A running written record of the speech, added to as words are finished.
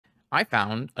I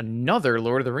found another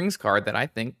Lord of the Rings card that I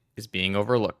think is being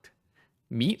overlooked.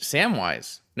 Meet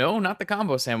Samwise. No, not the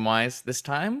combo Samwise. This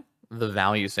time, the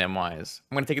value Samwise.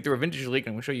 I'm going to take it through a vintage league and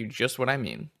I'm going to show you just what I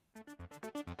mean.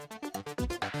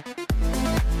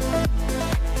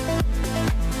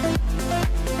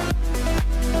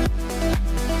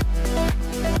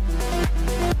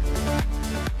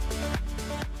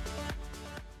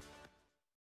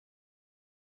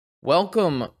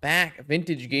 Welcome back,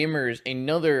 vintage gamers.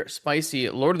 Another spicy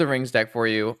Lord of the Rings deck for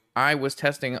you. I was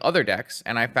testing other decks,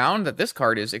 and I found that this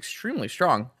card is extremely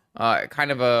strong.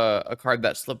 Kind of a card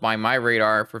that slipped by my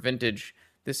radar for vintage.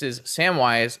 This is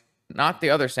Samwise, not the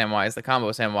other Samwise, the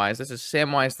combo Samwise. This is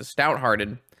Samwise the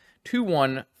Stouthearted,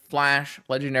 2/1 Flash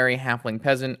Legendary Halfling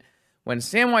Peasant. When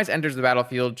Samwise enters the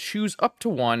battlefield, choose up to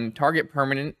one target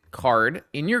permanent card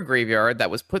in your graveyard that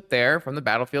was put there from the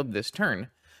battlefield this turn.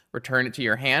 Return it to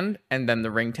your hand, and then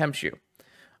the ring tempts you.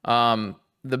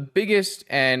 The biggest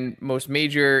and most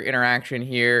major interaction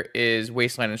here is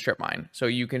Wasteland and Strip Mine. So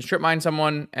you can Strip Mine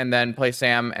someone and then play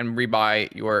Sam and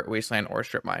rebuy your Wasteland or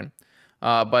Strip Mine.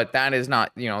 But that is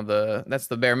not, that's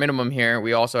the bare minimum here.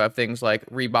 We also have things like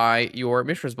rebuy your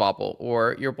Mishra's Bauble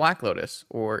or your Black Lotus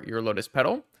or your Lotus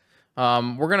Petal.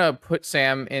 We're going to put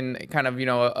Sam in kind of,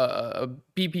 a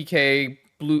BPK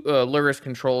blue Lurrus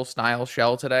control style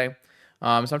shell today. So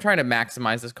I'm trying to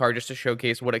maximize this card just to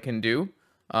showcase what it can do.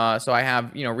 So I have,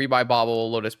 Rebuy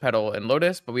Bauble, Lotus Petal, and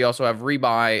Lotus, but we also have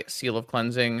Rebuy Seal of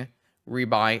Cleansing,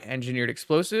 Rebuy Engineered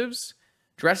Explosives,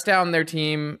 dress down their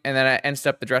team, and then at end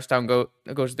step, the dress down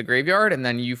goes to the graveyard, and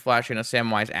then you flash in a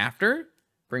Samwise after,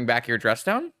 bring back your dress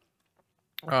down.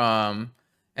 And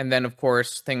then, of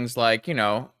course, things like,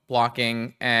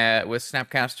 blocking with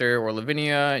Snapcaster or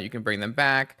Lavinia, you can bring them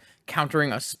back,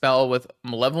 countering a spell with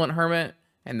Malevolent Hermit,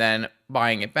 and then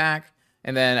buying it back.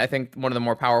 And then I think one of the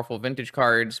more powerful vintage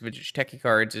cards, vintage techie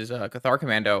cards, is Cathar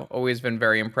Commando. Always been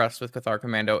very impressed with Cathar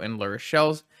Commando and Lurrus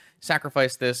Shells.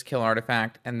 Sacrifice this, kill an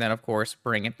artifact, and then, of course,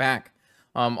 bring it back.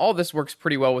 All this works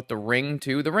pretty well with the ring,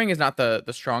 too. The ring is not the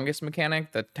strongest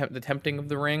mechanic, the tempting of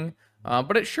the ring,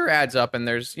 but it sure adds up, and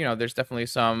there's definitely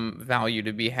some value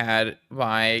to be had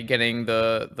by getting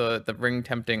the ring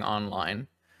tempting online.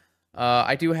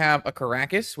 I do have a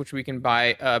Grixis, which we can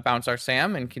bounce our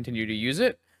Sam and continue to use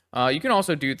it. You can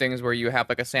also do things where you have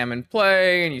like a Sam in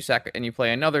play and you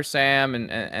play another Sam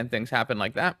and things happen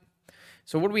like that.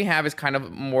 So what we have is kind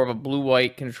of more of a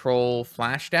blue-white control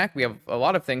flash deck. We have a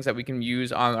lot of things that we can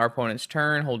use on our opponent's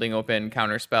turn, holding open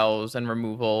counter spells and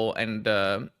removal and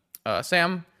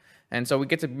Sam. And so we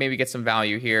get to maybe get some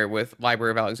value here with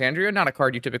Library of Alexandria. Not a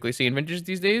card you typically see in vintage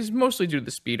these days, mostly due to the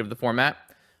speed of the format.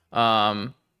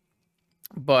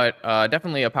 But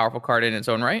definitely a powerful card in its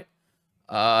own right.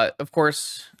 Of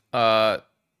course, the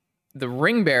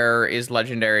Ring Bearer is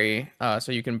legendary,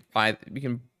 so you can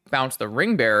bounce the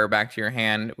Ring Bearer back to your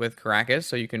hand with Grixis,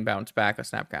 so you can bounce back a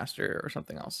Snapcaster or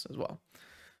something else as well.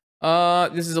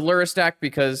 This is a Lurrus deck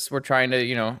because we're trying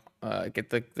to,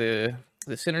 get the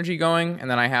synergy going, and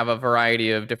then I have a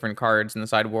variety of different cards in the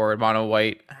sideboard. Mono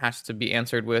white has to be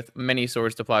answered with many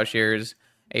Swords to Plowshares,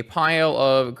 a pile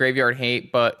of Graveyard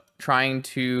Hate, but trying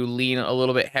to lean a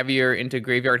little bit heavier into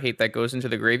Graveyard Hate that goes into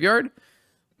the graveyard.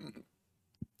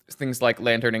 Things like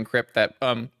Lantern and Crypt that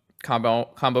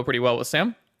combo pretty well with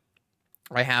Sam.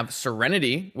 I have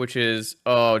Serenity, which is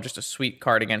just a sweet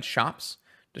card against shops,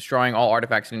 destroying all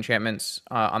artifacts and enchantments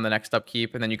on the next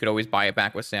upkeep, and then you could always buy it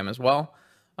back with Sam as well.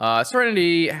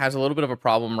 Serenity has a little bit of a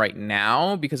problem right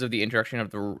now because of the introduction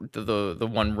of the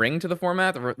One Ring to the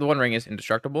format. The One Ring is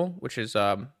indestructible, which is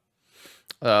a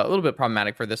little bit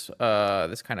problematic for this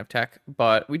kind of tech,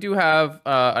 but we do have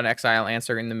an Exile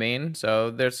answer in the main,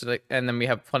 so and then we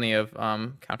have plenty of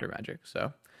counter magic.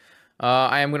 So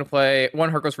I am going to play one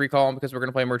Hurkyl's Recall because we're going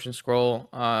to play Merchant Scroll.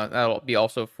 That'll be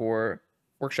also for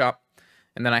Workshop,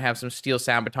 and then I have some Steel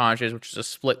Sabotages, which is a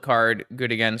split card,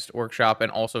 good against Workshop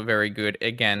and also very good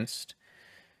against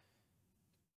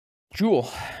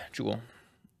Jewel.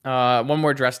 One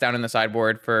more dress down in the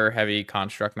sideboard for heavy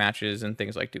construct matches and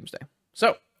things like Doomsday.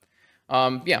 So,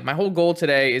 yeah, my whole goal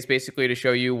today is basically to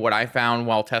show you what I found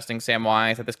while testing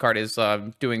Samwise, that this card is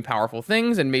doing powerful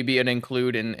things, and maybe an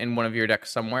include in one of your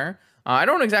decks somewhere. I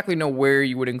don't exactly know where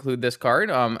you would include this card.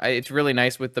 It's really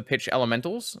nice with the pitch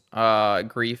elementals,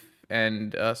 Grief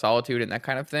and Solitude and that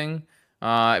kind of thing.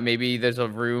 Maybe there's a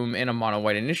room in a mono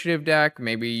white initiative deck.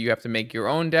 Maybe you have to make your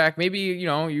own deck. Maybe,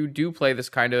 you do play this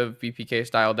kind of VPK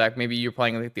style deck. Maybe you're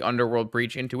playing like the Underworld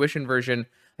Breach Intuition version.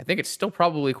 I think it's still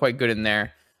probably quite good in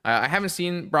there. I haven't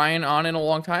seen Brian on in a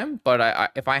long time,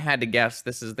 but if I had to guess,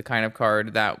 this is the kind of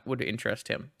card that would interest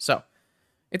him. So,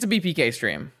 it's a BPK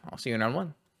stream. I'll see you in round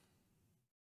one.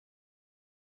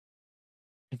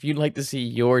 If you'd like to see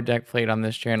your deck played on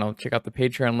this channel, check out the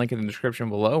Patreon link in the description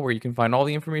below, where you can find all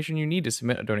the information you need to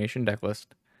submit a donation deck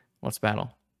list. Let's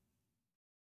battle.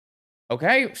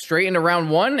 Okay, straight into round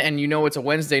 1, and you know it's a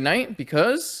Wednesday night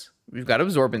because we've got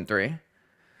Absorbent 3.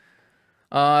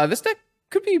 This deck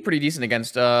could be pretty decent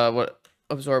against what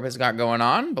Absorb has got going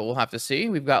on, but we'll have to see.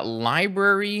 We've got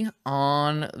Library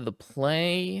on the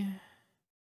play.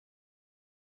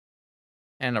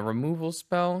 And a removal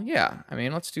spell. Yeah, I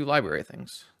mean, let's do library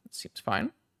things. It seems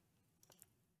fine.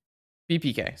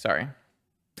 BPK, sorry.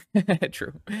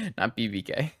 True, not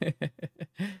BVK.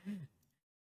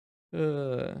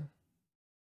 I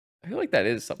feel like that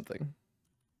is something.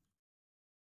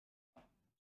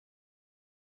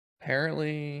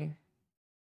 Apparently,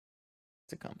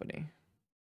 it's a company.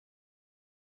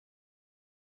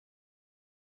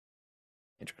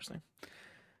 Interesting.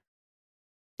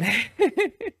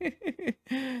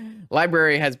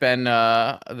 Library has been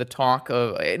the talk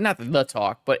of, not the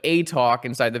talk, but a talk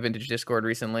inside the Vintage Discord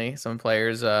recently. Some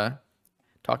players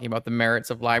talking about the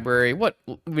merits of Library, what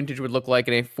Vintage would look like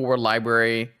in a 4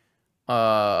 library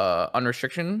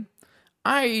unrestriction.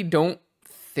 I don't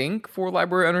think 4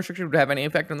 library unrestriction would have any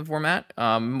effect on the format.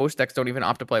 Most decks don't even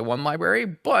opt to play 1 library,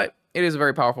 but it is a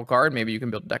very powerful card. Maybe you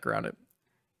can build a deck around it.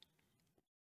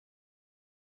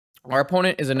 Our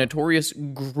opponent is a notorious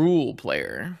Gruul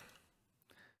player.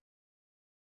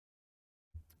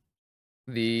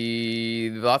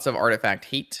 Lots of artifact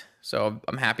hate, so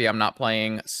I'm happy I'm not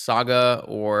playing Saga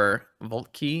or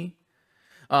Vault Key.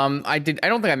 I don't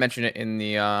think I mentioned it in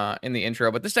the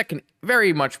intro, but this deck can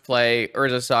very much play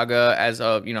Urza Saga as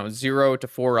a 0 to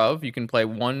 4 of. You can play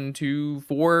 1, 2,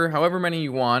 4, however many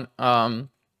you want. And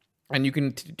you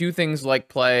can do things like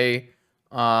play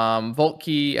Vault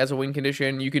Key as a win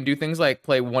condition. You can do things like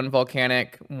play 1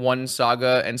 Volcanic, 1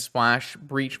 Saga, and splash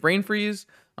Breach Brain Freeze.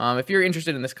 If you're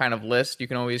interested in this kind of list, you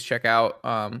can always check out,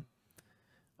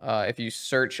 if you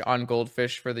search on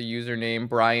Goldfish for the username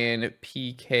Brian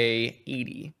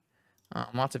PK80.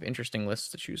 Lots of interesting lists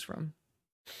to choose from.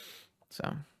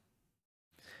 So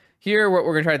here, what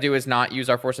we're going to try to do is not use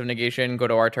our Force of Negation, go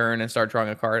to our turn, and start drawing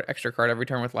a extra card every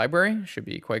turn with Library. Should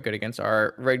be quite good against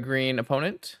our red-green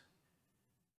opponent.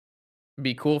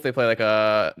 Be cool if they play like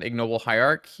a Ignoble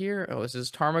Hierarch here. Oh, this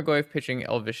is Tarmogoyf pitching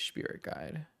Elvish Spirit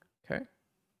Guide. Okay.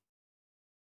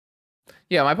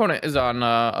 Yeah, my opponent is on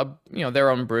their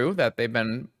own brew that they've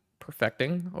been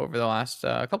perfecting over the last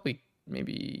couple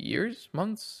maybe years,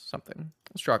 months, something.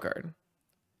 Let's draw a card.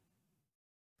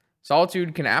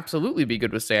 Solitude can absolutely be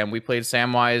good with Sam. We played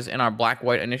Samwise in our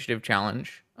Black-White Initiative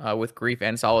Challenge with Grief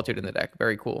and Solitude in the deck.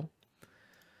 Very cool.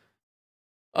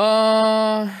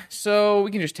 So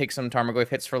we can just take some Tarmogoyf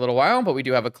hits for a little while, but we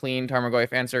do have a clean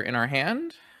Tarmogoyf answer in our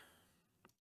hand.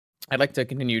 I'd like to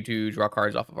continue to draw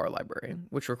cards off of our library,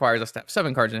 which requires us to have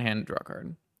 7 cards in hand to draw a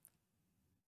card.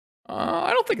 I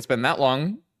don't think it's been that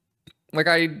long. Like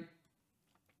I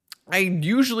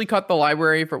usually cut the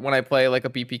library for when I play like a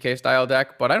BPK style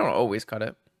deck, but I don't always cut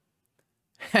it.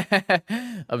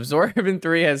 Absorbent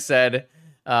 3 has said,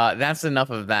 that's enough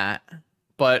of that.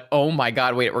 But, oh my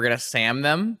god, wait, we're going to Sam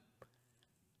them?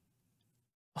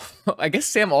 I guess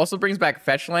Sam also brings back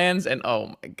fetch lands, and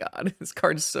oh my god, this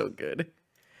card's so good.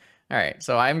 Alright,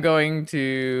 so I'm going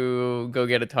to go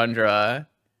get a Tundra.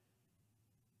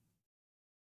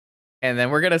 And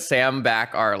then we're going to Sam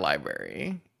back our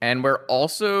library. And we're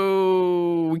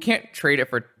also... We can't trade it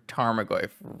for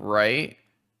Tarmogoyf, right?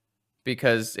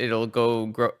 Because it'll go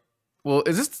grow... Well,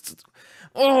 is this...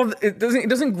 Oh, it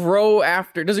doesn't grow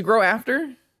after. Does it grow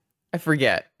after? I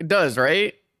forget. It does,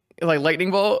 right? Like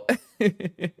Lightning Bolt?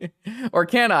 Or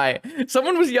can I?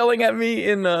 Someone was yelling at me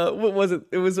in what was it?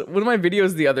 It was one of my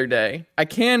videos the other day. I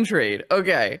can trade.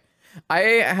 Okay.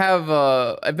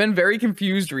 I've been very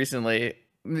confused recently.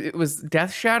 It was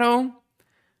Death Shadow.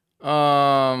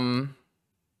 But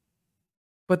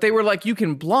they were like, you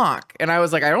can block. And I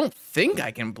was like, I don't think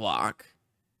I can block.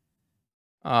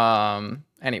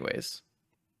 Anyways.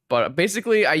 But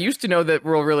basically, I used to know that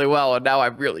rule really well, and now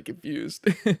I'm really confused.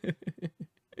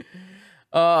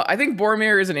 I think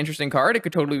Boromir is an interesting card. It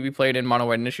could totally be played in Mono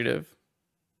White Initiative.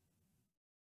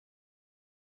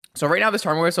 So right now, this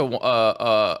Tarmogoyf is a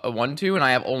 1/2, and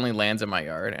I have only lands in my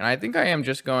yard. And I think I am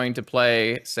just going to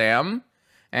play Sam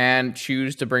and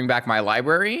choose to bring back my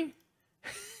library.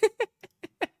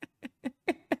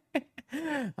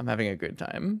 I'm having a good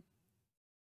time.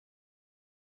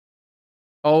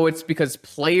 Oh, it's because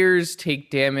players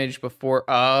take damage before...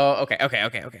 Oh, okay.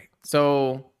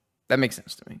 So that makes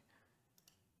sense to me.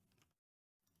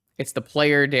 It's the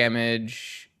player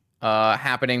damage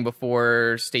happening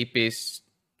before state-based,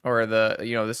 or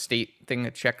the state thing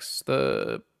that checks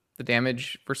the the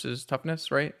damage versus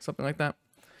toughness, right? Something like that.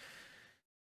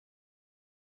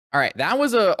 All right, that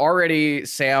was a already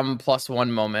Sam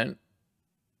 +1 moment.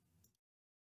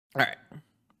 All right.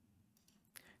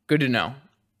 Good to know.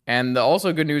 And the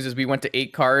also good news is we went to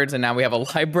 8 cards and now we have a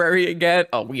library again.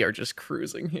 Oh, we are just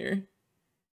cruising here.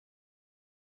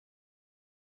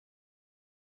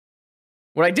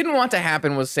 What I didn't want to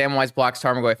happen was Samwise blocks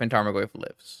Tarmogoyf and Tarmogoyf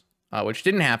lives, which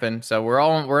didn't happen. So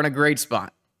we're in a great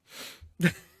spot.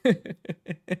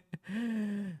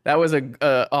 That was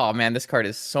a oh man, this card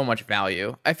is so much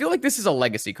value. I feel like this is a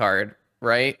legacy card,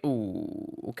 right?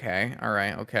 Ooh, okay, all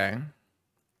right, okay.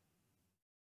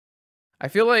 I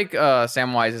feel like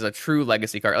Samwise is a true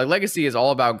legacy card. Like legacy is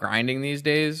all about grinding these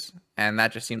days, and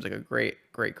that just seems like a great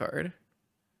card.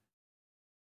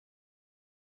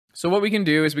 So what we can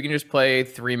do is we can just play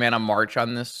 3 mana March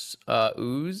on this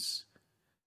ooze.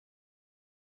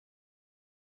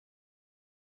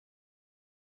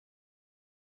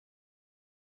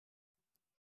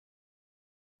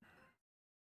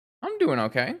 I'm doing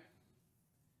okay.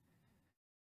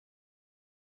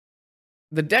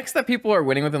 The decks that people are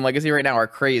winning with in Legacy right now are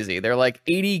crazy. They're like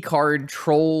 80 card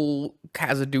troll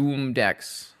Khazad-dûm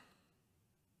decks.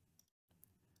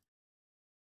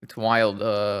 It's wild.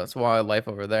 It's wild life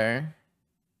over there.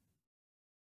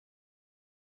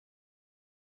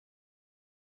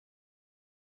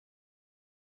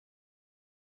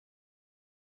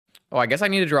 Oh, I guess I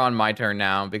need to draw on my turn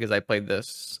now because I played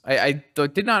this. I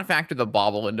did not factor the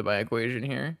bobble into my equation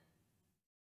here.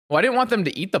 Well, I didn't want them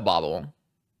to eat the bobble.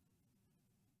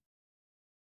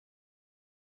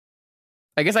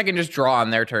 I guess I can just draw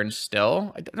on their turn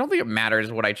still. I don't think it matters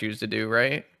what I choose to do,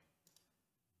 right?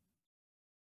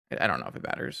 I don't know if it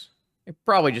matters. It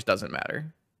probably just doesn't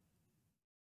matter.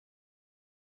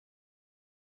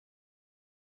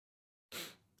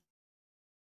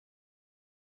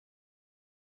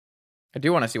 I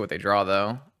do want to see what they draw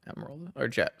though. Emerald or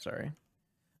Jet, sorry.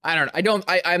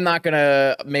 I'm not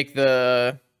gonna make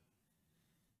the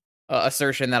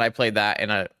assertion that I played that in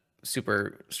a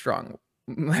super strong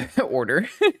order.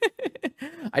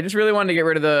 I just really wanted to get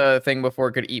rid of the thing before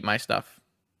it could eat my stuff.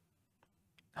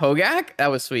 Hogak?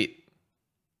 That was sweet.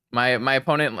 My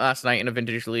opponent last night in a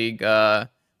vintage league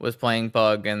was playing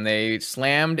Bug, and they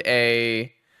slammed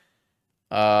a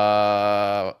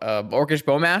Orcish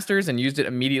Bowmasters and used it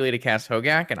immediately to cast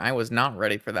Hogak, and I was not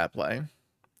ready for that play.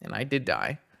 And I did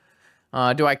die.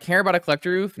 Do I care about a Collector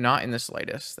Roof? Not in the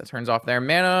slightest. That turns off their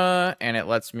mana, and it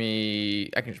lets me...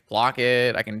 I can just block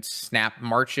it. I can snap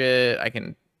march it. I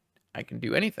can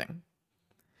do anything.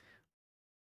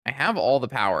 I have all the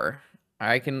power.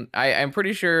 I'm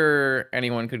pretty sure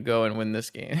anyone could go and win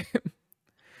this game.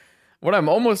 What I'm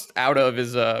almost out of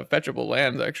is fetchable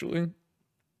lands, actually.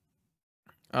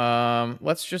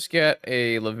 Let's just get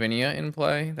a Lavinia in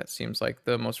play. That seems like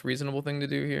the most reasonable thing to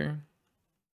do here.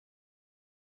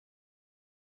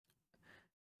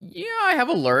 Yeah, I have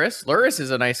a Lurrus. Lurrus is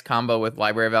a nice combo with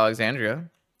Library of Alexandria.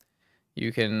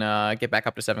 You can get back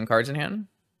up to 7 cards in hand.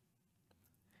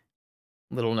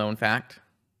 Little known fact.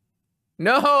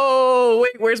 No!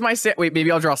 Wait, where's my Sam? Wait,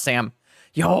 maybe I'll draw Sam.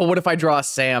 Yo, what if I draw a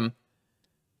Sam?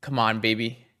 Come on,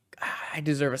 baby. I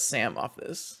deserve a Sam off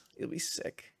this. It'll be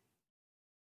sick.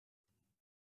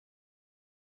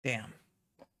 Damn.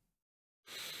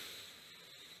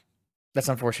 That's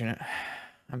unfortunate.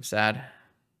 I'm sad.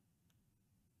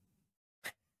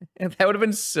 That would have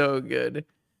been so good.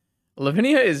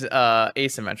 Lavinia is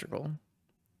asymmetrical.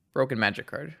 Broken magic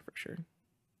card, for sure.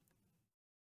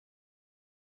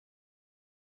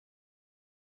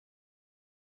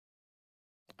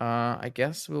 I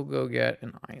guess we'll go get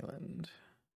an island.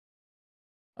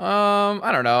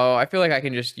 I don't know. I feel like I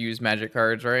can just use magic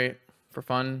cards, right? For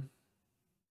fun.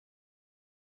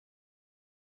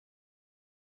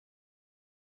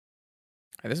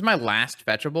 This is my last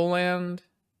fetchable land.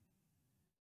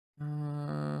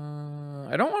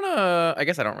 I don't want to... I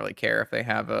guess I don't really care if they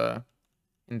have a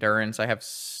endurance. I have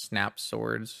snap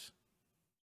swords.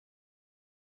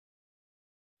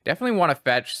 Definitely want to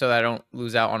fetch so that I don't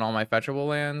lose out on all my fetchable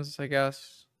lands, I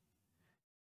guess.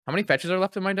 How many fetches are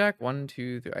left in my deck? 1,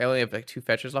 2, 3. I only have like 2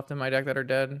 fetches left in my deck that are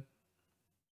dead.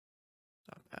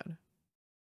 Not bad.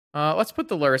 Let's put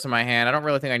the Lurrus in my hand. I don't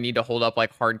really think I need to hold up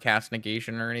like hard cast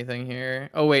negation or anything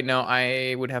here. Oh wait, no,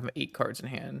 I would have 8 cards in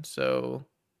hand, so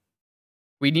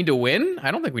we need to win? I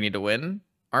don't think we need to win.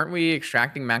 Aren't we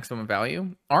extracting maximum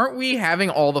value? Aren't we having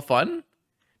all the fun?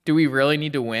 Do we really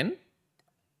need to win?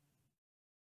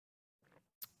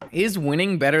 Is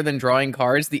winning better than drawing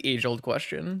cards? The age-old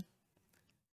question.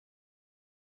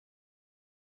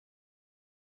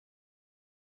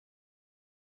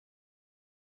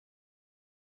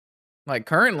 Like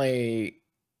currently,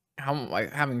 how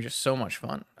like having just so much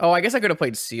fun. Oh, I guess I could have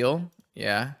played Seal.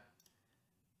 Yeah.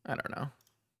 I don't know.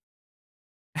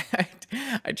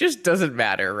 It just doesn't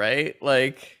matter, right?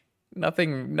 Like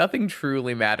nothing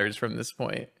truly matters from this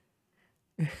point.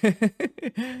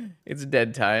 It's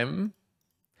dead time.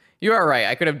 You are right.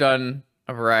 I could have done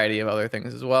a variety of other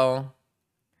things as well.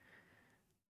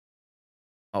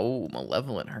 Oh,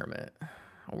 Malevolent Hermit.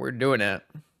 We're doing it.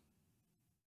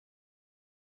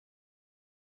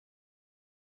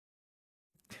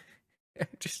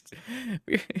 Just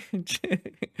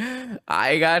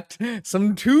I got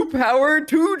some 2-power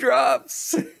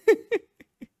 2-drops.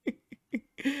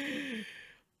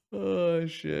 Oh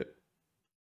shit.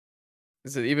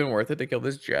 Is it even worth it to kill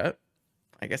this jet?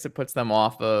 I guess it puts them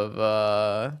off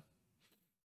of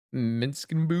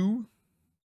Minsk and Boo.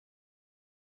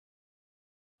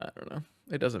 I don't know.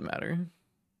 It doesn't matter.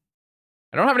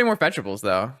 I don't have any more fetchables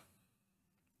though.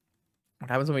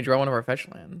 What happens when we draw one of our fetch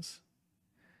lands?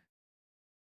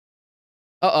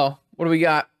 Uh-oh. What do we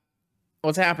got?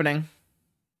 What's happening?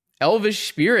 Elvish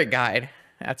Spirit Guide.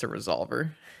 That's a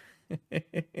resolver.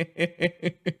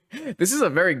 This is a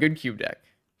very good cube deck.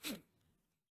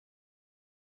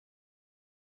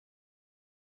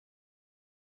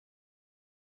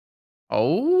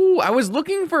 Oh, I was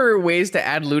looking for ways to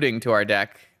add looting to our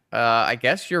deck. I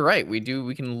guess you're right. We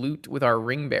can loot with our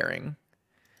ring bearing.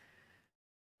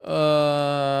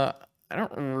 I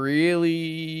don't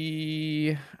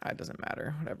really... It doesn't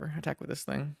matter. Whatever. Attack with this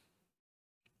thing.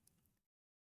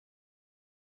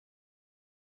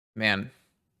 Man.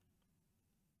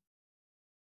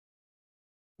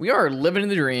 We are living in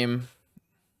the dream.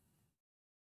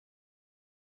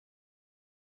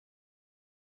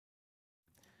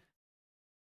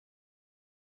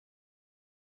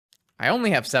 I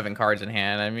only have 7 cards in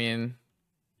hand. I mean,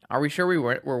 are we sure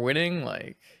we're winning?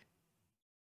 Like...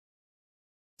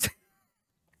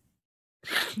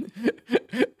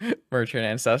 Merchant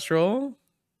Ancestral?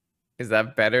 Is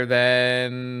that better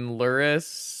than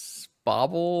Lurrus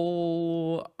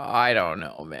Bobble? I don't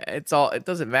know, man. It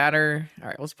doesn't matter. All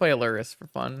right, let's play a Lurrus for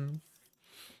fun.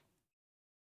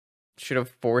 Should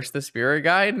have forced the Spirit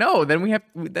Guide? No, then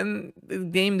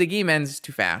the game ends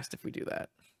too fast if we do that.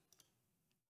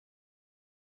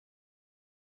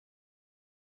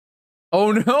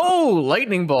 Oh no,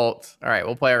 Lightning Bolt. All right,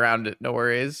 we'll play around it. No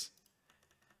worries.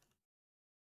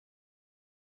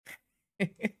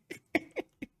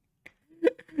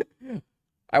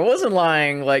 I wasn't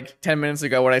lying like 10 minutes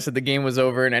ago when I said the game was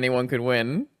over and anyone could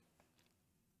win.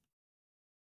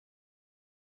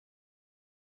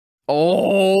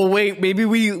 Oh, wait, maybe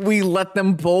we let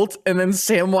them bolt and then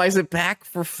Samwise it back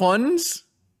for funds?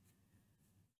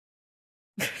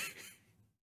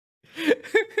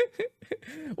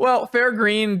 Well, Fair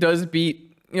Green does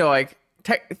beat, you know, like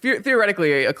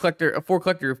theoretically a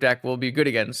 4-collector roof deck will be good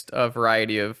against a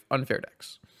variety of unfair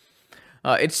decks.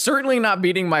 It's certainly not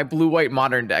beating my blue-white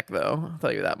modern deck, though. I'll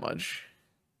tell you that much.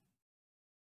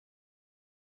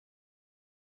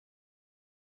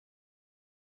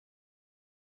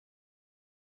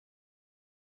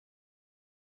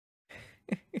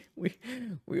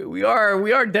 we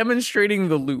are demonstrating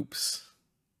the loops.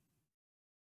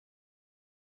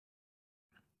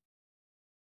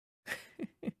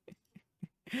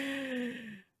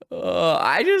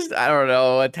 I don't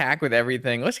know. Attack with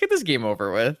everything. Let's get this game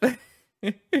over with.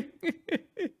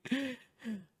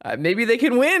 Maybe they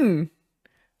can win.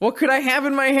 What could I have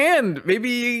in my hand?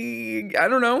 Maybe, I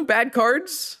don't know, bad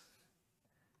cards?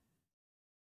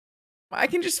 I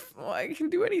can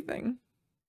do anything.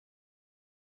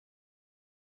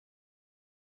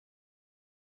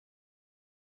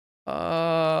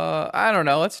 I don't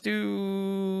know. Let's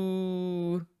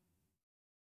do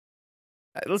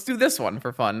this one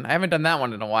for fun. I haven't done that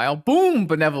one in a while. Boom,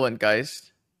 Benevolent Geist.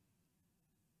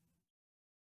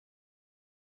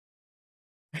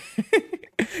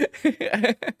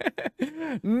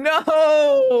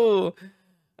 No.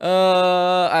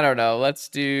 I don't know. Let's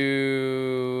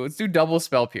do double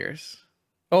Spell Pierce.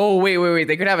 Oh, wait.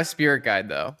 They could have a Spirit Guide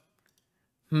though.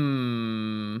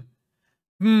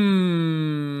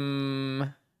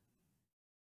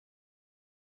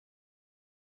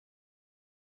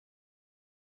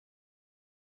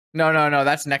 No,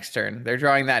 that's next turn. They're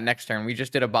drawing that next turn. We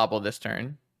just did a bobble this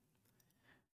turn.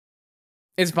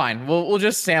 It's fine. We'll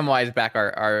just Samwise back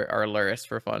our Lurrus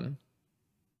for fun.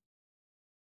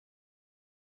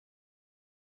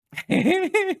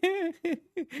 I'm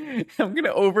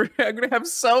gonna have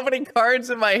so many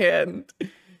cards in my hand.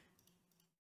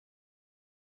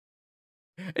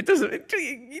 It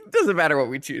doesn't matter what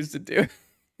we choose to do.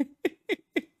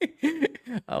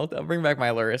 I'll bring back my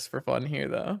Lurrus for fun here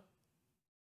though.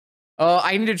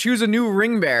 I need to choose a new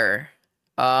ring bearer.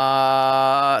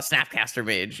 Snapcaster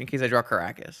Mage, in case I draw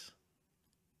Caracas.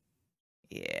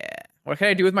 Yeah. What can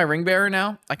I do with my ring bearer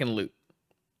now? I can loot.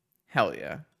 Hell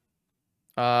yeah.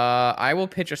 I will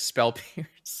pitch a Spell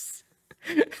Pierce.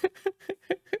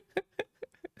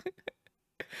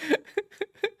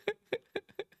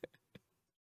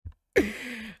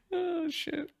 Oh,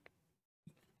 shit.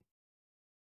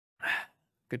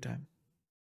 Good time.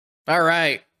 All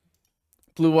right.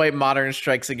 Blue-white modern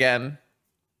strikes again.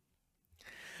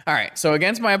 All right. So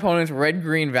against my opponent's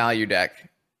red-green value deck,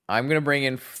 I'm going to bring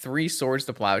in 3 Swords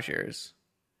to Plowshares.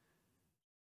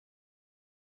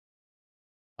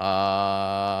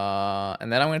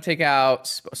 And then I'm going to take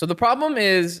out... So the problem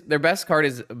is their best card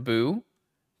is Boo,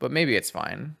 but maybe it's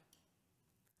fine.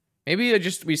 Maybe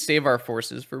we save our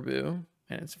forces for Boo,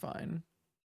 and it's fine.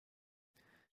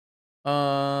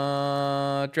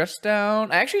 Dress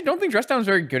Down. I actually don't think Dress Down is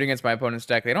very good against my opponent's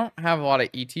deck. They don't have a lot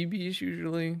of ETBs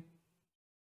usually.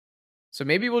 So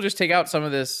maybe we'll just take out some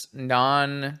of this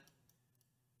non...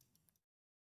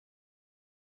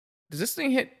 Does this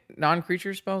thing hit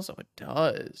non-creature spells? Oh, it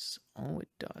does. Oh, it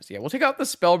does. Yeah, we'll take out the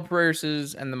Spell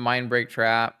Pierces and the Mind Break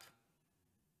Trap.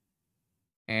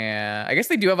 And I guess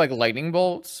they do have, like, Lightning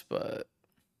Bolts, but...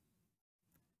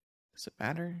 Does it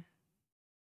matter?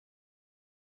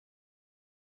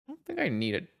 I don't think I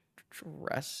need a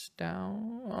Dress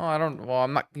Down. Oh, I don't... Well,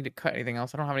 I'm not need to cut anything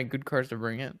else. I don't have any good cards to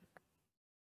bring in.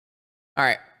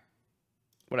 Alright.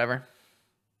 Whatever.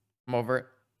 I'm over it.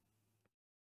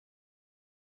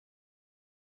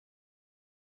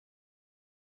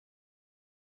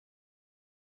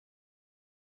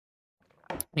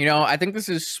 You know, I think this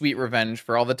is sweet revenge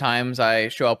for all the times I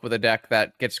show up with a deck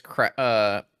that gets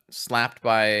slapped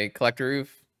by Collector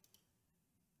Roof.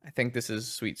 I think this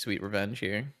is sweet, sweet revenge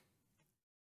here.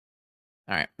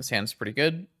 All right, this hand's pretty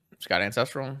good. It's got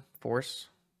Ancestral, Force,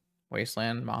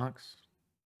 Wasteland, Mox,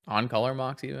 on-color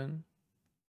Mox even.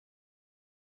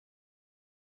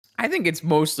 I think it's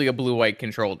mostly a blue-white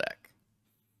control deck,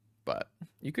 but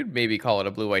you could maybe call it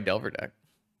a blue-white Delver deck.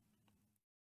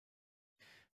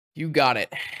 You got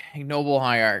it. Ignoble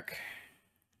Hierarch.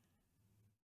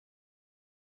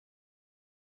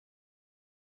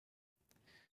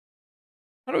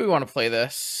 How do we want to play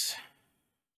this?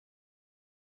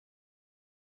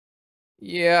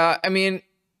 Yeah, I mean,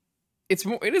 it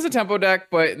is a tempo deck,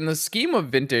 but in the scheme of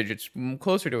Vintage, it's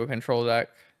closer to a control deck.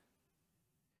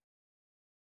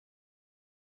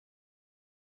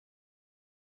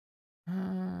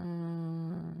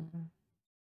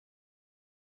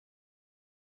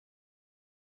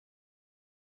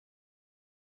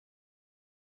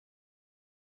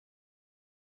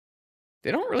 They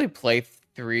don't really play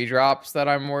 3-drops that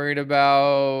I'm worried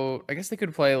about. I guess they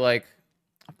could play like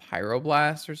a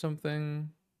Pyroblast or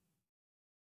something.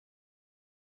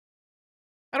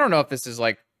 I don't know if this is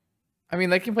like... I mean,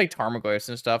 they can play Tarmogoyfs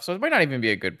and stuff, so it might not even be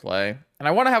a good play. And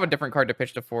I want to have a different card to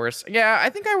pitch to Force. Yeah,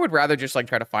 I think I would rather just like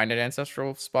try to find an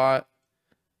Ancestral spot.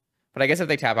 But I guess if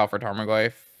they tap out for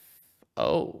Tarmogoyf...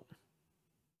 Oh.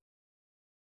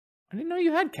 I didn't know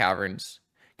you had Caverns.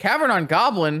 Cavern on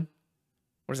Goblin?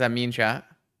 What does that mean, chat?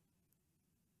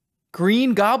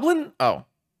 Green Goblin? Oh.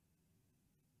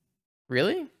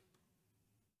 Really?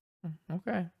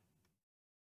 Okay.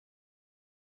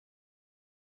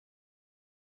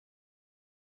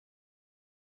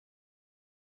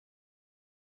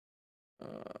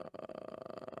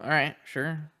 All right,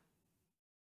 sure.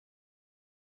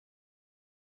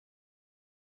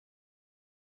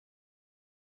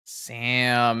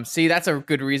 Sam. See, that's a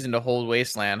good reason to hold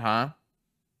Wasteland, huh?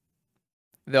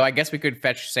 Though I guess we could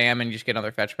fetch Sam and just get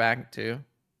another fetch back, too.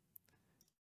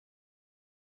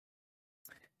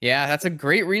 Yeah, that's a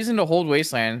great reason to hold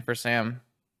Wasteland for Sam.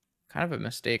 Kind of a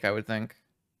mistake, I would think.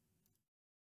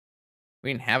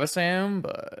 We didn't have a Sam,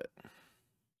 but...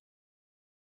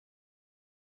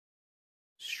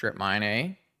 Strip Mine, eh?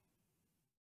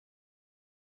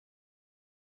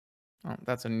 Oh,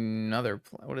 that's another...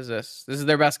 What is this? This is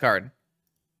their best card.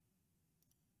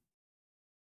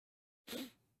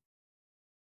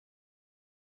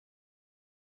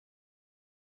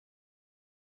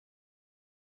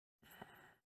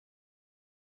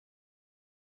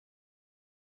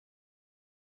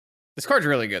 This card's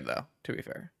really good, though, to be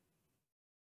fair.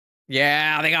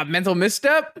 Yeah, they got Mental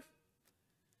Misstep?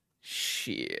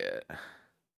 Shit.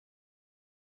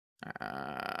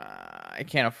 I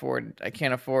can't afford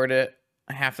it.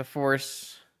 I have to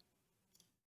force.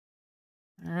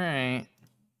 All right.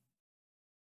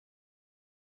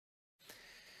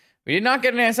 We did not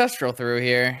get an Ancestral through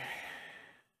here.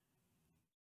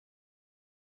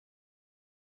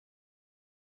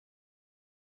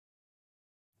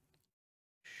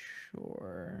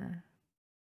 Sure.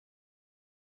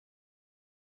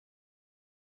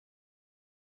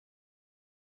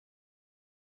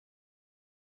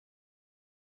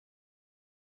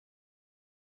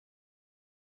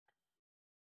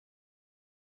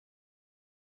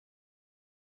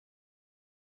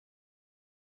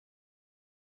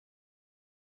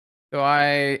 So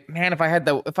man, if I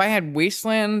had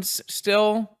Wastelands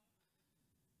still,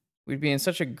 we'd be in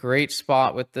such a great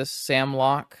spot with this Sam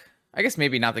lock. I guess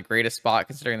maybe not the greatest spot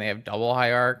considering they have double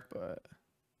high arc, but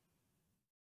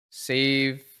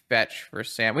save fetch for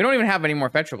Sam. We don't even have any more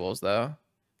fetchables though.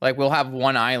 Like we'll have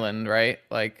one island, right?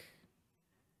 Like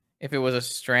if it was a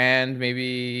strand,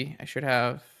 maybe I should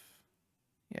have.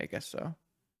 Yeah, I guess so.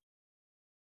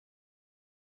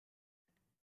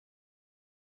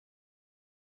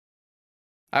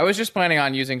 I was just planning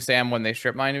on using Sam when they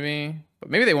strip mined me, but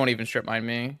maybe they won't even strip mine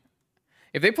me.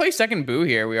 If they play second Boo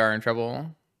here, we are in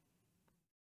trouble.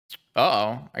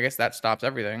 Uh-oh. I guess that stops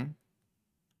everything.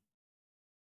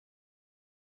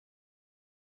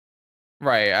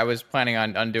 Right, I was planning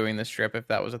on undoing the strip if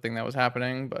that was a thing that was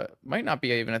happening, but might not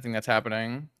be even a thing that's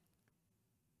happening.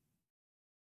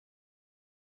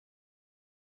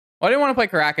 Well, I didn't want to play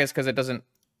Caracas because it doesn't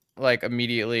like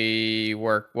immediately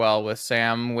work well with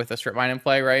Sam with a strip mine in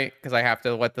play, right? Because I have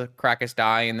to let the Caracas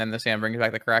die and then the Sam brings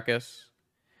back the Caracas.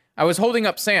 I was holding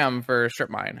up Sam for strip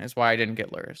mine, is why I didn't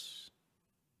get Lurrus.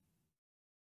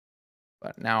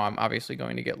 But now I'm obviously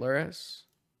going to get Lurrus.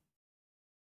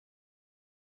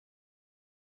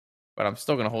 But I'm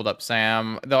still going to hold up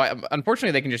Sam. Though,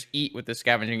 unfortunately, they can just eat with the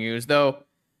Scavenging Ooze. Though,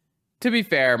 to be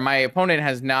fair, my opponent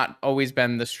has not always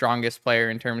been the strongest player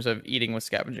in terms of eating with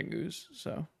Scavenging Ooze.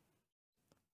 So,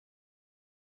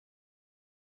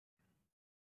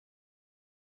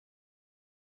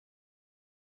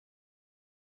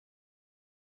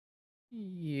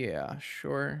 yeah,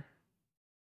 sure.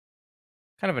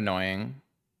 Kind of annoying.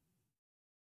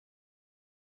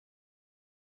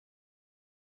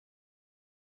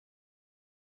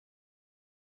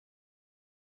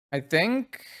 I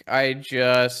think I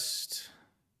just...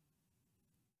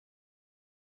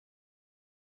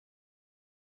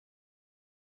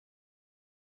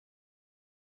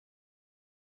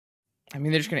 I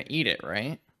mean, they're just going to eat it,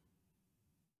 right?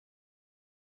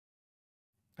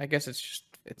 I guess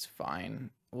it's fine.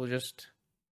 We'll just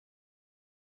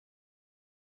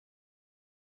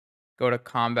go to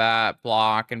combat,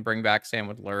 block, and bring back Sam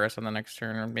with Lurrus on the next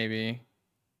turn, or maybe...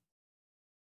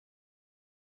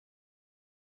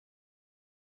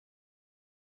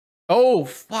 Oh,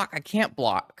 fuck, I can't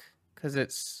block, because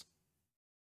it's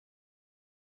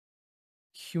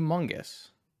humongous.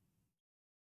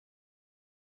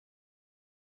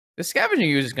 The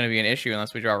Scavenging Ooze is going to be an issue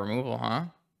unless we draw removal, huh?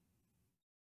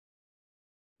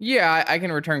 Yeah, I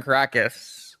can return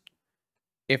Caracas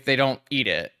if they don't eat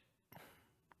it.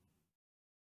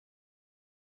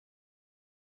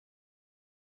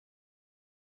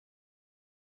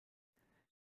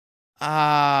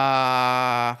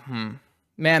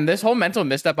 Man, this whole mental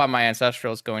misstep on my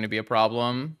Ancestral is going to be a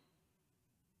problem.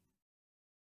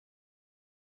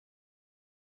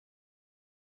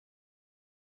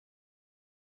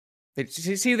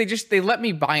 They let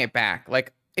me buy it back.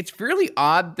 Like, it's really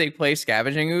odd they play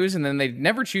Scavenging Ooze and then they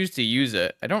never choose to use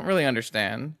it. I don't really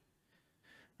understand.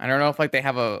 I don't know if like they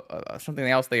have a something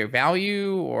else they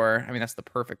value, or I mean that's the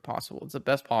perfect possible. It's the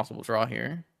best possible draw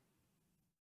here.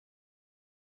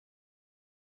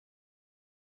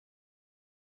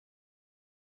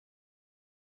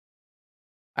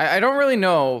 I don't really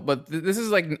know, but this is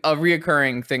like a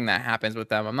reoccurring thing that happens with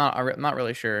them. I'm not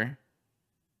really sure.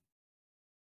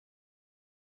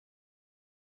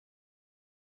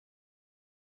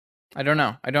 I don't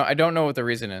know. I don't know what the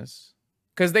reason is.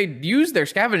 Because they use their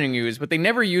Scavenging Ooze, but they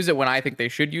never use it when I think they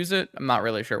should use it. I'm not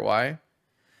really sure why.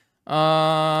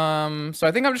 So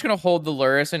I think I'm just gonna hold the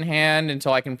Lurrus in hand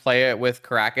until I can play it with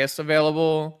Caracas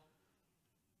available.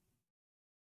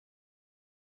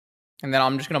 And then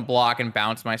I'm just gonna block and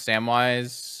bounce my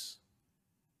Samwise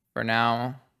for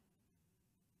now.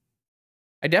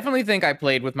 I definitely think I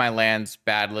played with my lands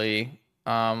badly.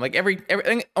 Like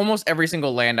almost every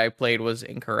single land I played was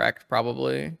incorrect,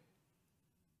 probably.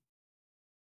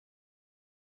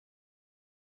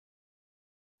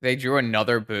 They drew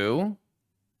another Boo.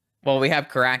 Well, we have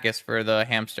Caracas for the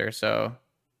hamster, so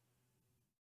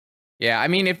yeah. I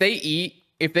mean, if they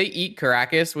eat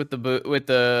Caracas with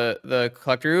the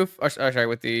Collector Roof, or sorry,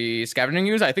 with the Scavenging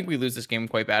Ooze, I think we lose this game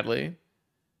quite badly.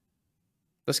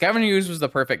 The Scavenging Ooze was the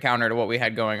perfect counter to what we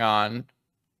had going on.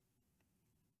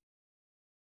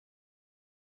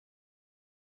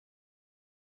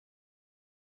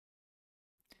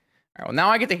 All right, well, now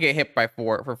I get to get hit by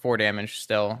 4 for 4 damage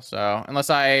still. So unless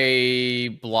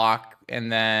I block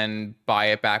and then buy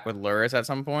it back with Lurrus at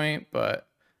some point, but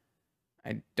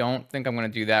I don't think I'm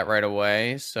going to do that right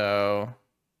away. So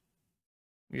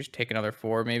we just take another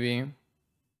 4 maybe.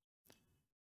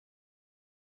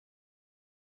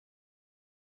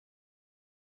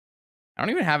 I don't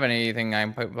even have anything I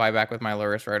buy back with my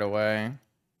Lurrus right away. I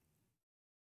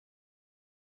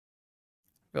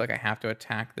feel like I have to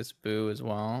attack this boo as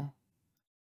well.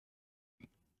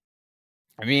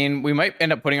 I mean, we might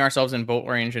end up putting ourselves in bolt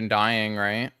range and dying,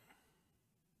 right?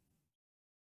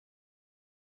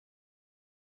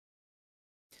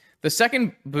 The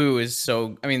second boo is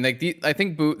so... I mean, like I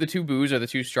think the 2 boos are the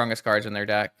 2 strongest cards in their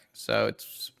deck. So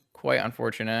it's quite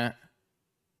unfortunate.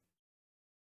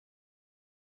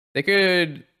 They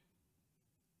could...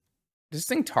 Does this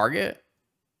thing target?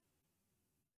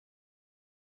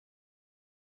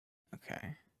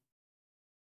 Okay.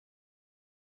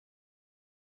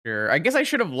 Sure. I guess I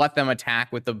should have let them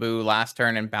attack with the boo last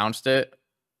turn and bounced it.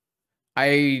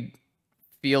 I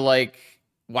feel like...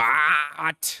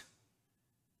 What?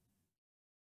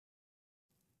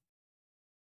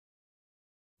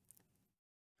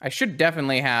 I should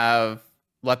definitely have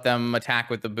let them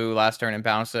attack with the boo last turn and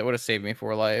bounced it. It would have saved me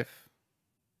 4 life.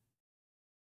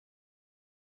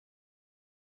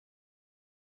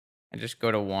 And just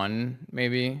go to 1,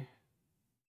 maybe.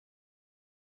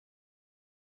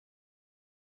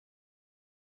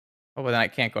 Oh, but then I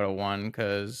can't go to 1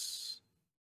 because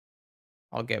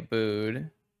I'll get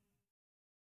booed.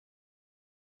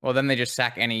 Well, then they just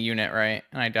sack any unit, right?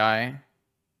 And I die.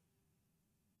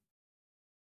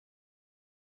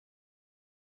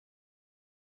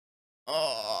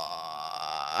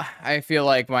 Oh, I feel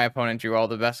like my opponent drew all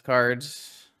the best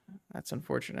cards. That's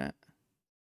unfortunate.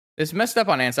 This messed up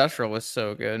on Ancestral was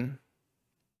so good.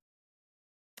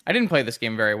 I didn't play this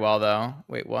game very well, though.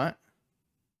 Wait, what?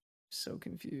 So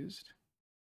confused.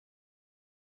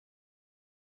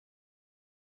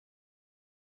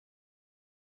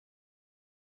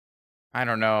 I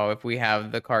don't know if we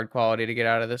have the card quality to get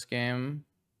out of this game.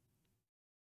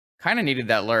 Kind of needed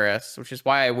that Lurrus, which is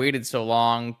why I waited so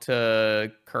long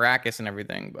to Caracas and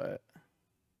everything, but...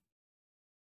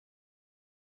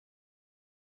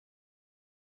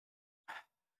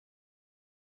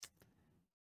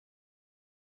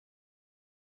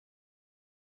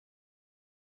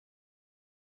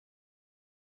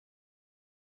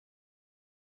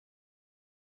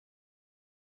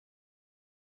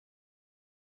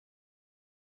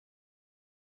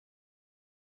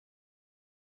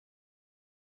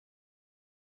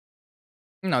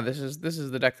 No, this is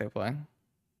the deck they play.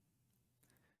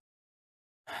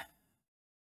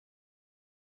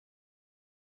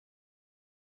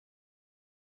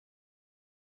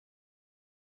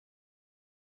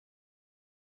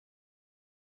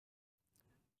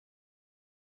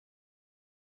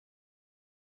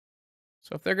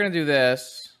 So if they're gonna do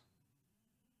this,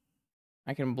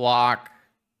 I can block,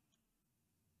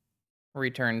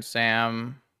 return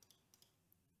Sam,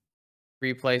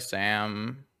 replay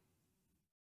Sam.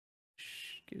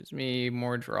 Gives me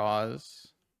more draws.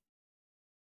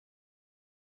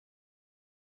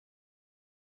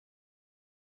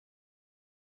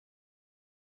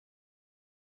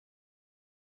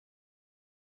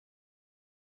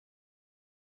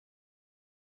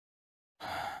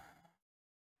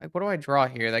 Like, what do I draw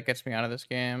here that gets me out of this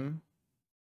game?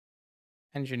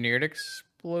 Engineered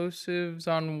explosives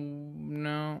on...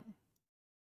 No.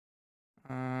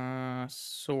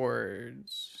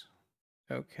 Swords.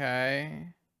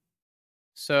 Okay.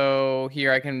 So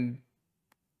here I can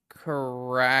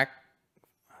correct...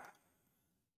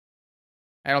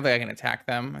 I don't think I can attack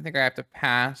them. I think I have to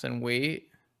pass and wait.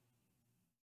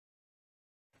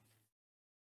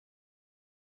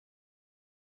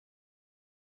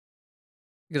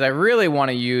 Because I really want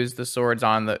to use the swords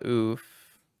on the oof.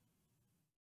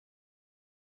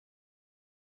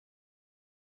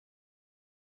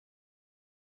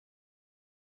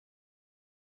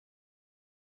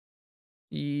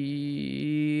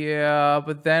 Yeah,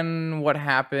 but then what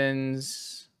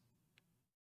happens?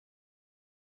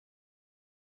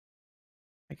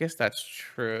 I guess that's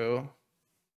true.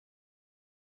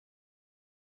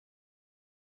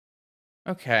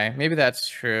 Okay, maybe that's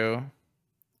true.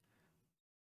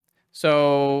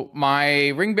 So my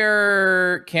ring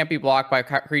bearer can't be blocked by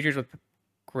creatures with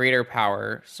greater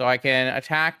power. So I can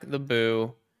attack the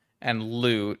boo and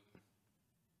loot,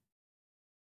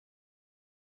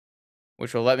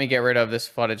 which will let me get rid of this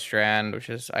flooded strand, which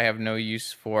is I have no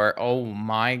use for. Oh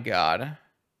my god.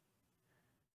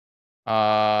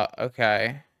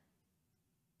 Okay.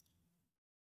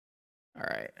 All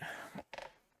right.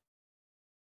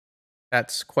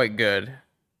 That's quite good.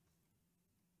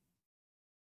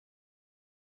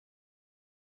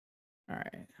 All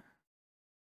right.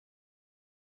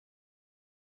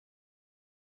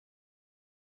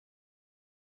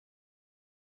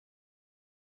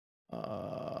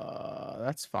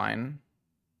 That's fine.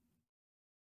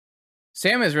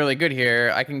 Sam is really good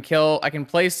here. I can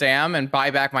play Sam and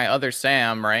buy back my other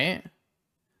Sam, right?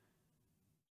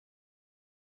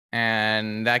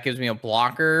 And that gives me a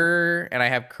blocker, and I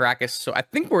have Caracas, so I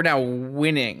think we're now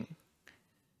winning.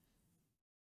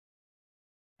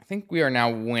 I think we are now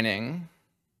winning.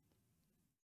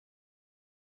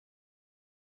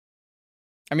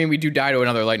 I mean, we do die to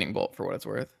another lightning bolt for what it's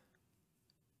worth.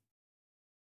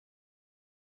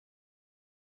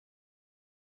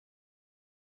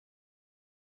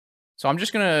 So I'm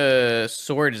just gonna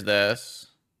Swords this.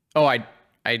 Oh, I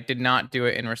did not do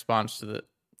it in response to the...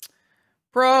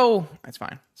 Bro! That's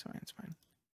fine. It's fine. It's fine.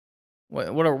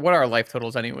 What are our life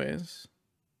totals anyways?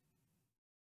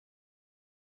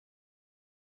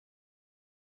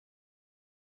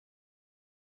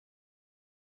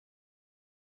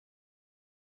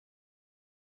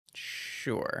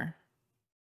 Sure.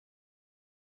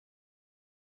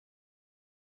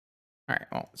 All right,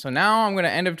 well, so now I'm going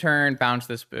to end of turn, bounce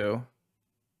this Boo.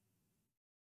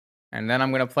 And then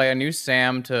I'm going to play a new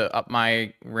Sam to up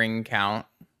my ring count.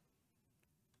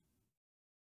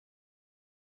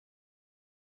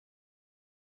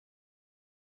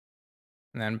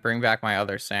 And then bring back my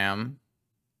other Sam.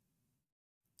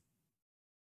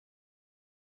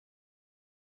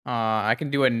 I can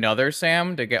do another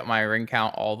Sam to get my ring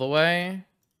count all the way,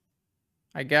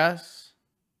 I guess.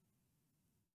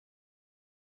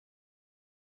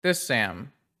 This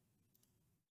Sam.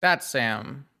 That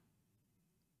Sam.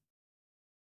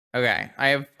 Okay,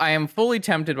 I am fully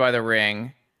tempted by the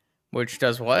ring, which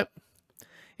does what?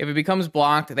 If it becomes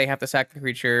blocked, they have to sack the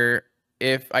creature.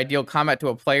 If I deal combat to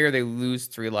a player, they lose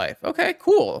 3 life. Okay,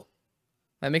 cool.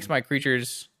 That makes my creature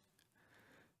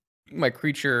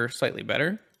slightly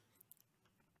better.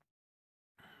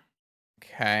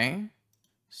 Okay.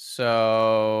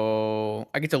 So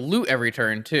I get to loot every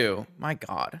turn too. My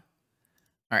God.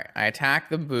 All right, I attack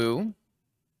the Boo.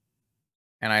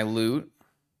 And I loot.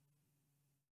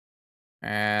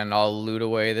 And I'll loot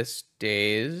away this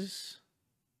Daze.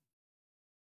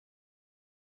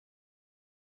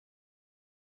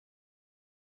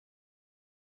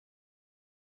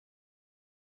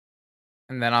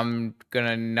 And then I'm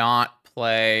gonna not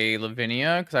play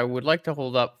Lavinia because I would like to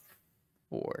hold up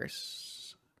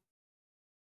Force.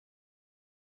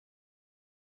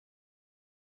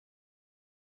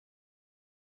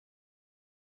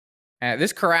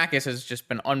 This Caracas has just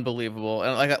been unbelievable.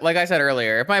 And like I said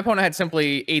earlier, if my opponent had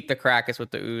simply ate the Caracas with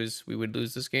the Ooze, we would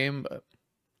lose this game. But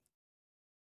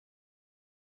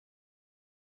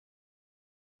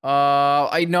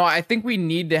I think we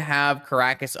need to have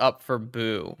Caracas up for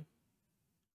Boo.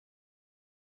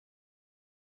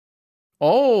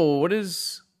 Oh, what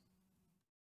is...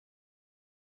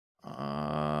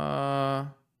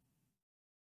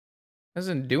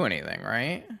 Doesn't do anything,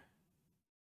 right?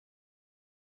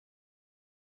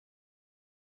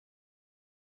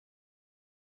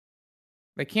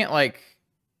 They can't, like,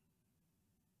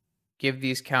 give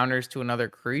these counters to another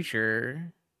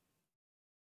creature.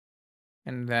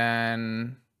 And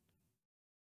then...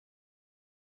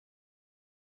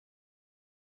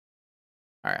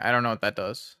 Alright, I don't know what that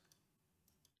does.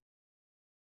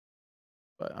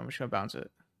 But I'm just gonna bounce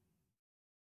it.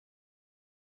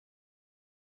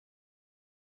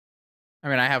 I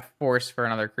mean, I have Force for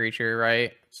another creature,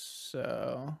 right?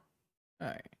 So...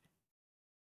 Alright.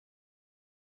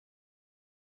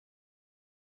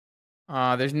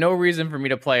 There's no reason for me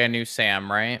to play a new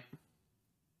Sam, right?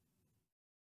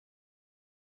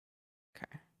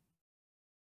 Okay.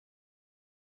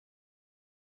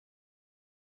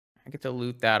 I get to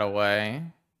loot that away.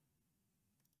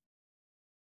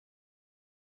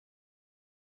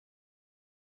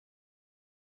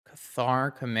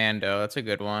 Cathar Commando, that's a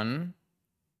good one.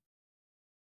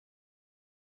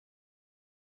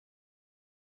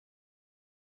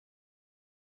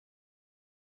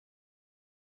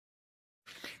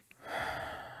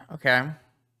 Okay.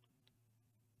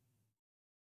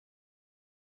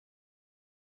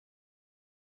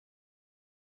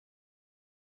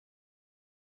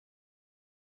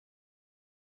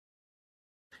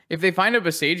 If they find a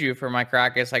Boseiju for my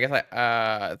Krakus, I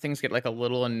guess things get like a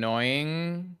little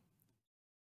annoying.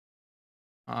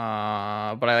 But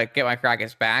I like get my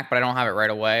Krakus back, but I don't have it right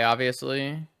away,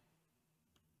 obviously.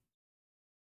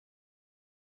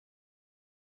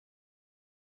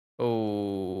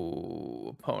 Oh,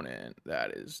 opponent,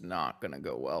 that is not gonna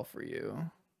go well for you.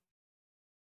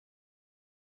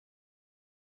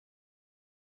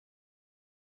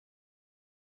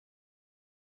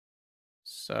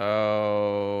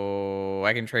 So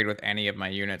I can trade with any of my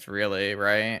units, really,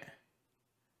 right?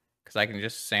 Because I can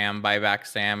just Sam, buy back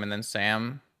Sam, and then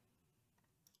Sam.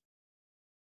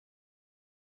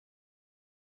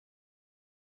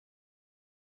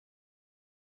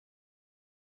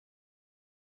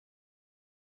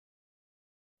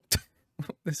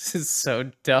 This is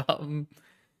so dumb.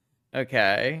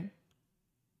 Okay.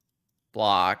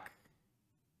 Block.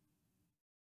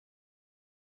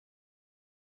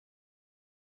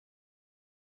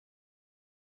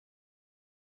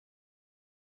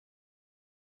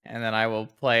 And then I will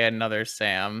play another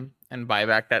Sam and buy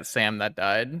back that Sam that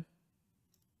died.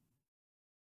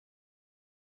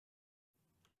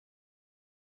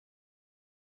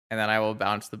 And then I will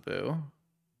bounce the boo.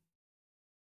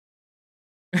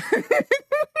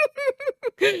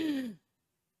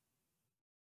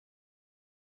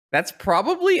 That's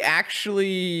probably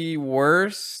actually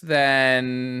worse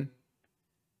than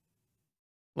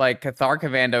like Cathar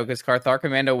Commando, because Cathar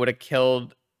Commando would have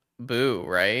killed Boo,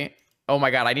 right? Oh my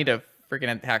god, I need to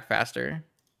freaking attack faster.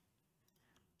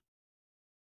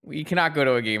 We cannot go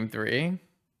to a game 3.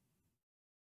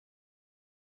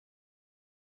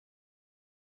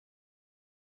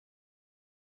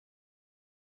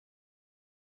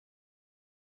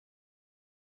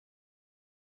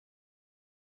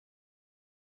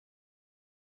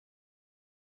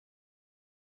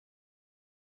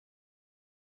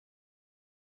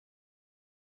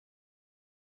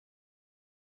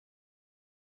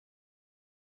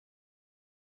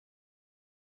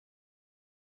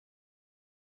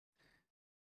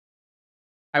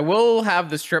 I will have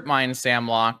the Strip Mine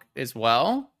Samlock as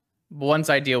well, once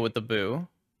I deal with the Boo.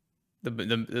 The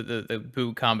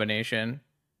Boo combination.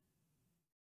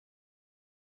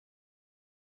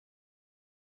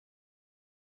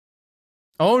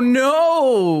 Oh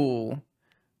no!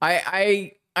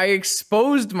 I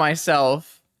exposed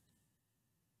myself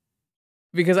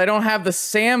because I don't have the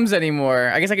Sams anymore.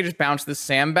 I guess I could just bounce the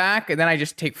Sam back and then I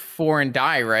just take 4 and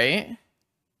die, right?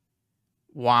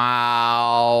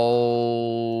 Wow.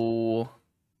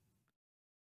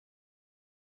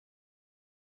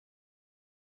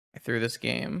 I threw this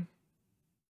game.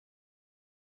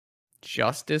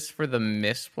 Justice for the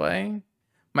misplay?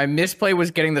 My misplay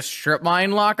was getting the Strip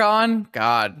Mine lock on?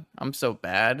 God, I'm so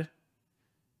bad.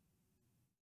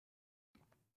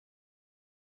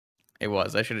 It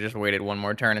was. I should have just waited one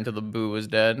more turn until the Boo was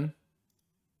dead.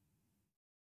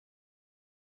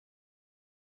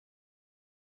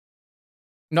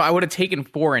 No, I would have taken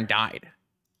 4 and died.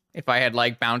 If I had,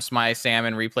 like, bounced my Sam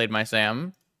and replayed my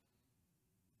Sam.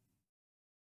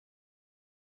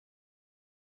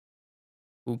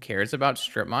 Who cares about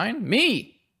Strip Mine?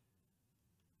 Me!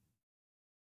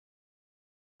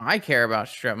 I care about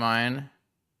Strip Mine.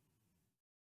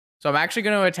 So I'm actually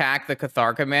going to attack the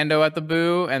Cathar Commando at the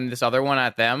Boo and this other one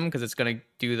at them, because it's going to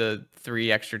do the 3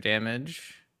 extra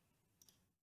damage.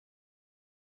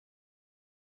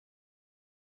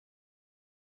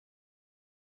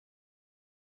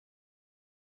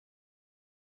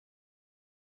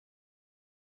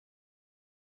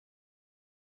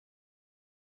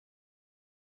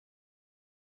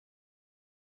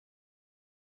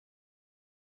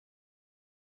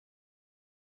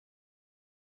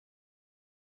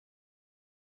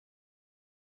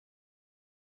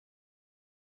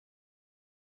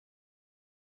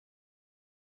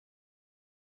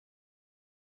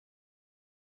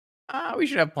 We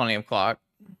should have plenty of clock.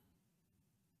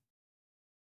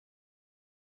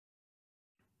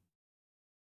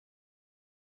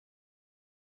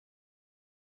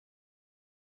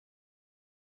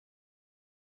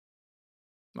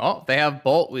 Oh, if they have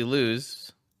Bolt, we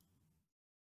lose.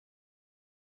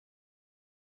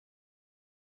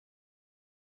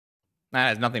 That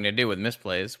has nothing to do with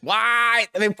misplays. Why?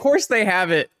 I mean, of course they have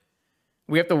it.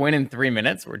 We have to win in 3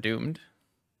 minutes. We're doomed.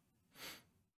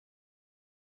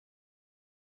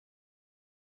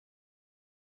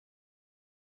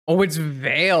 Oh, it's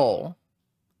Veil.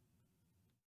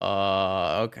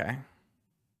 Okay.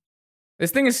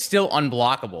 This thing is still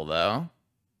unblockable, though.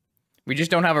 We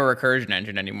just don't have a recursion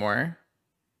engine anymore.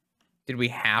 Did we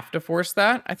have to force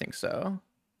that? I think so.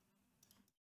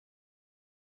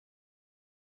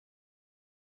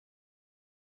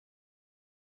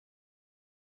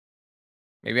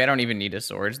 Maybe I don't even need to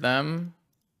swords them.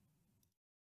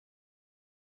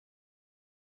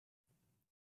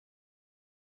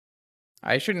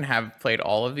 I shouldn't have played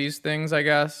all of these things, I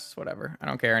guess. Whatever. I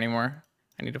don't care anymore.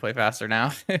 I need to play faster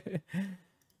now. Because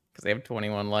they have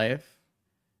 21 life.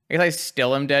 I guess I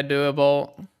still am dead to a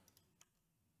bolt.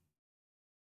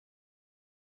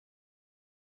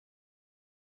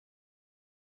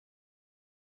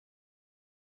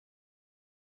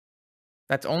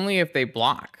 That's only if they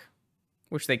block,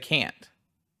 which they can't.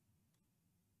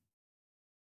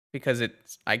 Because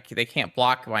they can't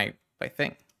block my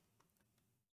thing.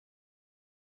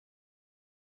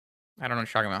 I don't know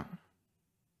what you're talking about.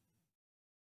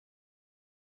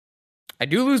 I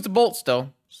do lose the bolt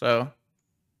still, so.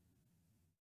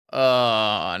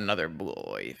 Another blue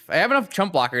leaf. I have enough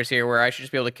chump blockers here where I should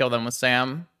just be able to kill them with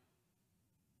Sam.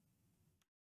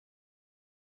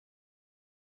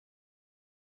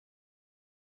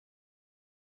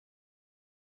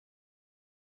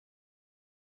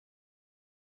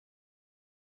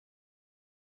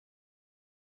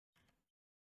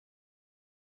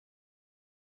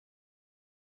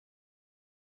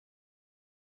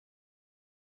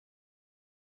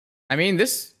 I mean,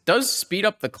 this does speed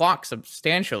up the clock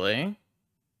substantially.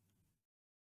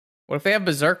 What if they have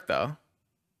Berserk, though?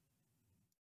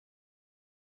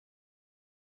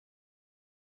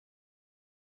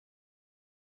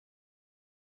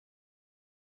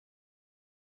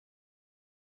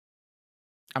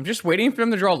 I'm just waiting for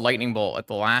them to draw Lightning Bolt at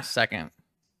the last second.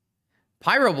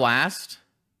 Pyroblast.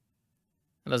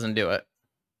 That doesn't do it.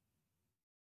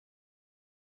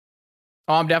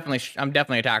 Oh, I'm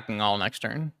definitely attacking all next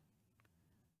turn.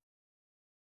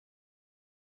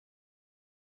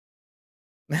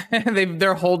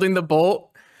 They're holding the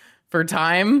bolt for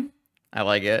time. I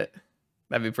like it.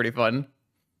 That'd be pretty fun.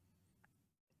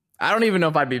 I don't even know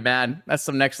if I'd be mad. That's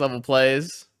some next level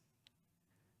plays.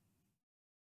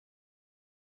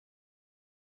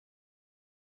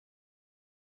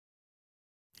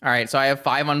 All right, so I have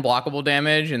 5 unblockable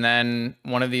damage, and then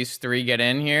one of these 3 get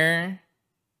in here.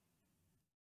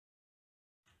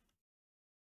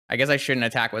 I guess I shouldn't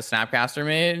attack with Snapcaster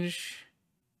Mage,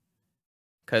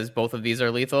 because both of these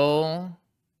are lethal,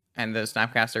 and the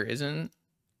Snapcaster isn't.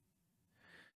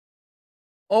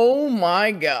 Oh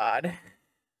my god.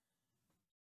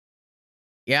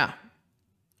 Yeah.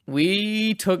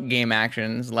 We took game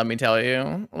actions, let me tell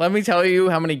you. Let me tell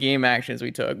you how many game actions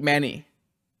we took. Many.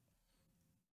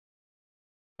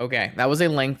 Okay, that was a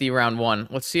lengthy round 1.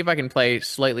 Let's see if I can play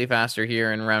slightly faster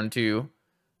here in round 2.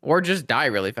 Or just die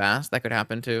really fast. That could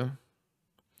happen too.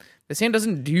 This hand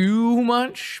doesn't do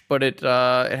much, but it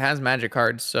has magic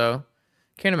cards, so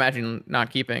can't imagine not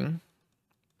keeping.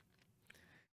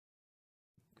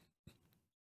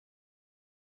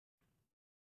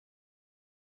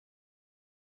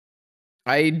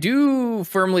 I do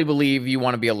firmly believe you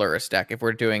want to be a Lurrus deck if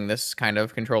we're doing this kind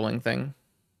of controlling thing.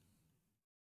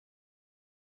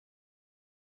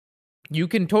 You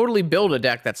can totally build a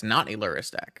deck that's not a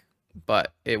Lurrus deck,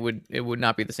 but it would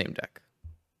not be the same deck.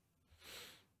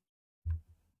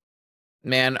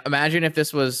 Man, imagine if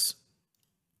this was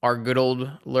our good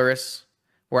old Lurrus,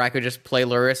 where I could just play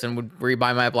Lurrus and would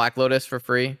rebuy my Black Lotus for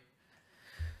free.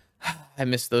 I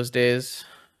miss those days.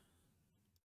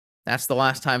 That's the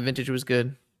last time Vintage was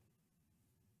good.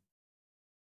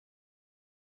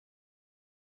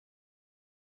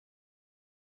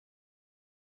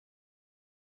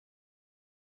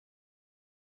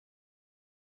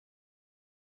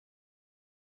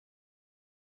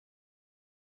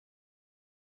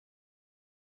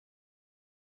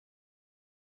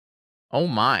 Oh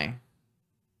my.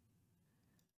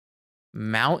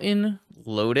 Mountain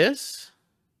Lotus?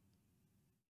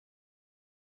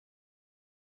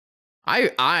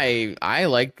 I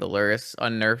like the Lurrus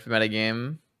unnerfed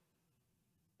metagame.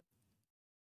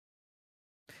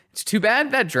 It's too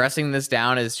bad that dressing this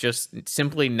down is just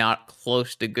simply not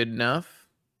close to good enough.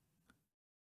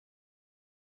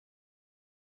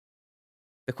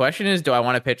 The question is, do I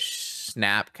want to pitch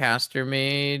Snapcaster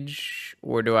Mage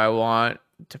or do I want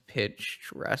to pitch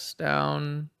Dress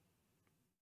Down?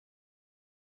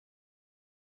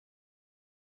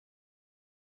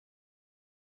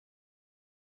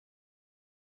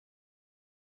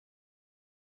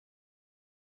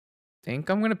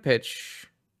 Think I'm gonna pitch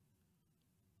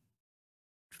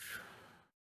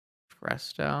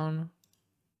Dress Down.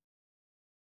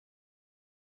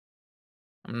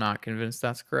 I'm not convinced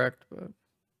that's correct, but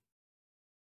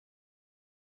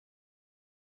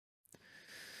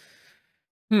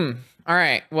all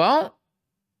right. Well,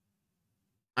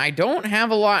 I don't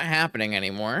have a lot happening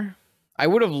anymore. I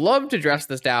would have loved to dress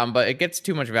this down, but it gets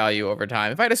too much value over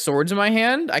time. If I had a swords in my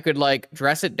hand, I could like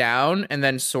dress it down and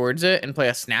then swords it and play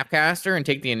a Snapcaster and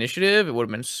take the initiative. It would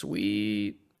have been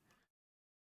sweet.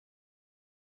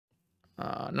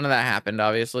 None of that happened,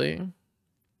 obviously.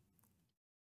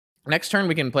 Next turn,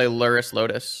 we can play Lurrus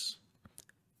Lotus.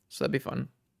 So that'd be fun.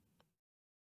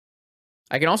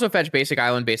 I can also fetch Basic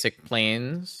Island, Basic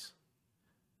Plains.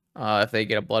 If they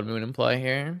get a Blood Moon in play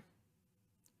here.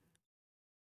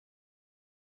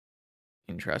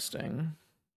 Interesting.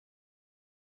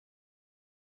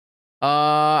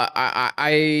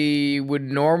 I would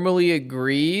normally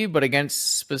agree, but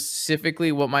against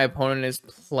specifically what my opponent is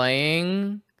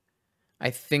playing,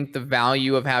 I think the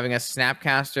value of having a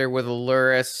Snapcaster with a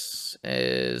Lurrus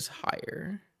is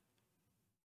higher.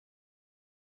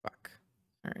 Fuck.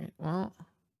 All right, well.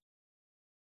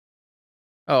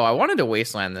 Oh, I wanted to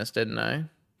wasteland this, didn't I?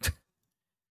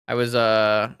 I was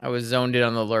zoned in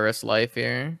on the Lurrus life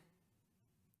here.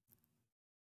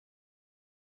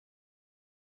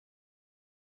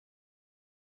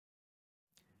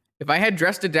 If I had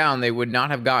dressed it down, they would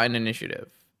not have gotten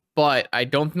initiative. But I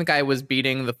don't think I was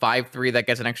beating the 5/3 that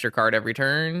gets an extra card every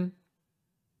turn.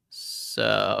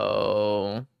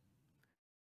 So,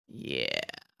 yeah.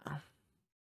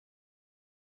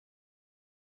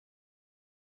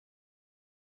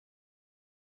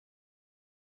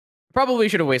 Probably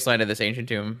should have wastelanded this Ancient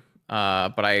Tomb.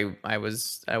 But I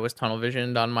was tunnel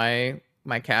visioned on my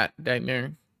cat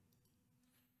nightmare.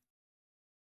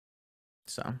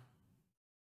 So.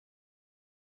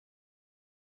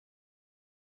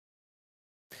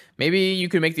 Maybe you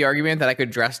could make the argument that I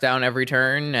could dress down every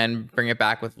turn and bring it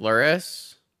back with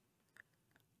Lurrus.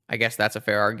 I guess that's a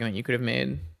fair argument you could have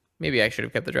made. Maybe I should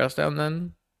have kept the dress down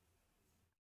then.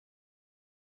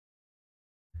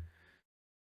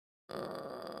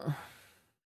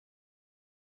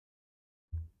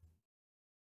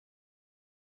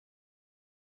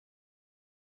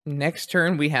 Next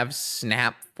turn we have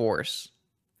Snap Force.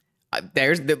 Look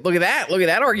at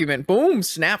that argument. Boom,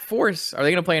 Snap Force. Are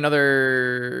they gonna play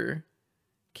another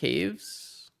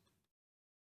Caves?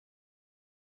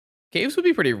 Caves would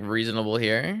be pretty reasonable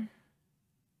here.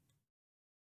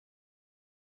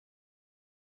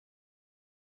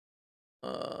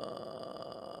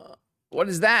 What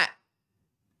is that?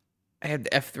 I had the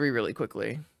F3 really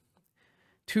quickly.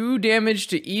 2 damage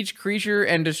to each creature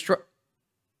and destroy.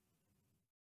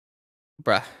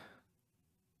 Bruh.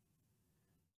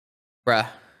 Bruh.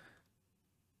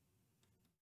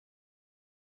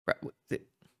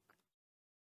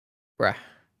 Bruh.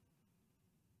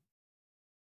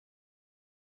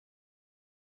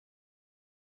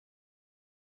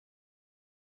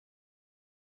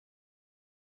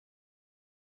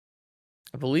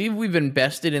 I believe we've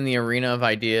invested in the arena of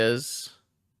ideas.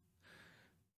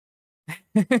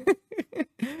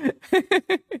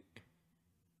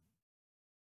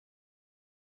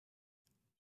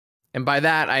 And by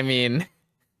that, I mean,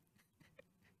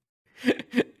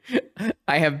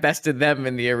 I have bested them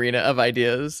in the arena of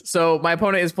ideas. So my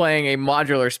opponent is playing a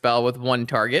modular spell with 1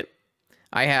 target.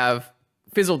 I have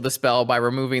fizzled the spell by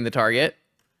removing the target,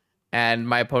 and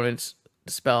my opponent's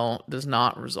spell does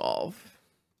not resolve.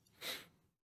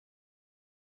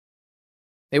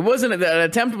 It wasn't, an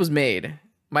attempt was made.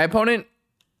 My opponent,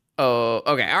 oh,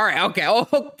 okay, all right, okay,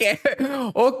 okay,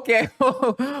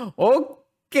 hold on,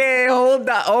 okay,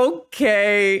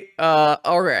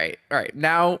 all right,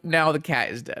 now the cat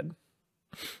is dead.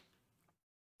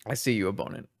 I see you,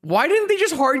 opponent. Why didn't they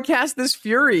just hard cast this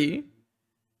Fury?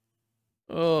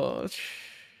 Oh,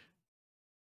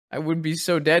 I would be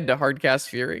so dead to hard cast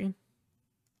Fury.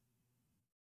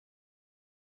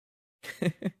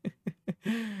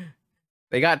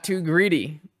 They got too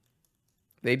greedy.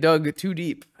 They dug too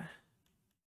deep.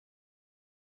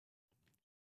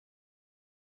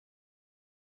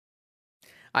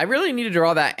 I really need to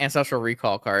draw that Ancestral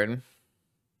Recall card.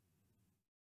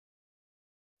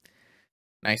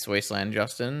 Nice Wasteland,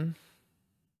 Justin.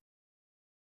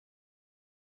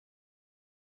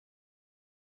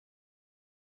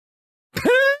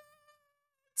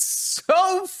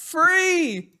 So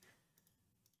free!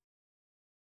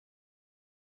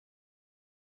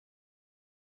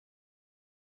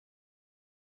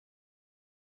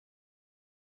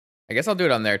 I guess I'll do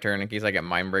it on their turn in case I get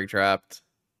Mind Break trapped.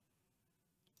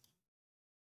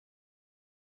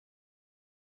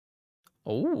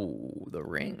 Oh, the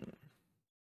ring.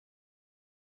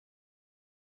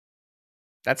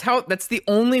 That's the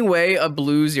only way a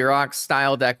blue Xerox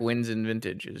style deck wins in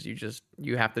Vintage is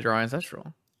you have to draw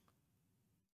Ancestral.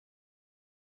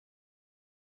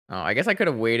 Oh, I guess I could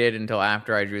have waited until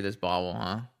after I drew this bauble,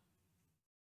 huh?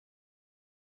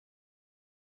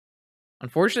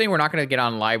 Unfortunately, we're not going to get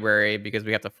on library because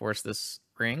we have to force this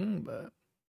ring, but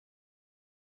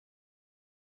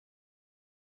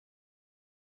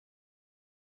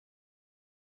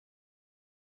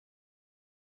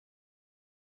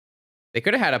they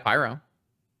could have had a Pyro. All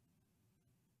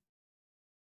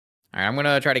right, I'm going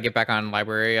to try to get back on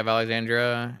Library of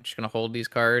Alexandria. Just going to hold these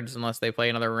cards unless they play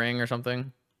another ring or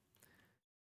something.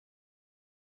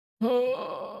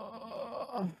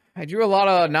 I drew a lot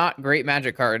of not great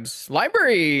Magic cards.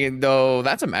 Library, though,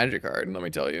 that's a Magic card, let me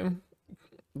tell you.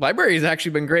 Library has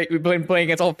actually been great. We've been playing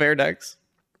against all fair decks.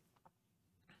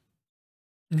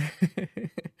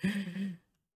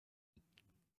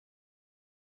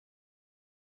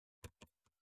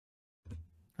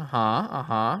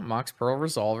 Mox Pearl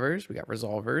Resolvers. We got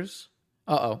Resolvers.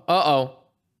 Uh-oh. Uh-oh.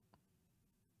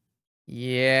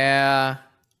 Yeah.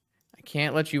 I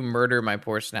can't let you murder my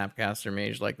poor Snapcaster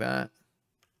Mage like that.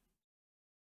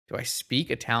 Do I speak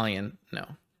Italian? No.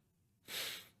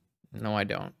 No, I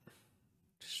don't.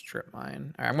 Strip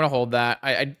mine. All right, I'm gonna hold that.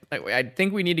 I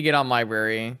think we need to get on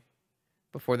library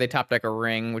before they top deck a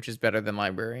ring, which is better than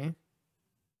library.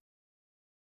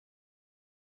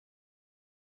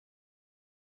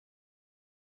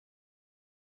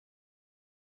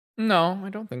 No, I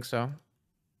don't think so.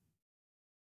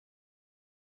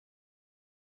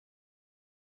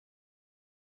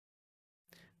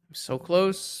 I'm so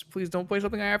close. Please don't play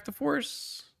something I have to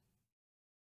force.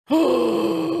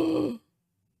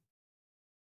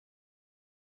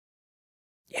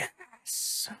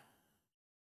 Yes.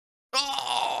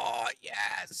 Oh,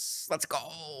 yes. Let's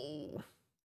go.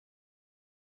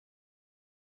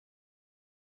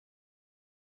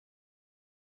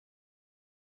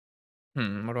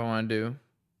 What do I want to do?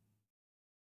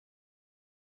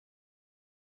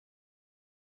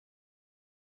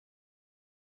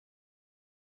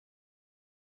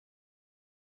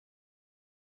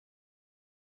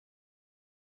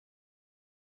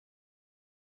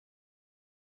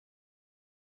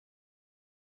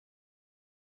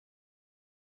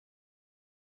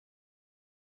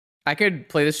 I could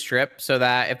play the strip so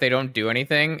that if they don't do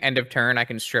anything, end of turn, I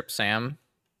can strip Sam.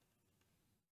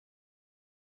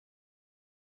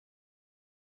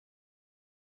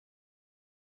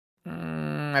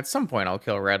 At some point, I'll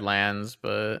kill red lands,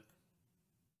 but...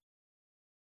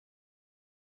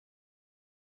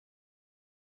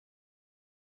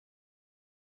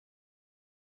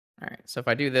 All right, so if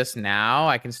I do this now,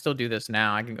 I can still do this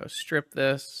now. I can go strip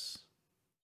this.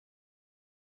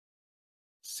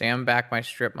 Sam back my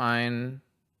strip mine.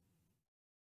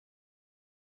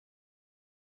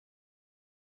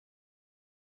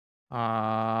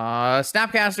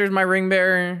 Snapcaster's my ring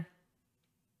bearer.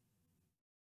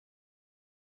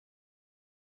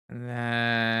 And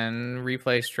then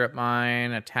replay strip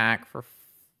mine, attack for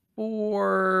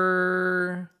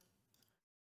 4.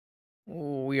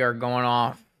 Ooh, we are going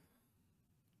off.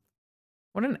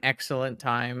 What an excellent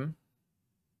time.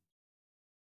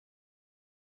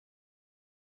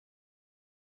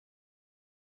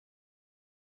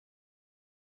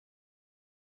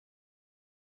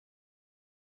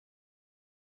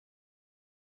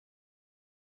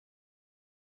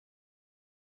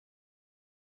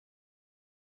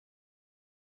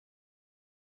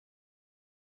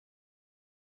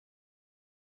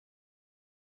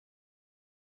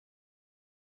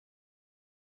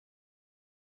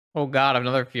 Oh god,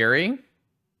 another Fury?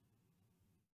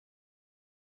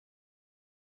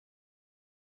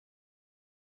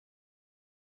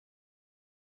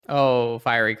 Oh,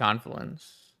 Fiery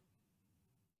Confluence.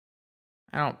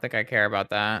 I don't think I care about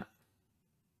that.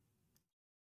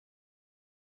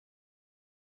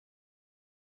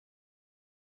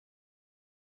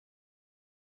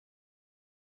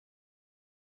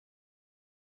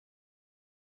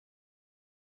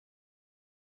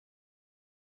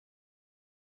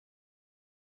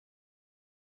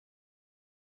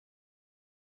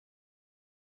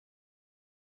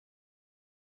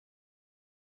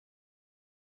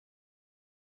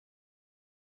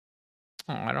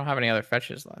 Oh, I don't have any other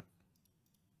fetches left.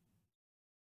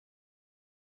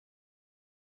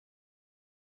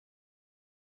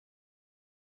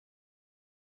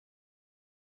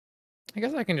 I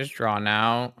guess I can just draw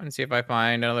now and see if I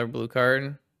find another blue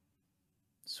card.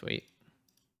 Sweet.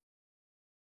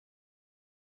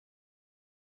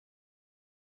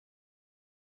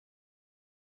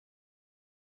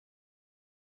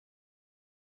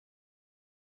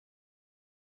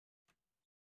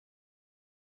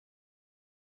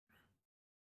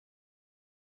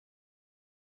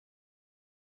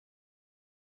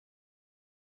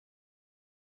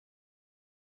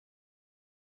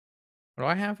 What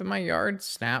do I have in my yard?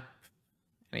 Snap.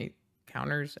 Any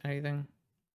counters? Anything?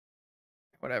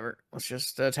 Whatever. Let's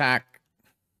just attack.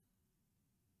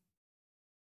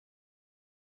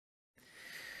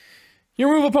 Your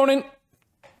move, opponent.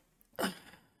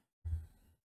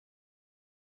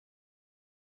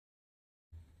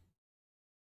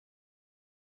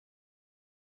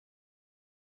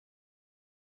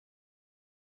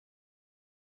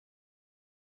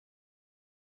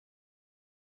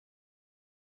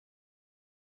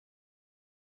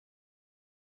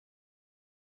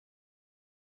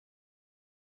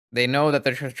 They know that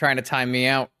they're trying to time me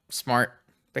out. Smart.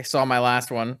 They saw my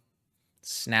last one.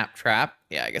 Snap Trap.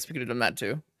 Yeah, I guess we could have done that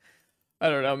too. I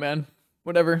don't know, man.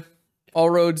 Whatever. All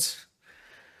roads.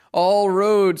 All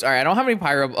roads. All right, I don't have any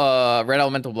red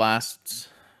elemental blasts.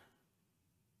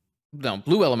 No,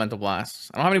 blue elemental blasts.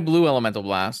 I don't have any blue elemental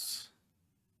blasts.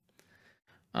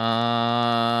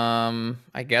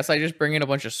 I guess I just bring in a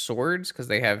bunch of swords because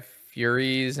they have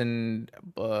furies and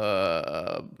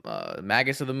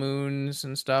Magus of the Moons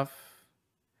and stuff.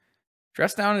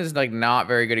 Dress Down is like not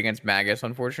very good against Magus,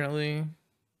 unfortunately.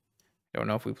 Don't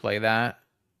know if we play that.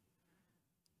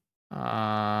 We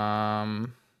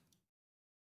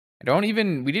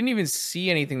didn't even see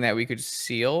anything that we could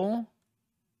seal.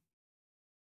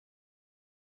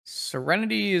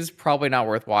 Serenity is probably not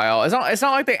worthwhile. It's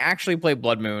not like they actually play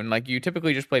Blood Moon. Like, you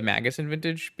typically just play Magus in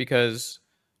Vintage because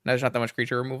there's not that much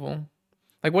creature removal.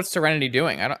 Like, what's Serenity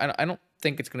doing? I don't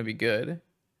think it's gonna be good.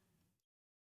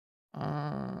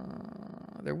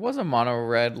 There was a mono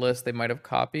red list they might have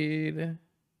copied. Let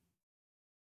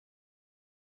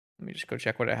me just go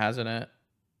check what it has in it.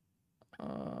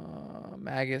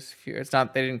 Magus Fear. It's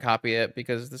not, they didn't copy it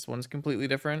because this one's completely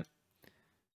different.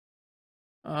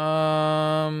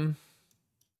 I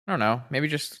don't know. Maybe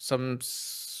just some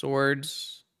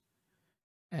swords.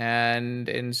 And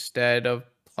instead of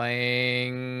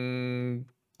playing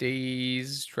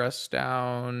Days Dress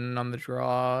Down on the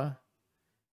draw,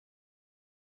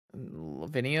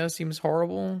 Lavinia seems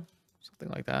horrible. Something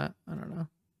like that. I don't know.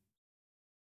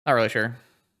 Not really sure.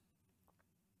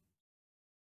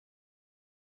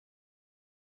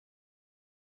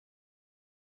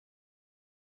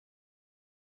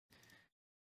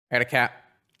 I got a cat.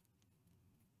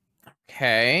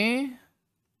 Okay.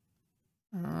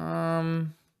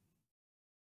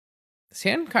 This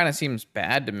hand kind of seems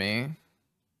bad to me.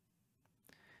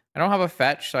 I don't have a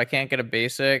fetch, so I can't get a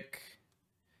basic.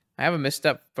 I have a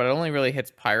misstep, but it only really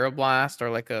hits Pyroblast or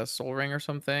like a Soul Ring or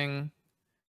something.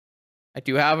 I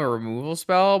do have a removal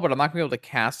spell, but I'm not gonna be able to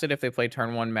cast it if they play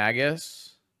turn 1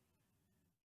 Magus.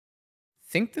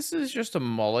 I think this is just a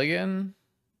mulligan.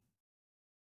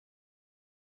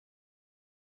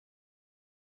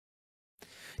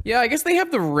 Yeah, I guess they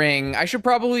have the ring. I should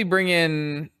probably bring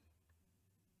in...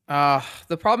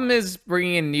 the problem is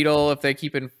bringing in Needle if they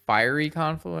keep in Fiery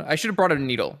Confluence. I should have brought in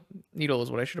Needle. Needle is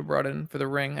what I should have brought in for the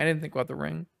ring. I didn't think about the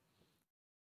ring.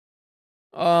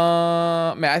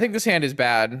 Man, I think this hand is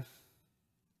bad. I'm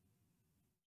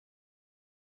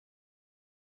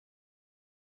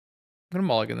gonna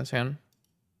mulligan this hand.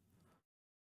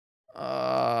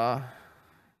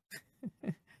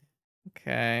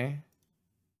 Okay.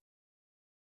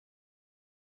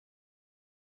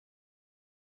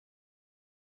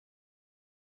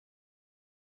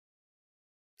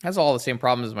 Has all the same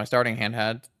problems as my starting hand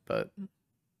had, but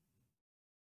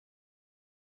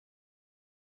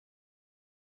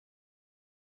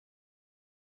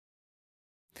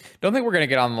don't think we're gonna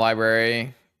get on the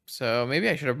library. So maybe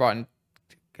I should have brought in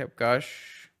Kept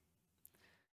Gush.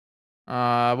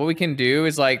 What we can do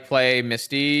is like play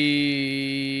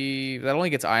Misty. That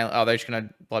only gets island. Oh, they're just gonna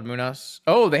Blood Moon us.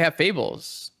 Oh, they have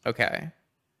Fables. Okay.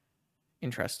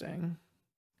 Interesting.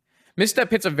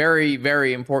 Misstep hits a very,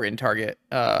 very important target,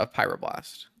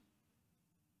 Pyroblast.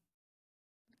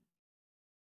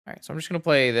 All right, so I'm just gonna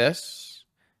play this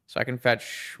so I can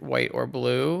fetch white or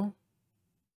blue.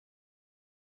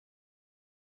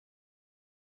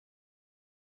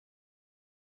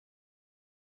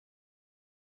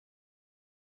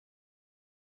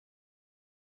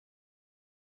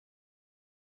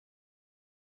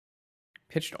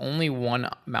 Pitched only one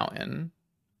mountain.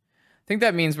 I think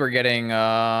that means we're getting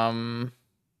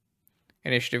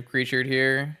initiative creatured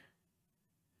here.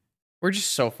 We're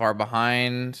just so far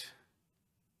behind.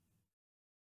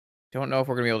 Don't know if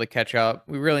we're gonna be able to catch up.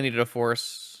 We really needed a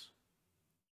force.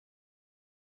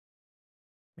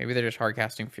 Maybe they're just hard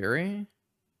casting Fury.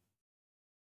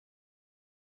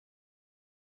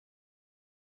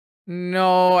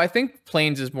 No, I think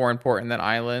Plains is more important than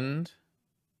Island.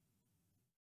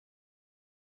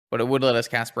 But it would let us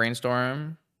cast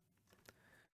Brainstorm.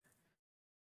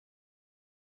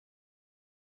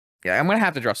 Yeah, I'm gonna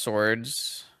have to draw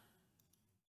swords.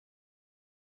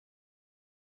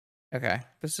 Okay,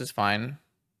 this is fine.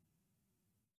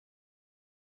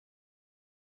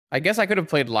 I guess I could have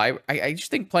played library. I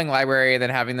just think playing library and then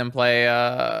having them play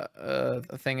a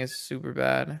thing is super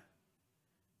bad.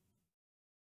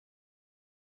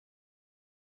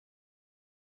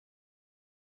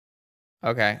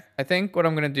 Okay, I think what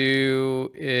I'm gonna do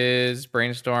is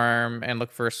brainstorm and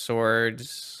look for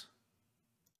swords.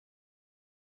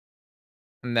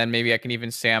 And then maybe I can even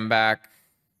Sam back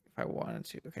if I wanted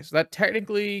to. Okay, so that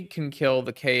technically can kill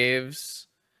the caves.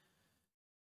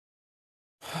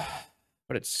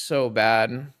 But it's so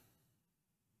bad.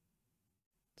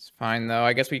 It's fine, though.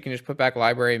 I guess we can just put back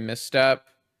library misstep.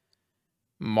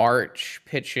 March,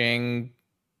 pitching,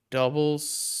 double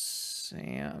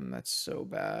Sam. That's so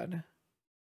bad.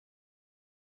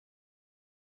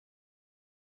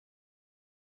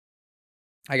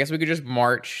 I guess we could just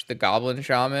march the Goblin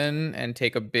Shaman and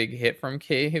take a big hit from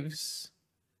caves.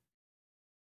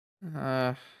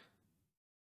 Or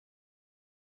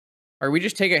we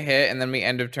just take a hit and then we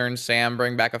end of turn Sam,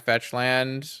 bring back a fetch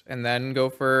land, and then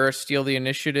go for steal the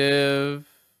initiative.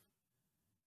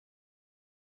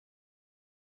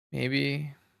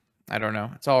 Maybe. I don't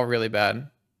know. It's all really bad.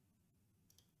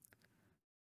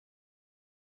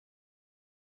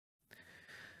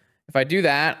 If I do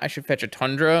that, I should fetch a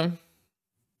Tundra.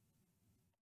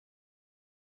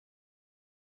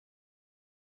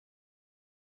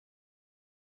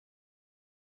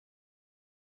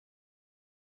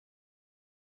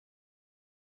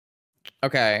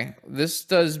 Okay, this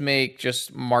does make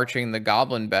just marching the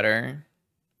Goblin better.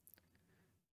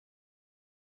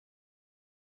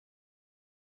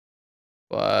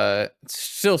 But it's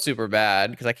still super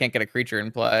bad because I can't get a creature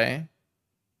in play.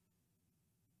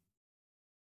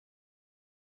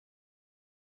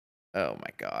 Oh my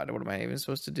god, what am I even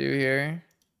supposed to do here?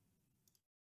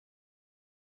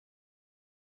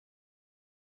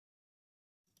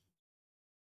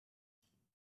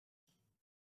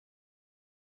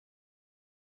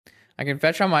 I can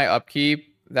fetch on my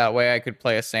upkeep. That way I could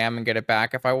play a Sam and get it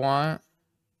back if I want.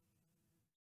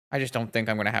 I just don't think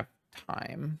I'm going to have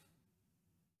time.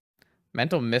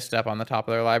 Mental misstep on the top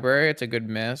of their library. It's a good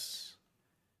miss.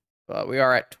 But we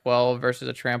are at 12 versus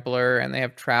a trampler, and they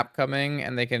have trap coming,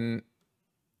 and they can...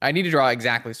 I need to draw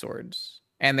exactly swords.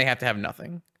 And they have to have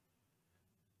nothing.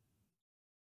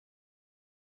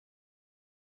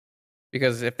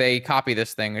 Because if they copy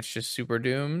this thing, it's just super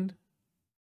doomed.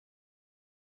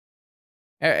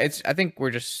 I think we're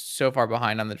just so far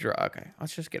behind on the draw. Okay,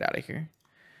 let's just get out of here.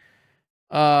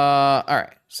 All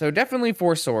right. So definitely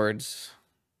 4 swords.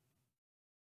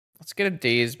 Let's get a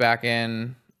daze back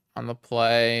in on the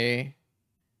play.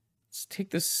 Let's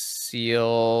take the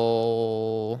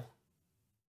seal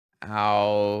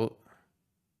out.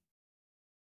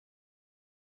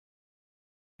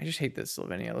 I just hate this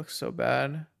Slovenia. It looks so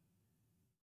bad.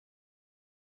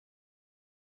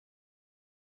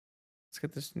 Let's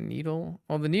get this needle.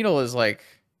 Well, the needle is like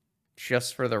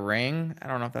just for the ring. I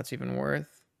don't know if that's even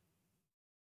worth.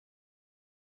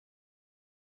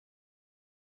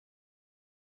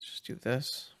 Let's just do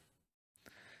this.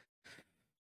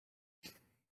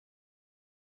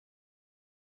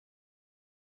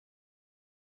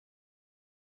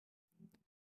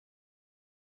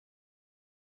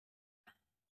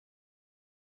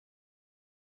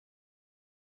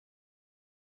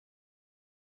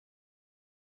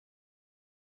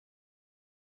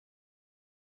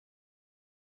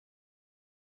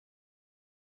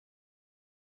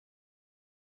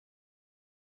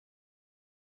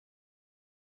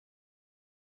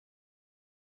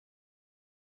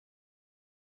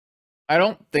 I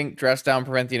don't think dress down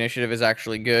prevent the initiative is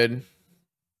actually good.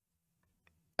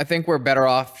 I think we're better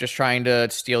off just trying to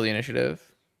steal the initiative.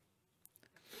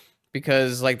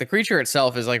 Because like the creature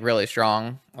itself is like really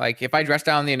strong. Like if I dress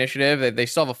down the initiative, they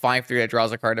still have a 5/3 that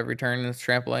draws a card every turn and it's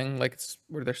trampling. Like it's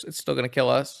still gonna kill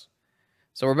us.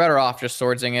 So we're better off just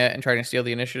swordsing it and trying to steal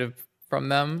the initiative from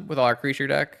them with all our creature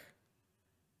deck.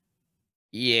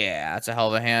 Yeah, that's a hell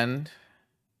of a hand.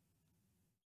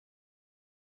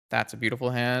 That's a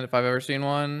beautiful hand if I've ever seen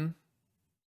one.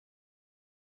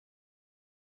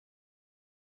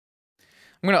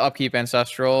 I'm gonna upkeep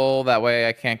Ancestral. That way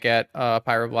I can't get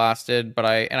Pyroblasted, but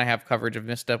I have coverage of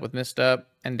Misstep with Misstep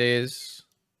and Daze.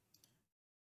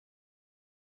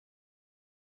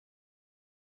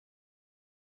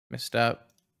 Misstep.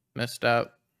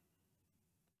 Misstep.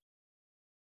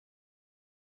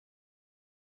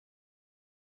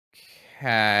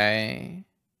 Okay.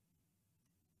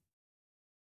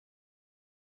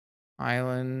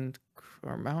 Island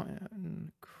or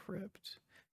mountain crypt.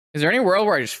 Is there any world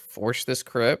where I just force this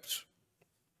crypt?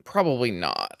 Probably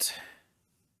not.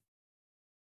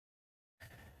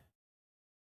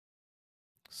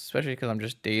 Especially because I'm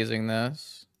just dazing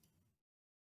this.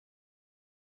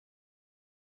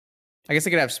 I guess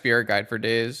I could have Spirit Guide for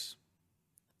days.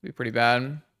 Be pretty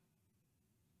bad.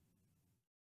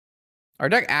 Our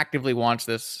deck actively wants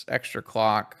this extra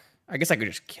clock. I guess I could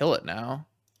just kill it now.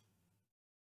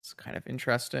 It's kind of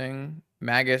interesting.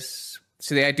 Magus.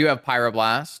 See, I do have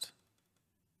Pyroblast.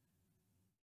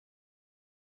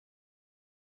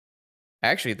 I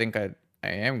actually think I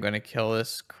am going to kill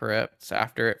this crypt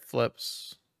after it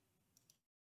flips.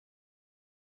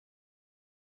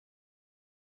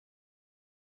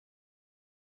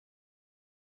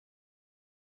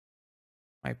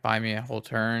 Might buy me a whole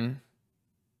turn.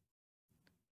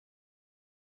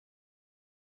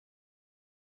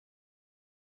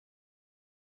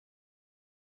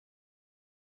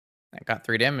 I got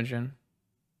 3 damage in.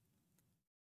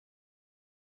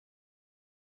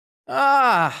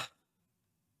 Ah!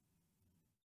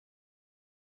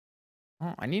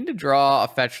 Oh, I need to draw a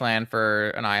fetch land for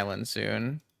an island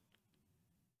soon.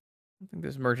 I don't think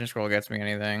this merchant scroll gets me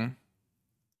anything.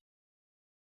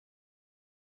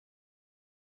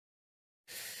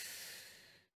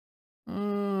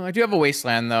 I do have a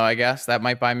wasteland though, I guess. That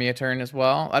might buy me a turn as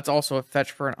well. That's also a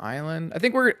fetch for an island. I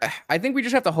think we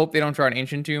just have to hope they don't draw an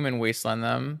ancient tomb and wasteland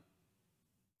them.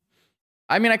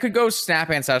 I mean, I could go snap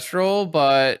ancestral,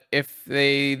 but if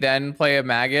they then play a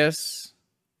magus,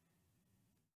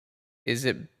 is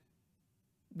it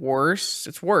worse?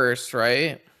 It's worse,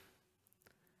 right?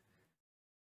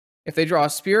 If they draw a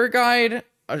spirit guide,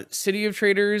 a city of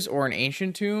traders, or an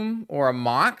ancient tomb, or a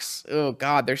mox, oh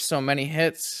god, there's so many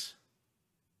hits.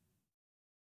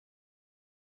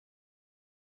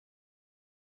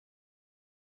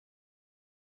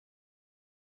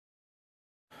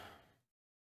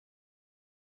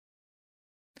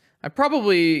 I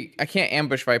can't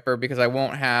ambush Viper because I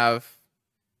won't have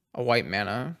a white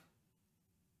mana.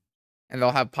 And they'll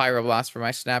have Pyroblast for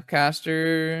my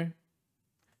Snapcaster.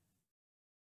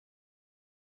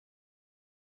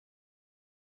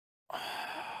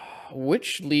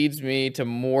 Which leads me to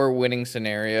more winning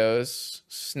scenarios.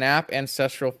 Snap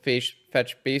Ancestral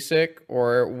Fetch Basic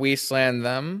or Wasteland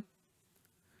them.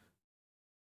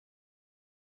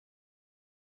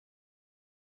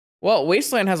 Well,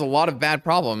 Wasteland has a lot of bad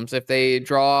problems if they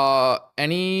draw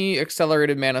any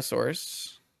accelerated mana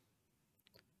source.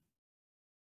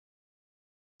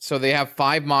 So they have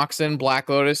 5 Moxen, Black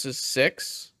Lotus is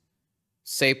 6,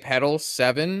 Say Petal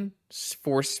 7,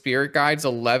 4 Spirit Guides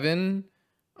 11,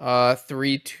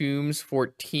 3 Tombs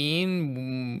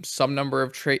 14, some number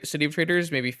of City of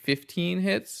Traders, maybe 15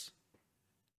 hits.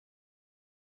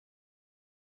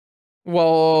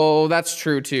 Well, that's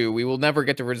true too. We will never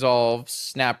get to resolve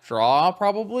Snap Draw,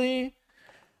 probably.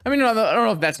 I mean, I don't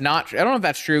know if that's not. I don't know if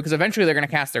that's true because eventually they're gonna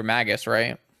cast their Magus,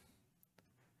 right?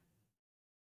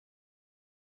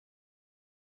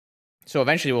 So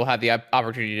eventually we'll have the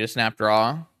opportunity to Snap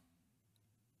Draw,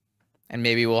 and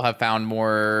maybe we'll have found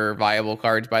more viable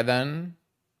cards by then.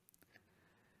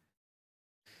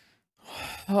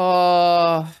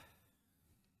 I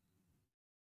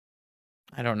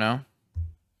don't know.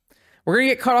 We're gonna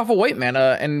get cut off of white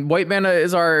mana, and white mana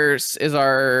is our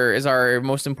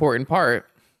most important part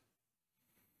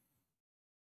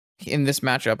in this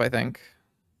matchup, I think.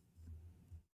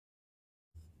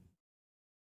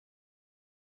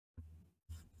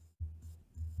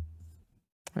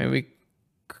 I mean,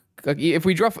 if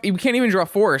we draw, we can't even draw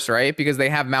Force, right? Because they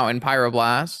have Mountain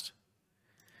Pyroblast.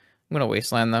 I'm gonna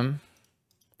wasteland them.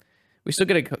 We still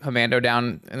get a commando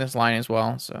down in this line as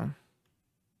well, so.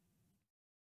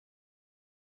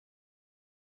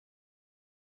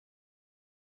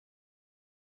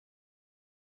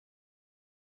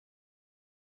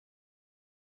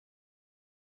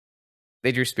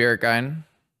 They drew Spirit Guide.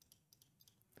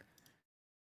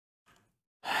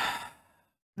 All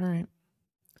right.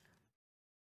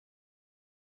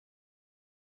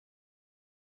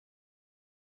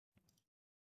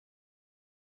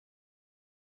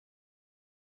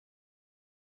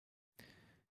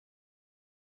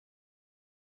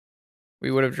 We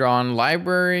would have drawn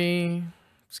Library.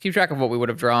 Let's keep track of what we would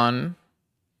have drawn.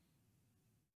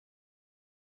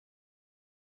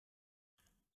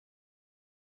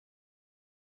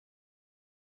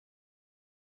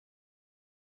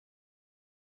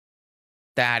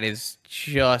 That is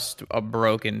just a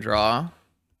broken draw.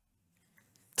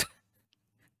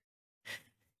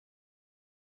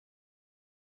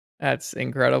 That's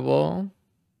incredible.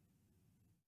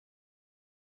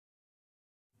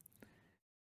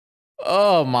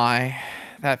 Oh my.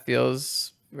 That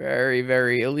feels very,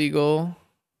 very illegal.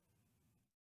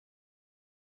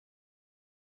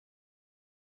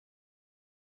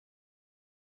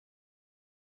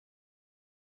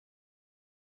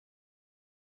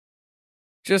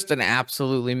 Just an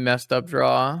absolutely messed up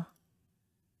draw.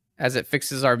 As it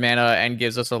fixes our mana and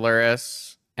gives us a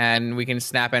Lurrus. And we can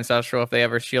snap Ancestral if they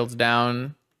ever shields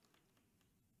down.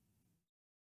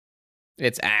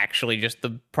 It's actually just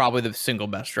probably the single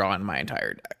best draw in my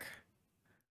entire deck.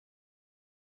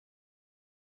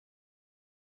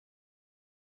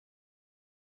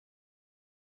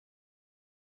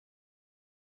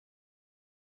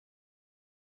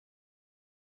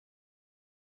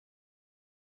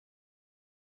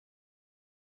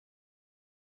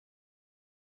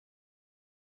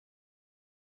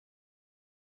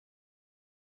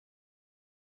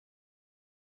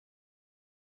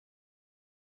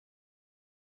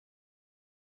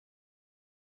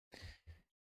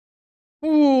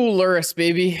 Ooh, Lurrus,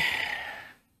 baby.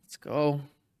 Let's go.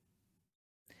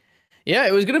 Yeah,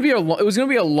 it was gonna be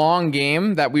a long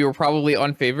game that we were probably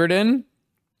unfavored in,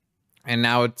 and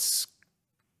now it's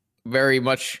very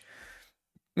much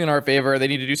in our favor. They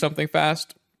need to do something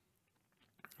fast.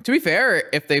 To be fair,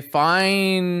 if they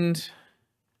find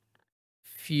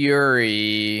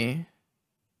Fury,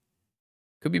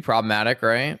 could be problematic,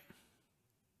 right?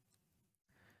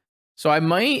 So I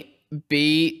might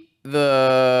bait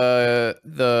the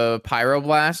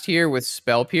Pyroblast here with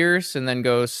Spell Pierce and then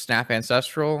go Snap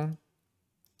Ancestral.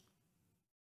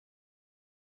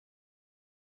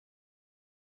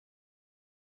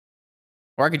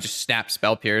 Or I could just snap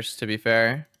Spell Pierce, to be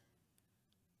fair.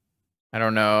 I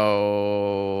don't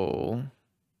know.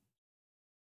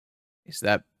 Is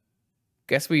that...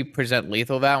 Guess we present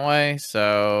lethal that way,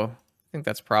 so I think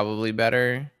that's probably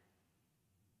better.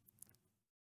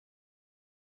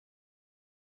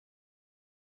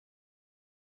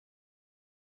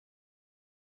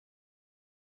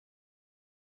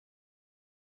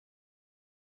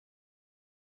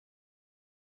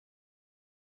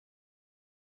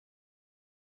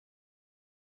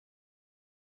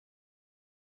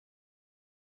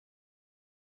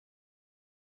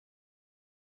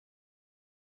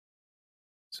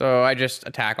 So I just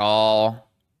attack all.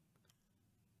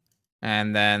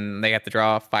 And then they have to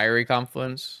draw Fiery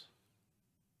Confluence.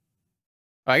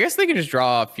 I guess they can just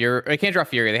draw Fury. They can't draw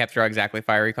Fury. They have to draw exactly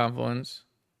Fiery Confluence.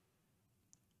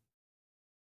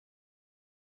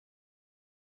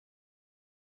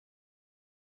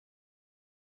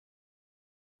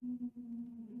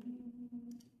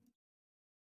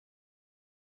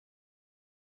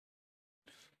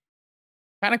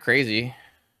 Kind of crazy.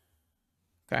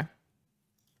 Okay.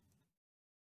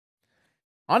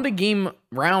 On to game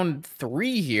round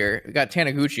 3 here. We got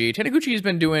Taniguchi. Taniguchi's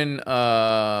been doing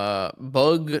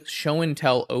bug show and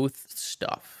tell oath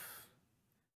stuff.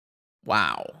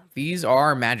 Wow. These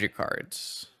are magic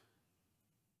cards.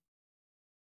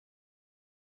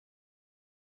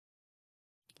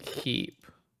 Keep.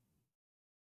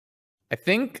 I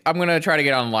think I'm going to try to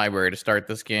get on library to start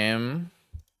this game.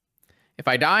 If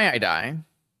I die, I die.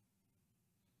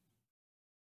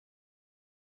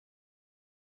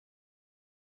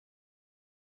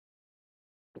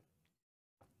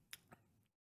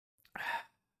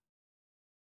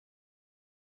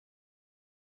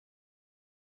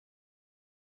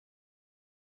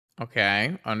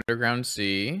 Okay, Underground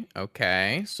Sea.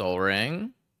 Okay, Soul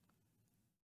Ring.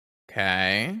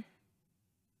 Okay.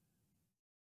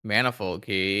 Manifold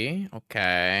Key.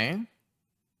 Okay.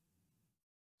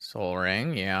 Soul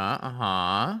Ring. Yeah,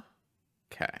 uh-huh.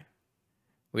 Okay.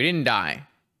 We didn't die.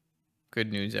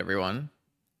 Good news, everyone.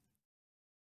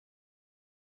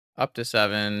 Up to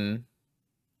 7.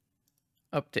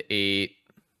 Up to 8.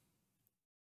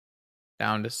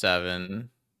 Down to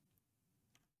 7.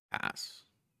 Pass.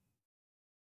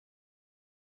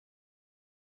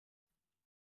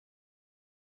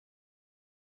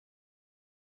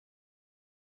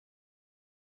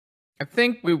 I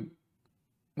think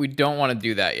we don't want to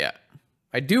do that yet.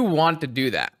 I do want to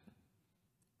do that,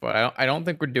 but I don't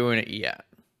think we're doing it yet.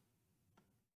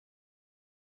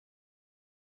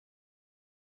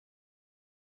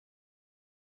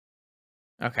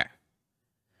 Okay.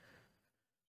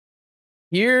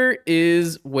 Here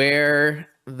is where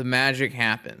the magic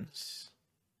happens.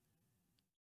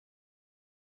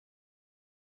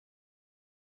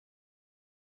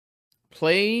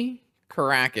 Play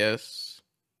Caracas.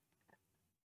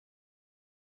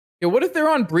 Yeah, what if they're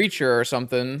on Breacher or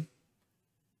something?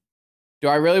 Do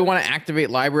I really want to activate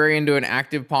Library into an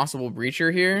active possible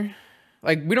Breacher here?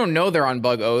 Like, we don't know they're on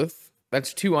Bug Oath.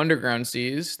 That's 2 Underground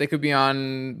Seas. They could be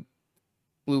on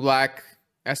Blue-Black,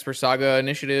 Esper Saga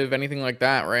Initiative, anything like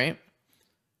that, right?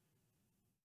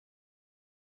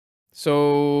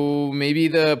 So maybe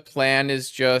the plan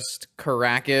is just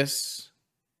Caracas.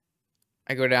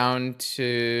 I go down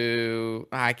to...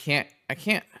 I can't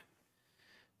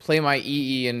play my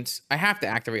EE and I have to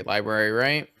activate Library,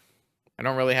 right? I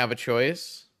don't really have a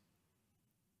choice.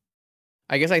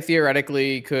 I guess I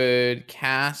theoretically could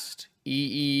cast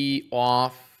EE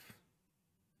off.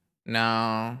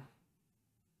 No.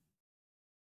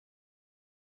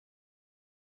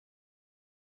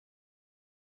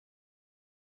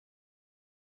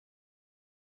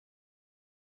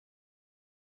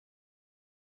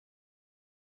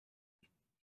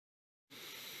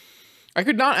 I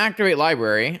could not activate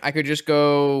Library. I could just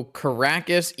go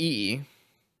Caracas EE.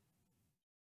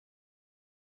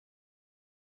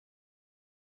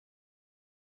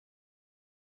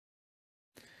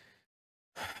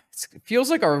 It feels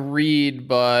like a read,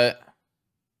 but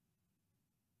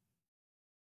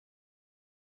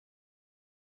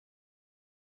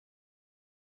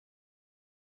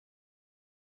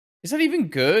Is that even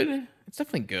good? It's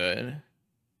definitely good.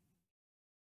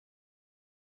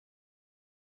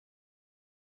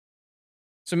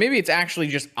 So maybe it's actually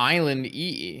just Island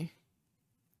EE.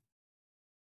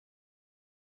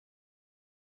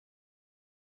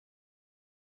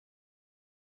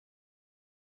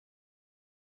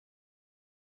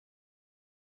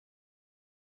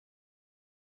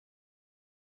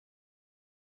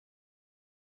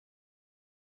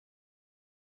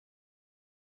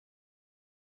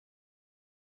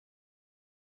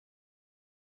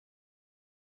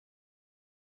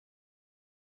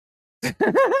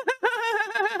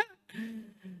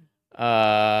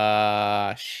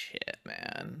 Shit,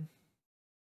 man.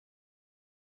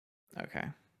 Okay.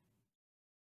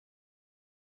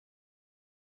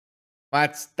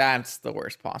 That's the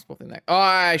worst possible thing. Oh,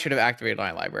 I should have activated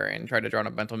my library and tried to draw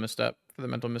a mental misstep for the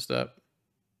mental misstep.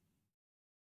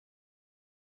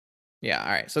 Yeah,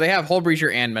 all right. So they have Hull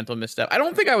Breacher and mental misstep. I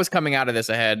don't think I was coming out of this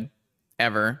ahead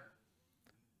ever.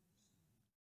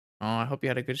 Oh, I hope you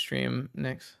had a good stream,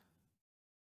 Nix.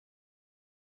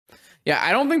 Yeah,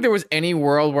 I don't think there was any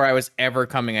world where I was ever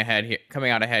coming out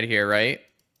ahead here, right?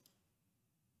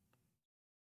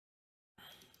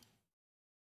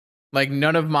 Like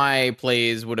none of my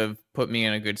plays would have put me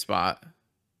in a good spot.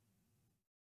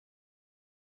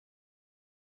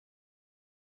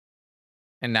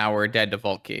 And now we're dead to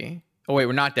Vault Key. Oh wait,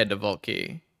 we're not dead to Vault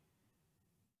Key.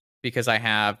 Because I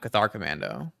have Cathar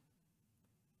Commando.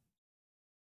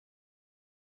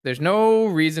 There's no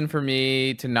reason for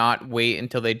me to not wait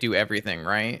until they do everything,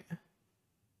 right?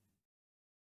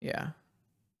 Yeah.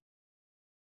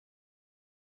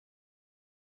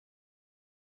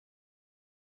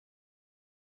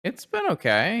 It's been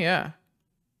okay, yeah.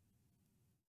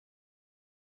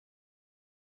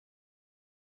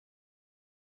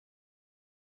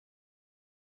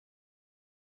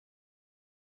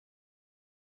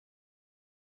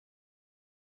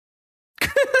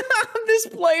 This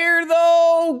player,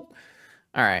 though.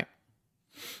 All right.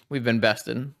 We've been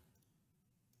bested.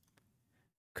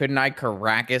 Couldn't I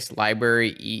Caracas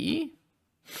Library E?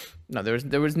 No,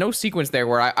 there was no sequence there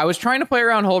where I was trying to play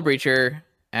around Hull Breacher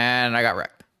and I got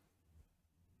wrecked.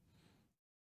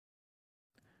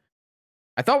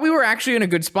 I thought we were actually in a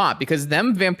good spot because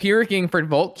them vampiricing for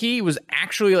Vault Key was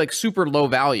actually like super low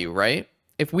value, right?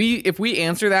 If we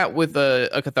answer that with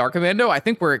a Cathar Commando, I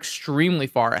think we're extremely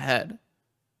far ahead.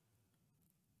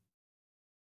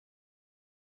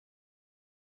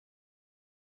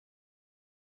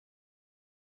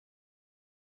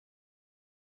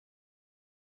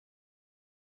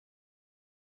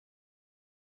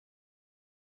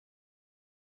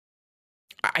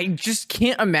 I just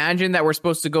can't imagine that we're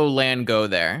supposed to go land go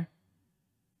there.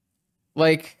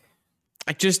 Like,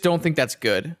 I just don't think that's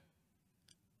good.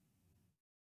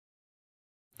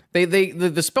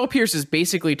 The spell pierce is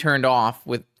basically turned off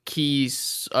with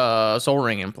Key's Soul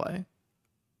Ring in play.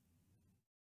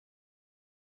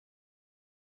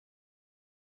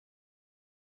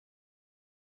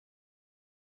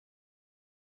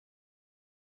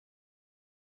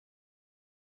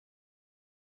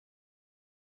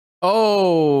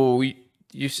 Oh,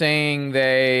 you're saying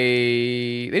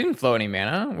they didn't flow any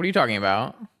mana? What are you talking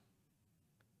about?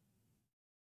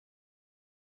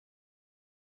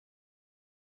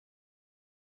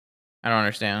 I don't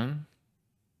understand.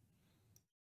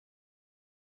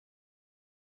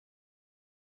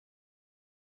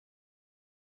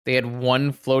 They had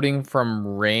one floating from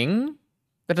Ring?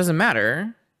 That doesn't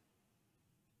matter.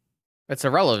 That's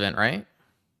irrelevant, right?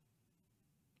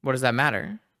 What does that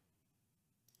matter?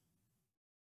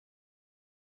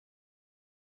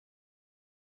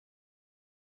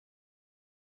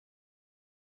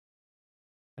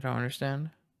 I don't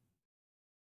understand.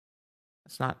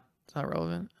 It's not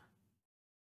relevant.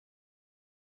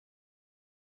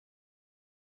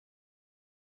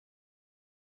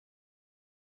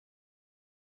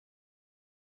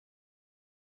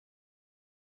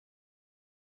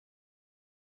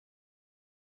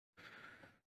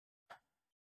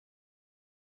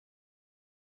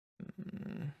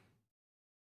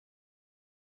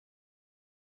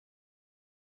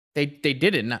 They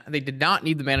did it. They did not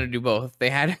need the mana to do both. They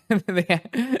had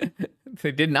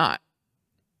they did not.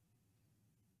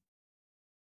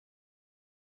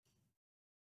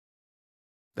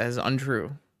 That is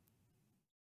untrue.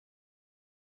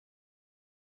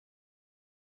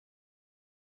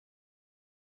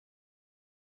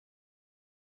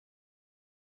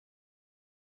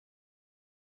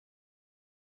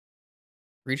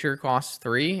 Reacher costs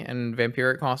 3 and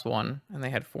Vampiric costs 1, and they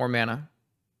had 4 mana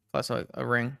plus a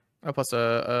ring, plus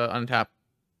a untap.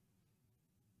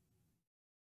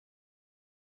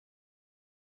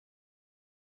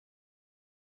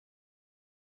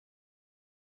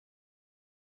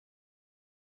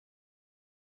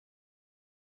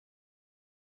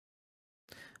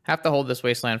 Have to hold this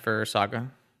Wasteland for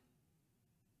Saga.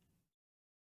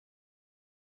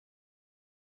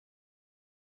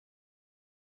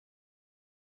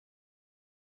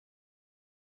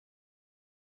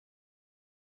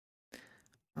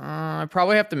 I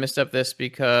probably have to misstep this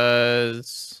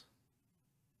because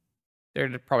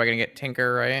they're probably gonna get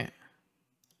Tinker, right?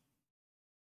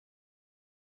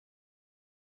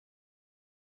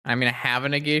 I mean, I have a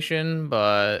negation,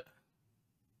 but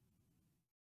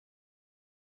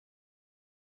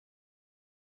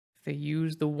if they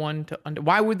use the one to undo,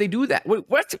 why would they do that?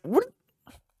 What?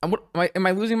 Am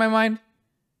I losing my mind?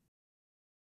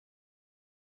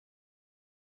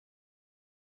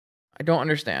 I don't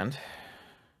understand.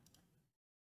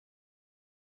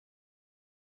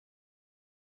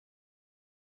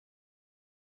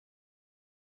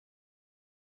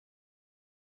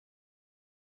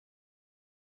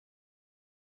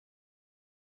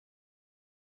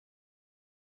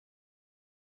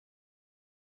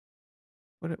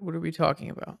 What are we talking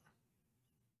about?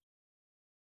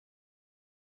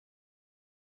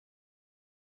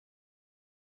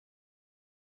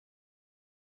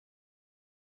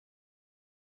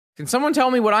 Can someone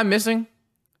tell me what I'm missing?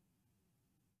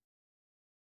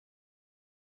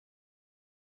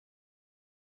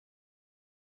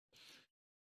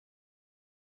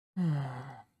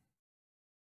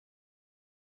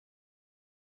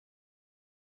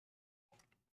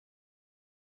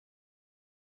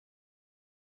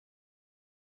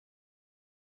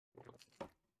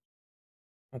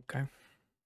 Okay. I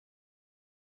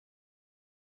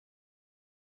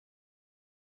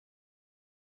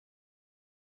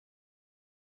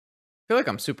feel like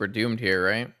I'm super doomed here,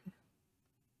 right?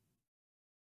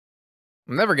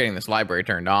 I'm never getting this library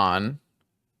turned on.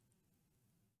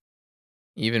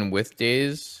 Even with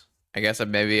days. I guess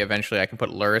maybe eventually I can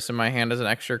put Lurrus in my hand as an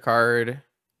extra card.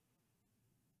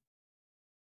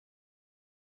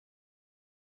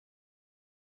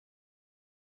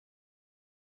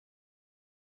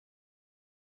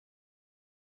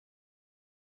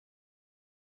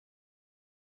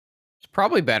 It's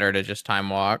probably better to just time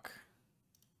walk.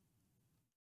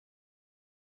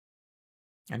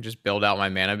 And just build out my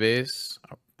mana base.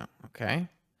 Okay.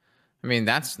 I mean,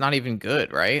 that's not even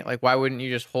good, right? Like, why wouldn't you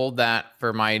just hold that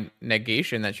for my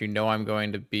negation that you know I'm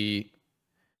going to be...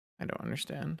 I don't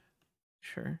understand.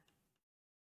 Sure.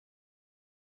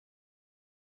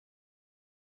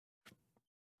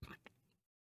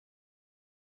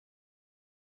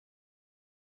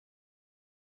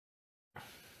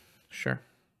 Sure.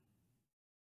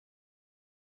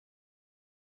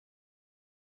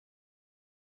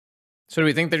 So do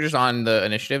we think they're just on the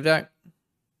initiative deck?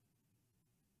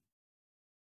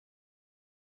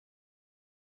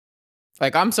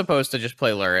 Like, I'm supposed to just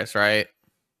play Lurrus, right?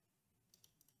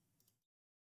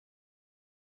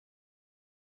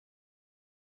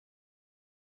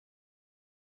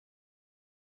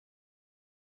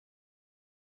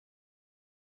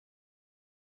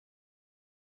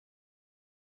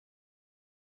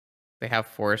 They have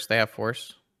force. They have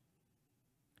force.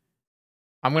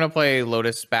 I'm going to play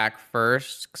Lotus back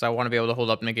first because I want to be able to hold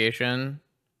up negation.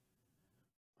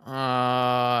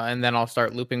 And then I'll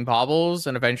start looping baubles,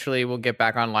 and eventually we'll get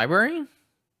back on library.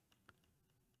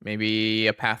 Maybe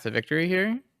a path to victory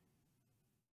here.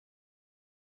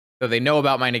 So they know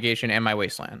about my negation and my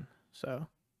wasteland. So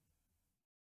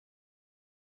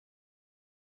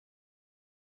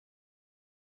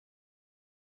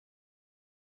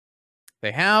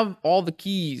they have all the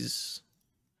keys.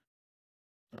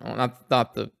 Well,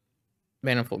 not the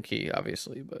manifold key,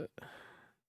 obviously, but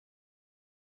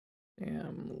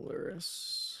damn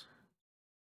Lurrus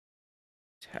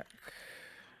Tech.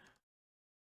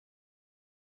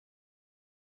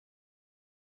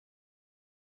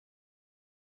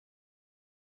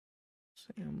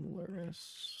 Sam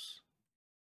Lurrus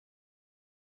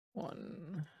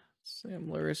 1. Sam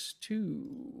Lurrus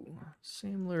 2.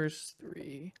 Sam Lurrus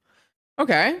 3.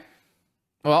 Okay.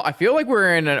 Well, I feel like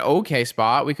we're in an okay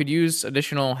spot. We could use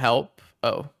additional help.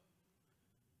 Oh.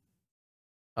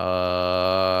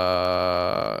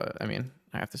 I mean,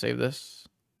 I have to save this.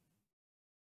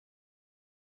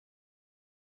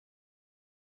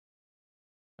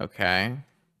 Okay.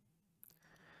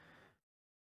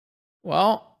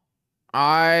 Well,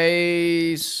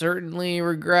 I certainly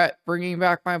regret bringing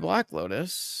back my Black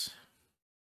Lotus.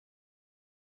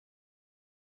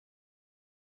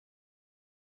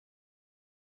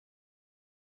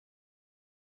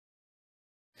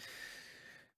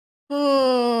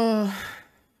 Oh,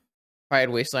 if I had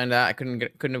Wasteland that, I couldn't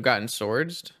have gotten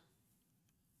swords.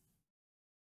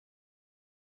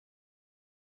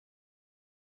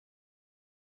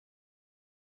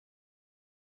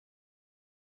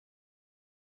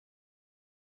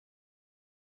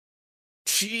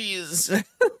 jeez.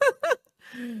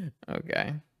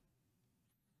 Okay.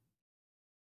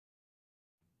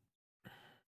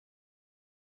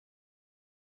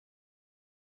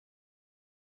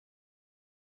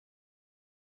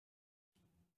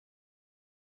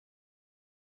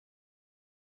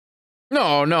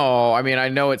 No, no. I mean, I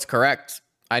know it's correct.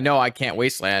 I know I can't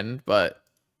wasteland, but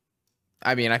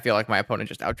I mean, I feel like my opponent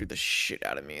just outdrew the shit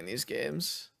out of me in these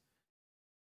games.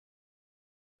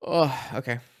 Oh,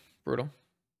 okay. Brutal.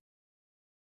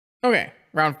 Okay,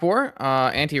 round 4.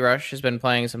 Anti-Rush has been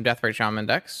playing some Deathray Shaman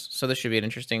decks, so this should be an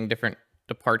interesting, different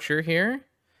departure here.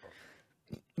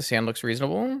 The sand looks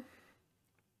reasonable.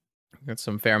 Got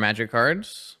some fair magic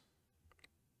cards.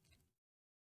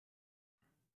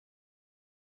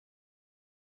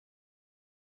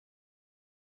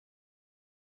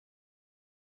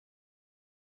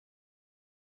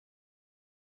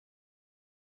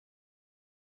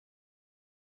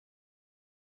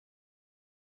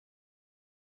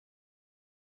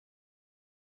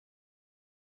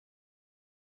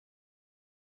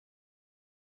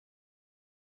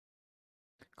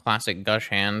 Classic Gush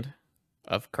hand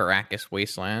of Caracas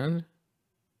Wasteland.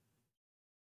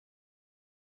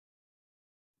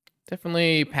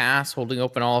 Definitely pass, holding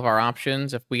open all of our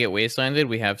options. If we get wastelanded,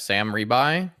 we have Sam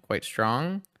rebuy, quite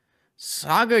strong.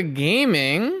 Saga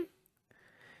Gaming.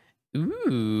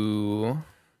 Ooh.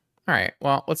 All right,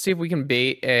 well, let's see if we can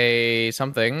bait a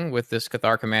something with this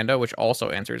Cathar Commando, which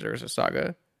also answers Urza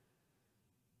Saga.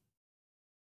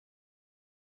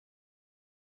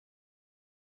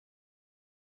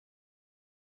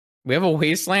 We have a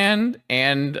Wasteland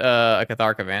and a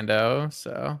Cathar Commando,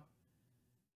 so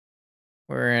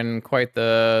we're in quite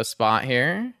the spot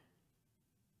here.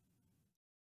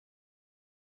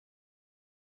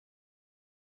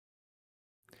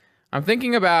 I'm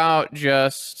thinking about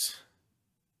just...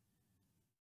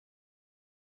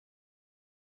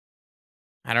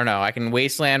 I don't know. I can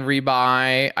Wasteland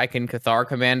rebuy. I can Cathar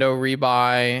Commando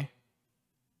rebuy.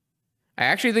 I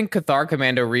actually think Cathar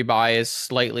Commando rebuy is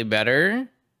slightly better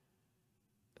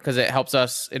because it helps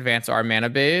us advance our mana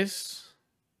base.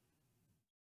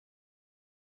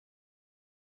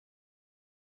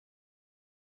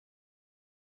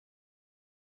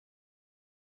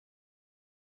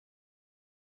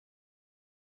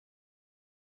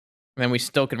 And then we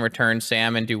still can return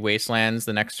Sam and do Wastelands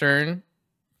the next turn.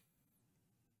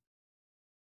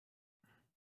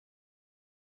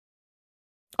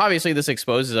 Obviously, this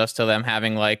exposes us to them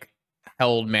having, like,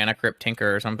 held Mana Crypt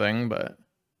Tinker or something, but...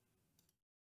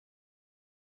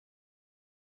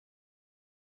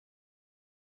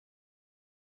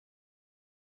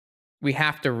 we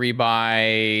have to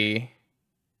rebuy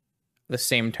the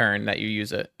same turn that you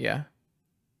use it, yeah.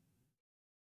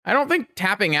 I don't think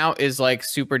tapping out is, like,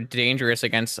 super dangerous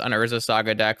against an Urza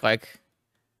Saga deck. Like,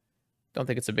 don't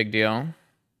think it's a big deal.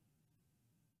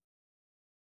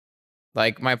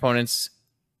 Like, my opponent's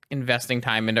investing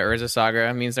time into Urza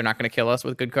Saga means they're not going to kill us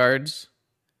with good cards.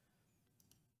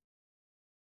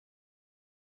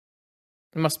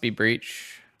 It must be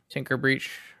Breach. Tinker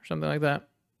Breach, or something like that.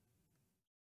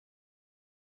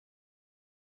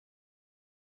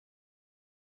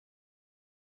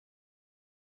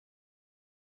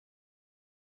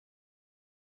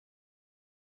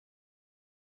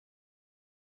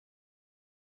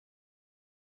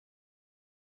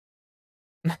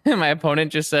 My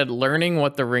opponent just said, learning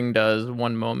what the ring does,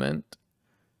 one moment.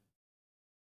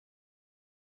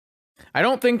 I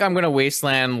don't think I'm going to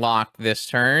Wasteland lock this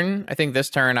turn. I think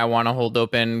this turn I want to hold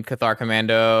open Cathar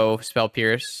Commando, Spell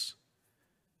Pierce.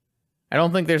 I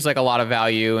don't think there's like a lot of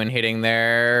value in hitting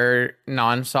their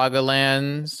non-saga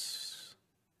lands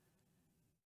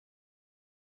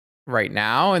right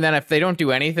now. And then if they don't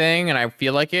do anything and I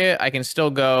feel like it, I can still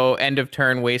go end of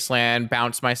turn Wasteland,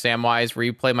 bounce my Samwise,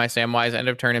 replay my Samwise, end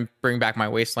of turn, and bring back my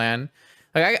Wasteland.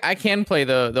 Like I can play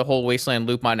the whole Wasteland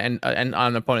loop on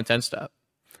on opponent's end step.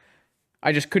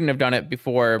 I just couldn't have done it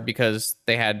before because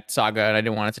they had Saga and I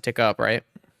didn't want it to tick up, right?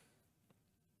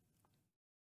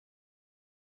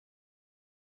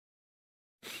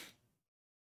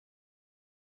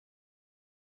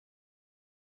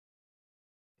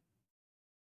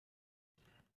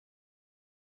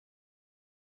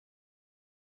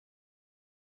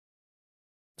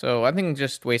 So I think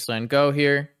just Wasteland go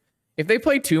here. If they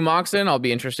play 2 Moxen, I'll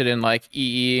be interested in like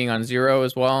EEing on 0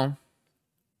 as well.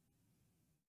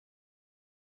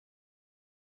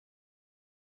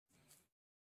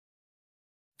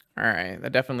 All right,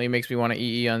 that definitely makes me want to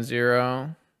EE on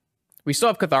 0. We still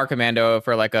have Cathar Commando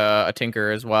for like a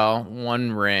Tinker as well.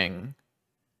 1 ring.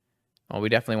 Well, we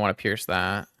definitely want to pierce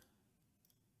that.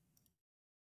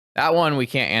 That one we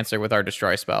can't answer with our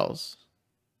Destroy spells.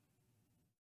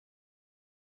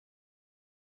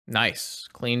 Nice.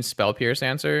 Clean Spell Pierce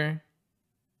answer.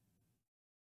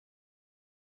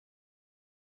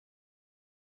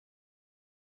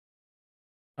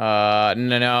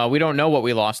 No, we don't know what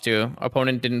we lost to.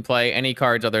 Opponent didn't play any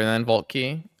cards other than Vault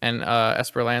Key and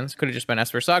Esper lands. Could have just been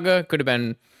Esper Saga. Could have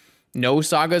been no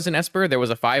sagas in Esper. There was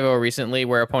a 5-0 recently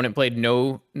where opponent played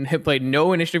no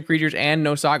initiative creatures and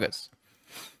no sagas.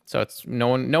 So it's no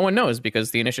one knows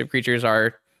because the initiative creatures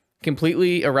are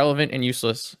completely irrelevant and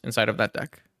useless inside of that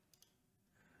deck.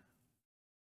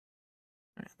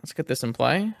 All right, let's get this in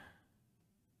play.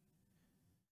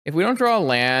 If we don't draw a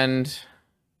land,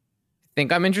 I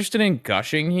think I'm interested in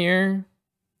gushing here.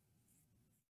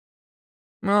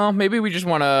 Well, maybe we just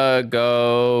want to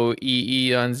go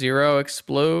EE on 0,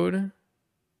 explode.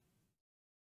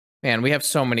 Man, we have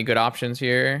so many good options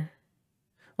here.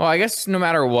 Well, I guess no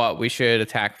matter what, we should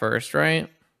attack first, right?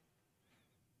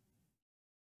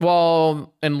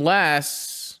 Well,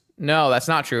 unless... No, that's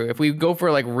not true. If we go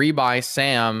for, like, rebuy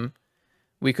Sam,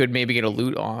 we could maybe get a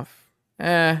loot off.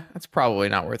 That's probably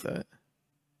not worth it.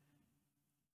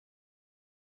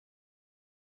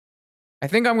 I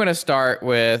think I'm going to start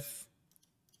with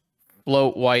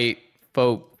float white,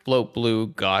 float blue,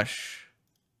 gush.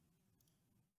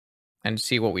 And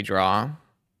see what we draw.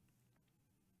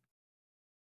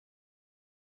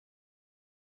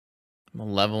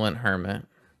 Malevolent Hermit.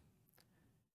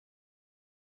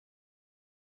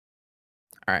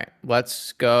 All right,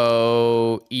 let's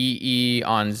go EE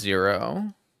on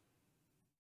 0.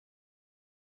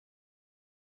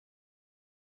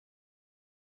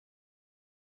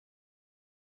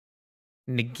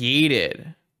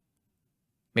 Negated.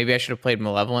 Maybe I should have played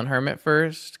Malevolent Hermit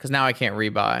first, because now I can't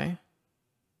rebuy.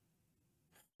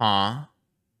 Huh.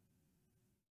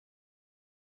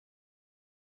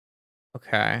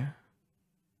 Okay.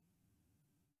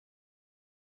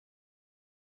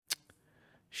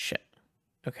 Shit.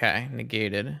 Okay,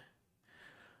 negated.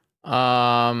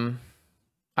 I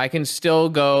can still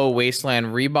go Wasteland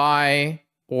rebuy,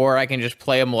 or I can just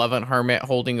play a Malevolent Hermit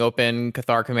holding open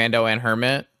Cathar Commando and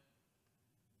Hermit.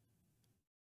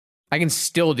 I can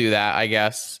still do that, I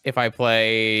guess, if I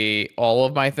play all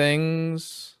of my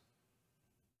things.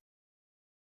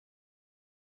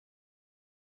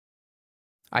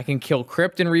 I can kill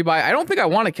Crypt and rebuy. I don't think I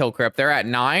want to kill Crypt. They're at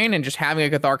 9, and just having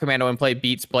a Cathar Commando and play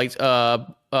beats Breach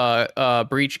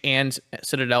and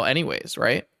Citadel anyways,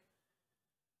 right?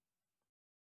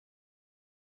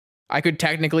 I could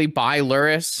technically buy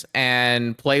Lurrus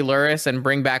and play Lurrus and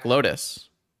bring back Lotus.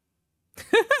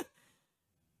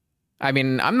 I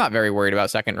mean, I'm not very worried about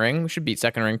second ring. We should beat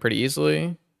second ring pretty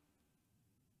easily.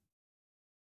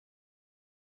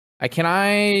 Can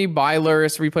I buy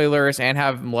Lurrus, replay Lurrus, and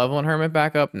have Malevolent Hermit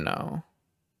back up? No.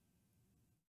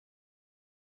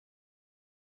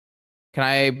 Can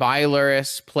I buy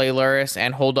Lurrus, play Lurrus,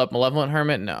 and hold up Malevolent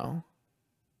Hermit? No.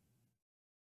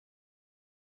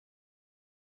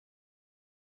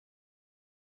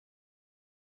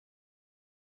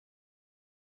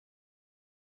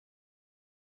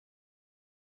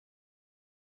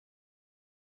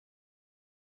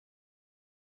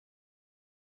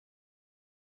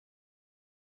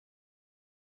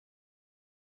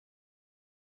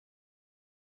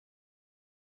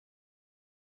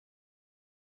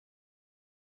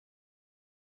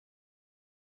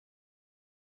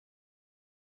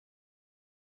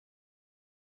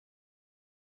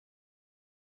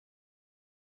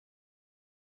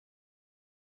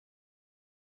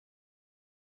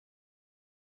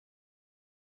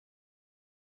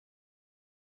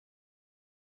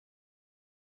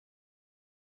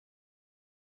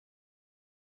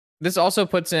 This also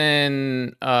puts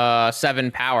in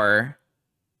 7 power.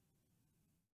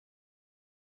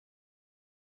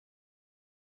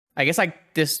 I guess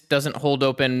this doesn't hold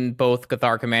open both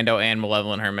Cathar Commando and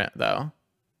Malevolent Hermit, though.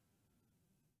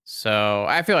 So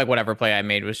I feel like whatever play I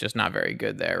made was just not very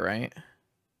good there, right?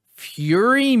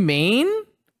 Fury main?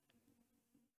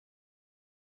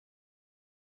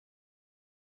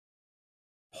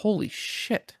 Holy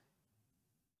shit.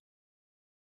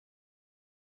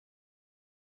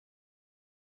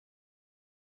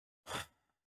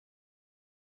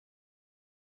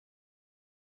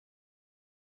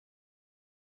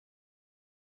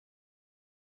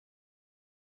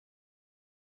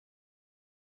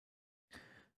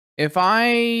 If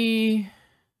I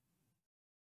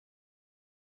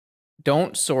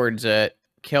don't swords it,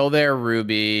 kill their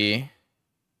Ruby,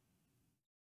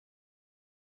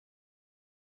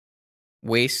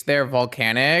 waste their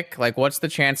Volcanic, like what's the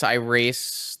chance I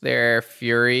race their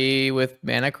Fury with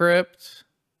Mana Crypt?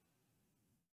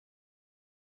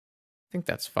 I think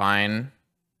that's fine.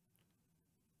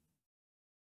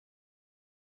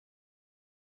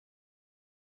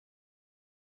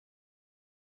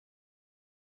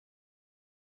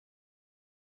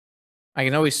 I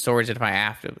can always storage it if I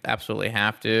have to, absolutely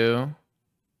have to.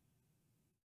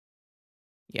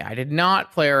 Yeah, I did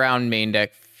not play around main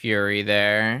deck Fury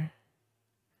there.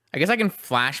 I guess I can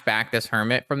flash back this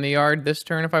Hermit from the yard this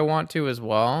turn if I want to as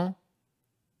well.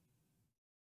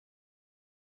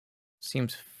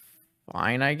 Seems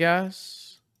fine, I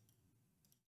guess.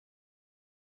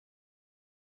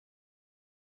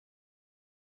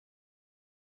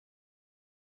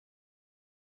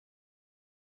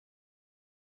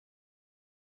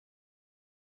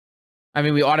 I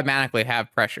mean, we automatically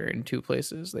have pressure in 2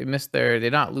 places. They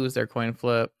did not lose their coin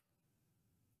flip.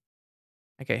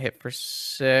 I get hit for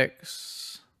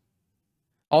 6.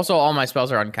 Also, all my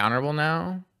spells are uncounterable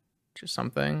now, which is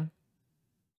something.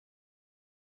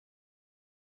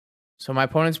 So my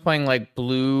opponent's playing like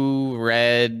blue,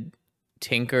 red,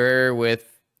 Tinker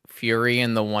with Fury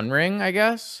in the One Ring, I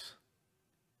guess.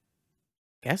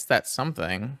 Guess that's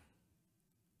something.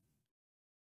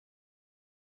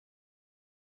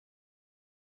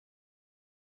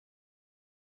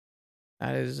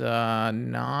 That is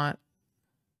not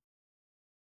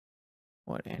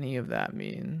what any of that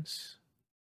means.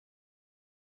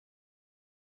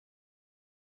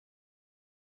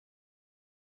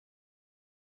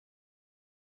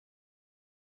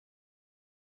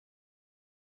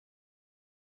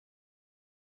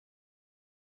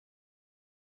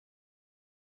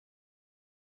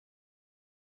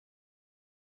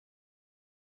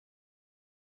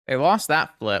 They lost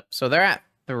that flip, so they're at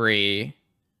 3.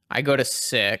 I go to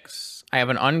 6. I have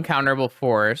an uncounterable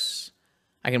force.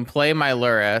 I can play my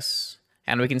Lurrus,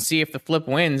 and we can see if the flip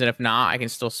wins, and if not, I can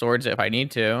still swords it if I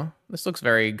need to. This looks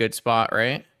very good spot,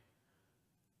 right?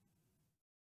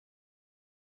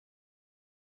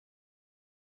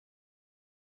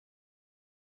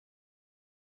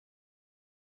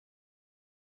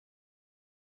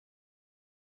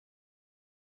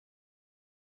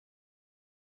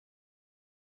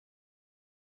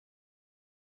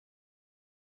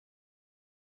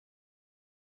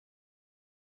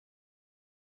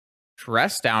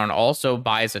 Dress down also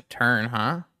buys a turn,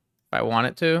 huh? If I want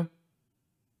it to.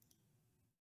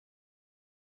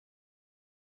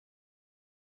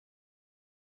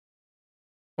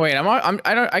 Wait,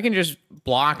 I can just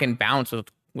block and bounce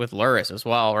with Lurrus as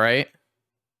well, right?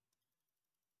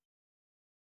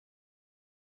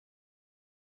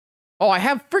 Oh, I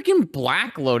have freaking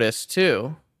Black Lotus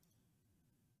too.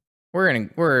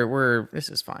 This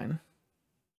is fine.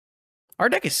 Our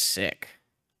deck is sick.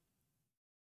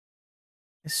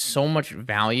 It's so much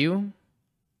value.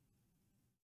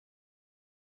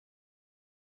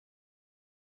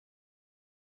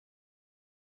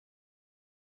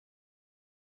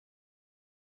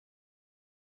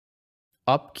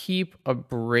 Upkeep,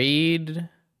 Abrade,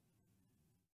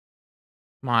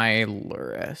 my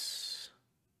Lurrus.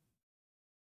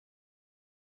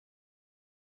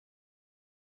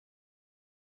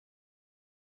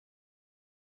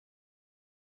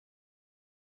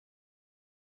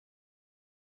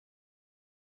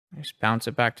 I just bounce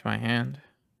it back to my hand.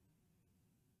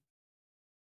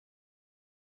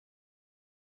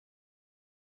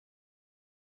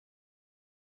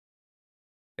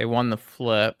 They won the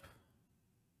flip.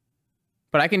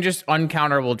 But I can just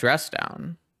uncounterable dress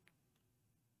down.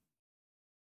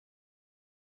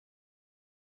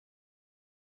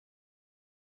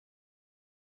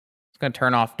 It's going to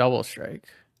turn off double strike.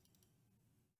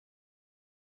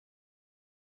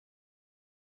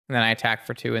 And then I attack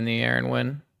for 2 in the air and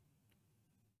win.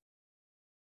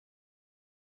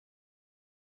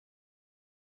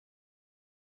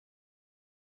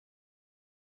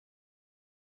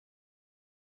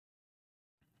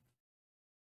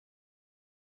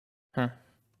 Huh.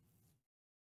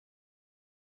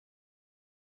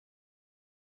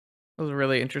 It was a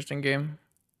really interesting game.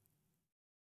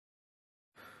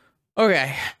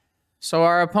 Okay. So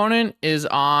our opponent is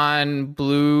on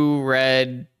blue,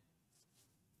 red,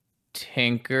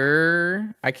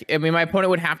 Tinker. I mean, my opponent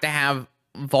would have to have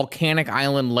Volcanic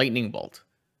Island Lightning Bolt.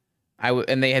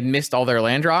 And they had missed all their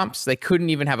land drops. They couldn't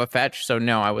even have a fetch, so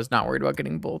no, I was not worried about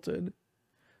getting bolted.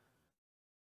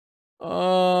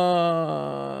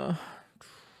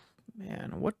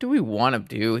 Man, what do we want to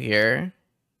do here?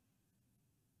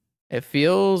 It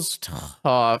feels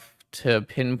tough to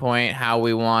pinpoint how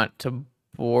we want to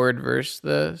board versus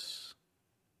this.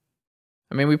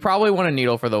 I mean, we probably want a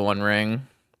needle for the One Ring.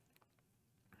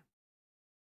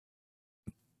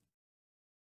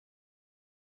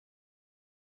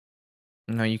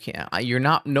 No, you can't. You're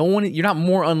not. No one. You're not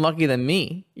more unlucky than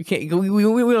me. You can't.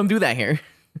 We don't do that here.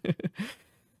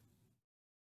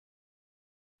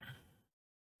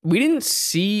 We didn't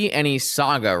see any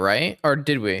Saga, right? Or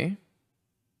did we?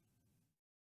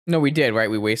 No, we did, right?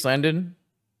 We wastelanded.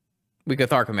 We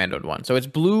Cathar commandoed one. So it's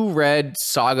blue, red,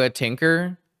 Saga,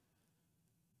 Tinker.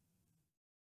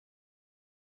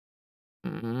 I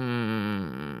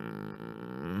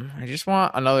just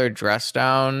want another dress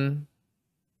down.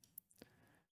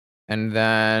 And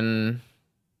then...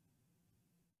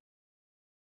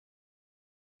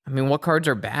 I mean, what cards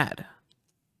are bad?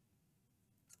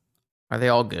 Are they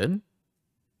all good?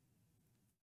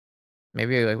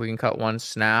 Maybe like we can cut one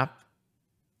snap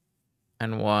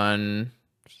and one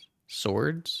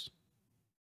swords.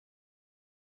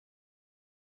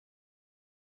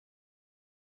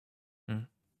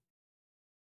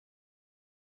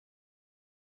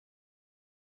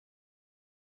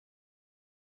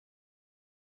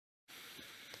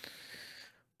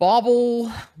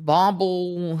 Bobble,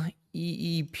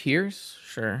 E. Pierce?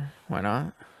 Sure, why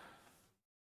not?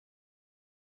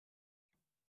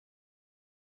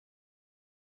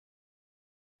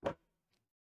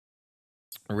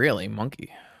 Really?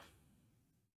 Monkey.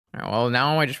 All right, well,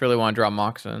 now I just really want to draw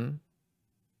Moxen.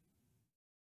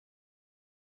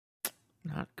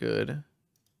 Not good.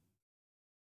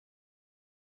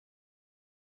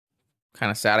 Kind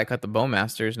of sad I cut the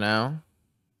Bowmasters now.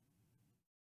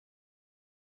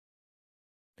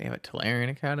 They have a Tolarian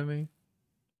Academy.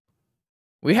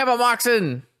 We have a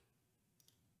Moxen!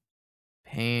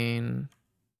 Pain.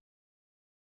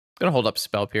 Gonna hold up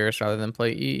Spell Pierce rather than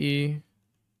play EE.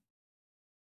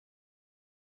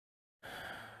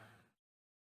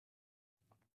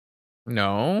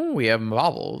 No, we have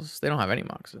Bobbles. They don't have any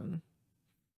Moxen.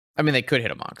 I mean, they could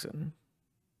hit a Moxen.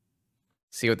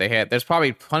 See what they hit. There's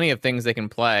probably plenty of things they can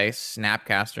play.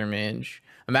 Snapcaster Mage.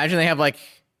 Imagine they have like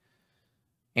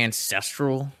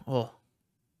Ancestral. Oh.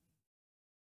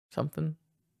 Something.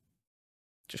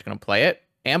 Just gonna play it.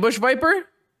 Ambush Viper?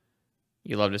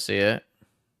 You love to see it.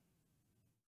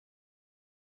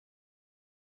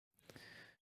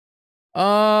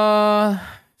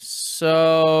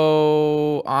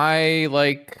 So I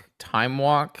like Time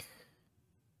Walk.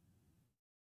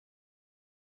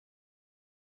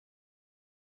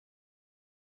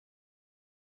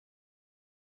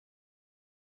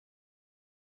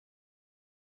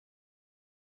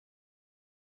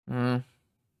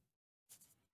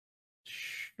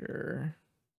 Sure.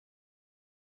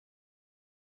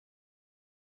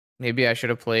 Maybe I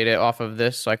should have played it off of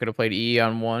this so I could have played E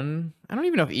on 1. I don't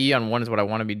even know if E on 1 is what I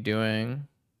want to be doing.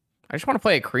 I just want to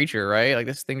play a creature, right? Like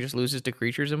this thing just loses to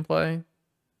creatures in play.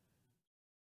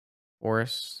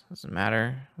 Force. Doesn't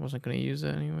matter. I wasn't going to use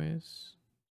it anyways.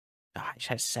 Oh, I just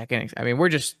had a second. I mean, we're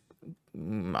just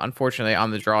unfortunately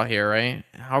on the draw here, right?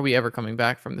 How are we ever coming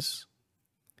back from this?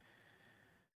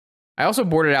 I also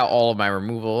boarded out all of my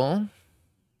removal.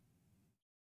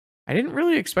 I didn't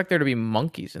really expect there to be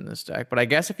monkeys in this deck, but I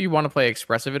guess if you want to play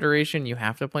Expressive Iteration, you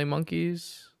have to play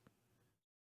monkeys.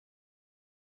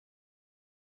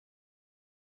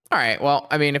 All right, well,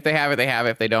 I mean, if they have it, they have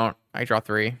it. If they don't, I draw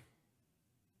 3.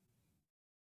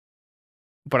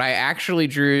 But I actually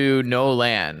drew no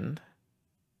land.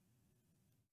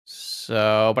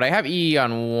 So, but I have E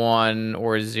on 1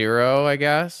 or 0, I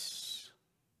guess.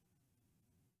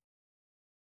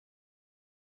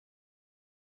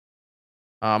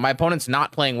 My opponent's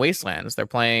not playing Wastelands. They're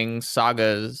playing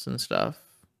Sagas and stuff.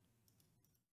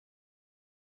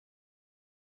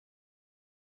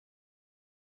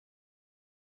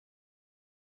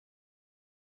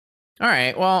 All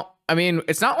right, well, I mean,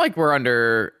 it's not like we're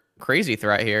under crazy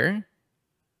threat here.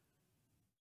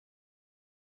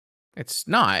 It's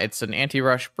not. It's an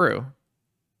anti-rush brew.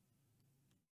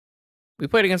 We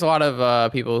played against a lot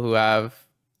of people who have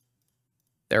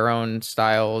their own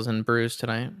styles and brews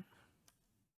tonight.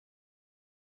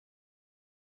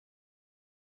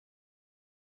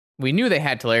 We knew they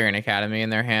had Tolarian Academy in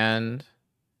their hand.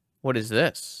 What is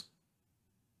this?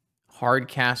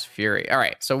 Hardcast Fury. All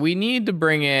right, so we need to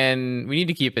bring in... We need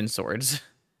to keep in swords.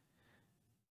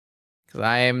 Because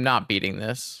I am not beating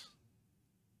this.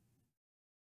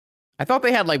 I thought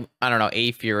they had, like, I don't know,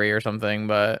 A Fury or something,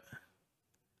 but...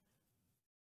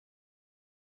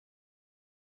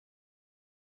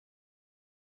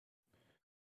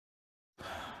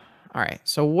 All right,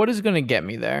 so what is going to get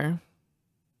me there?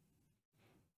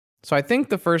 So I think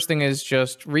the first thing is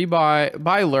just buy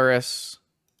Lurrus.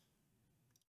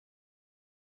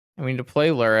 And we need to play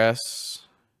Lurrus.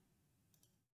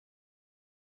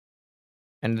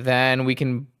 And then we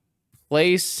can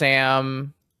play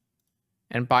Sam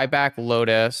and buy back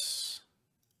Lotus.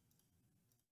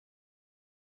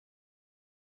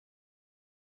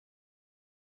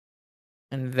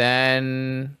 And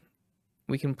then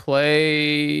we can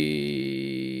play...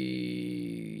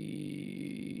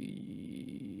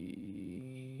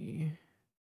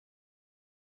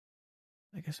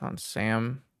 guess on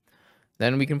Sam.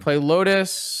 Then we can play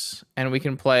Lotus, and we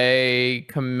can play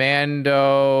Commando.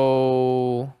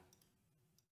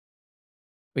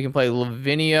 We can play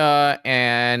Lavinia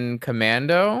and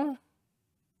Commando.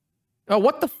 Oh,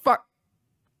 what the fuck?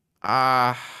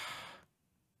 I'm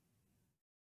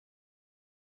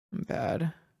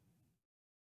bad.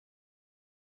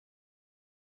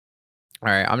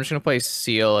 All right, I'm just gonna play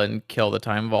Seal and kill the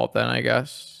Time Vault then, I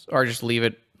guess. Or just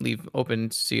leave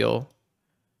open Seal.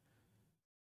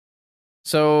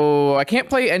 So I can't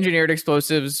play Engineered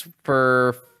Explosives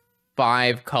for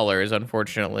 5 colors,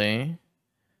 unfortunately.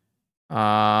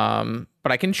 But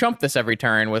I can chump this every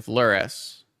turn with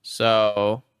Lurrus.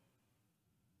 So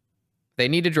they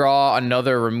need to draw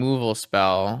another removal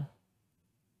spell.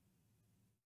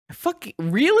 Fuck,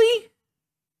 really?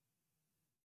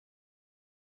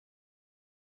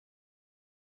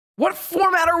 What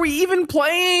format are we even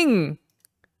playing?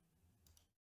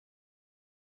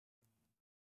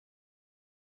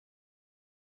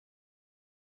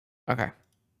 Okay.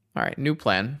 All right, new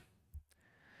plan.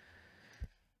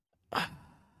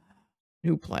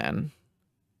 New plan.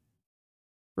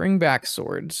 Bring back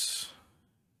swords.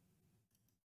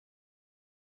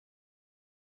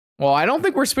 Well, I don't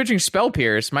think we're switching Spell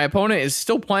Pierce. My opponent is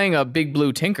still playing a big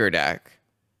blue Tinker deck.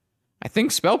 I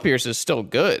think Spell Pierce is still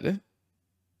good.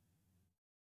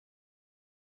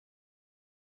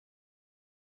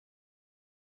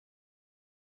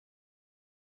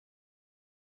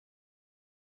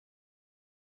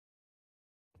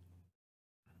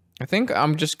 I think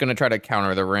I'm just going to try to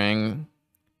counter the ring.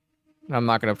 I'm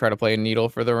not going to try to play a needle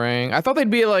for the ring. I thought they'd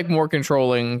be like more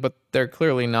controlling, but they're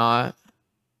clearly not.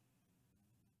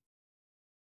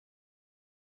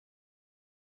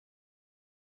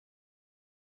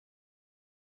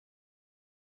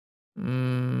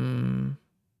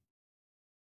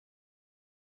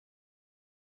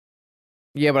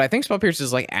 Yeah, but I think Spell Pierce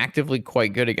is like actively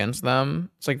quite good against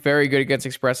them. It's like very good against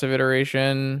Expressive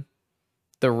Iteration.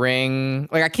 The ring.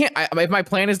 Like I can't, if my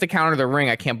plan is to counter the ring,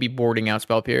 I can't be boarding out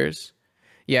Spell Pierce.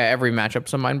 Yeah, every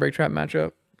matchup's a Mind Break Trap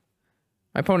matchup.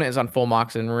 My opponent is on full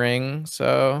Mox and ring,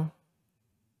 so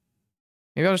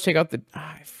maybe I'll just take out the...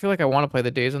 I feel like I want to play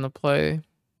the Days on the play.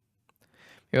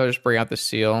 Maybe I'll just bring out the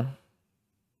Seal.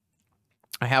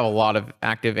 I have a lot of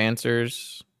active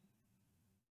answers.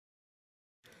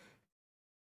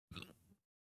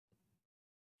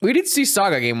 We did see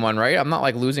Saga game 1, right? I'm not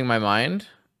like losing my mind.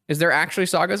 Is there actually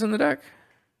Sagas in the deck?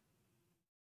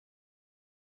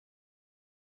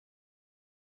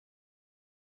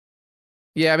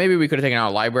 Yeah, maybe we could have taken out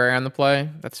a library on the play.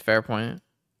 That's a fair point.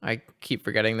 I keep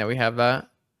forgetting that we have that.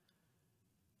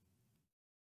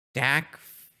 Dak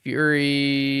Fury.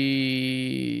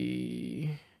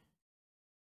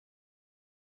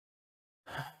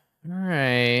 All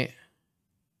right.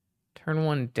 Turn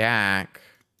 1 Dak.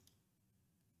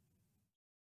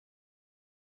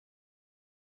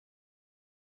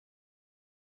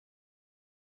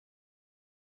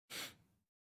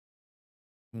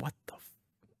 What the...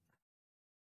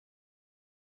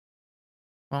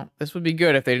 Well, this would be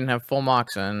good if they didn't have full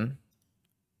Mox in.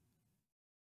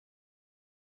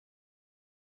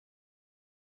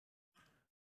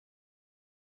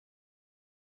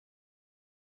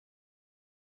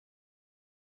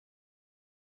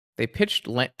 They pitched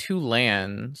 2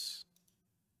 lands.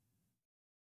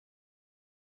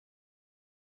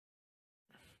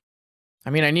 I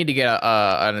mean, I need to get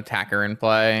an attacker in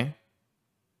play. I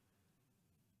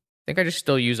think I just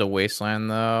still use a Wasteland,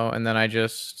 though, and then I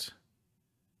just...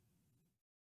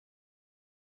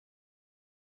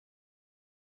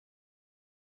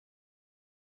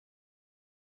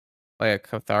 play a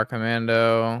Cathar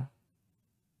Commando.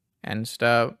 End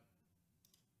step.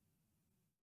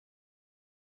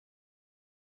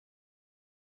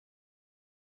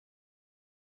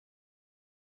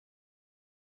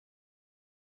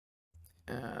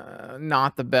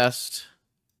 Not the best.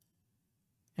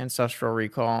 Ancestral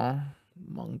Recall.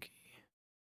 Monkey.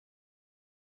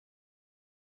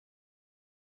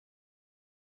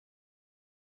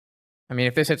 I mean,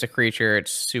 if this hits a creature,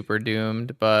 it's super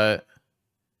doomed, but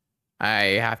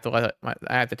I have to I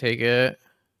have to take it.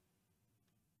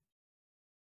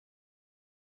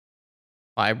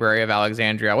 Library of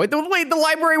Alexandria. Wait, the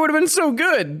library would have been so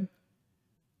good.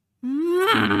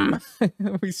 Are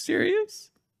we serious?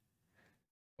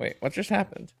 Wait, what just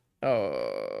happened?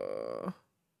 Oh,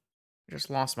 I just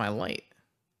lost my light.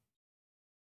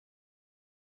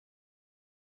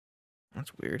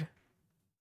 That's weird.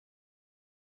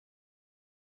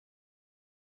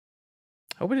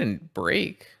 Hope it didn't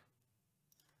break.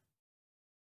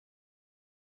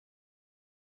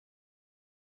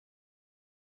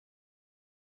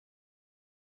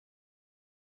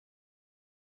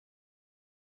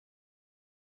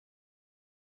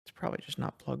 It's probably just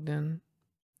not plugged in.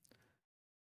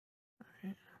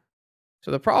 Right.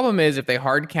 So the problem is if they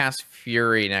hard cast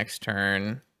Fury next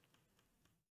turn,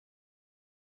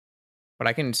 but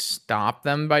I can stop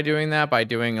them by doing that, by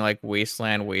doing like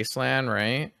Wasteland,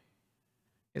 right?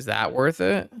 Is that worth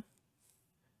it?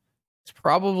 It's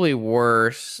probably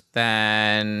worse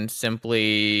than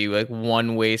simply like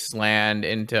one Wasteland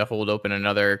into hold open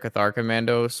another Cathar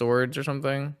Commando swords or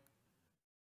something.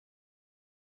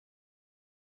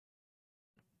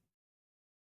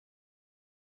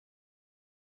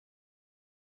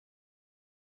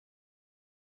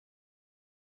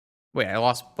 Wait, I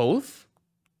lost both?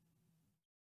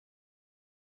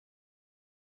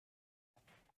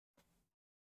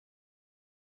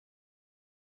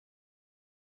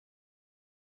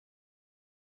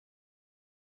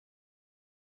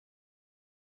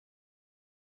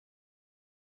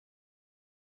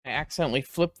 I accidentally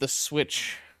flipped the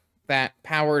switch that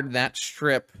powered that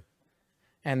strip,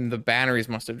 and the batteries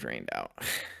must have drained out.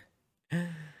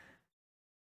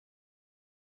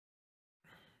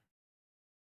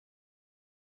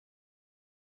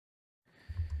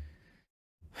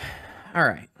 All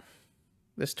right.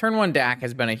 This turn 1 DAC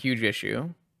has been a huge issue.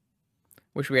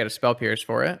 Wish we had a Spell Pierce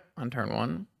for it on turn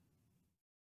 1.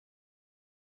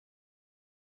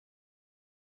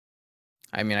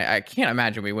 I mean, I can't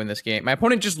imagine we win this game. My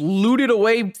opponent just looted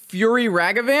away Fury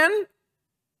Ragavan?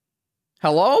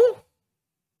 Hello?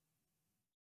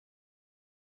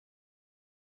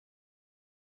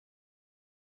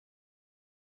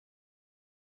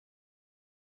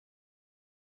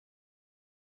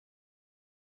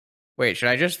 Wait, should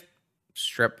I just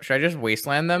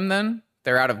wasteland them then?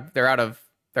 They're out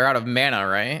of mana,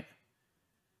 right?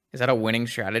 Is that a winning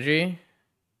strategy?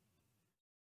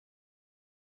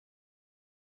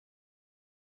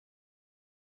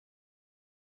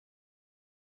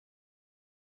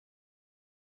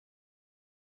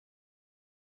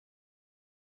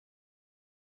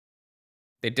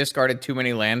 They discarded too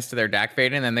many lands to their deck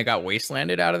fade, and then they got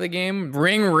wastelanded out of the game.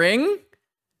 Ring?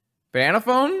 Banana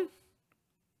phone?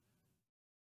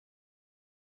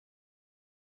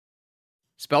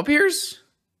 Spell Pierce?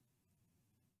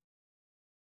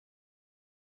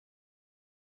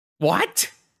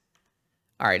 What?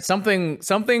 All right, something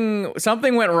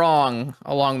went wrong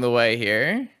along the way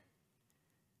here.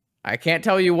 I can't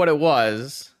tell you what it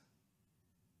was,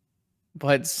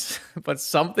 but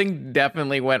something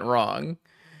definitely went wrong.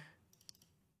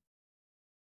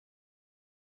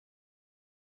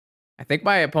 I think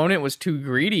my opponent was too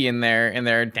greedy in their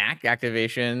DAC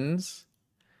activations.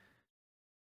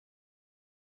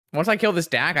 Once I kill this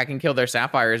DAC, I can kill their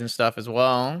Sapphires and stuff as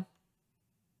well.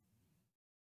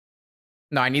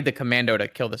 No, I need the Commando to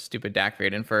kill the stupid DAC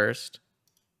Faden first.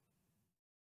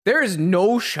 There is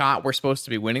no shot we're supposed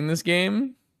to be winning this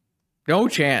game. No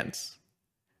chance.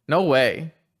 No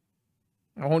way.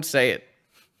 I won't say it.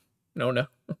 No.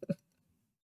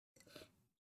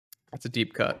 That's a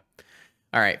deep cut.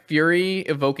 All right, Fury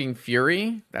evoking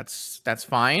Fury. That's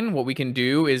fine. What we can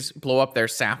do is blow up their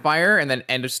Sapphire and then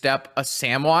end of step a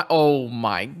Samwise. Oh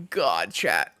my god,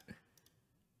 chat.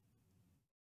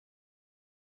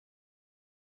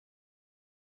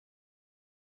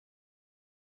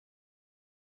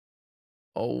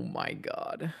 Oh my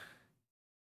god.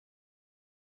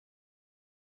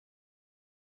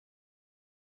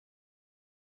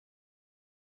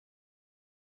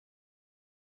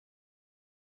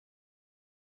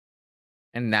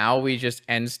 And now we just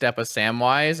end step a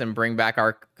Samwise and bring back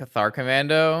our Cathar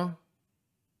Commando.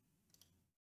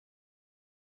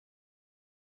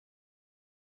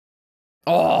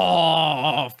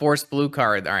 Oh, forced blue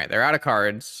card. All right, they're out of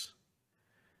cards.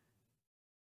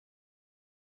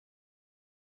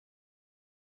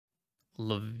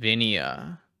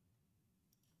 Lavinia.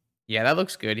 Yeah, that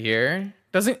looks good here.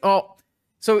 Doesn't... Oh,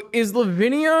 so is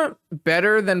Lavinia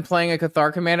better than playing a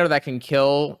Cathar Commander that can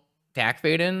kill Dak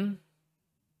Faden?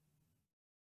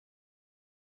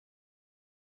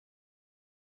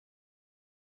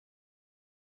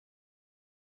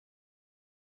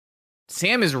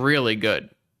 Sam is really good,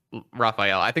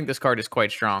 Raphael. I think this card is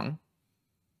quite strong.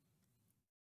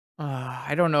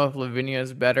 I don't know if Lavinia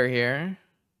is better here.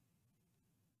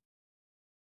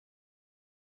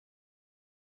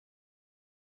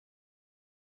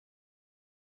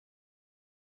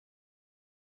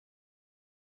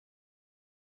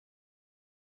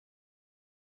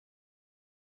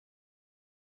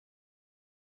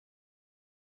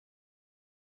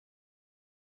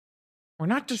 We're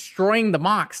not destroying the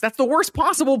Mox. That's the worst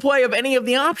possible play of any of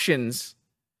the options.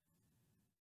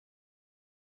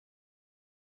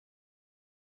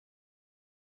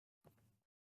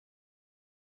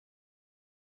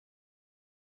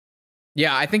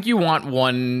 Yeah, I think you want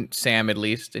one Sam at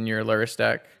least in your Lurrus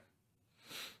deck.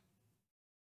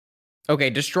 Okay,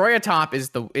 destroy a top is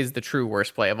the true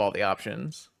worst play of all the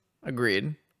options.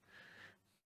 Agreed.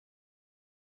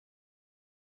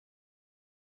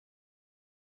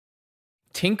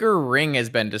 Tinker Ring has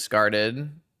been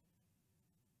discarded.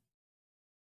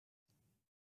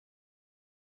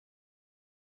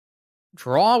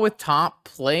 Draw with top,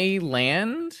 play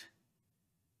land.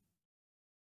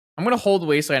 I'm gonna hold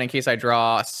Wasteland in case I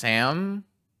draw Sam.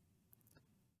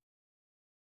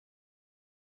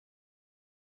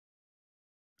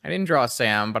 I didn't draw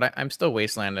Sam, but I'm still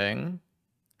Wastelanding.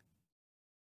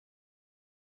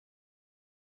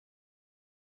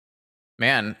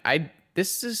 Man,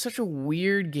 this is such a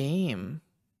weird game.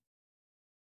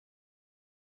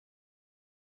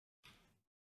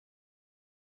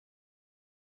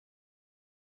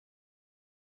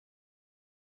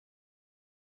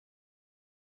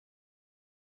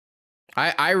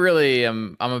 I really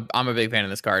am I'm a big fan of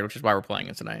this card, which is why we're playing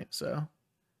it tonight. So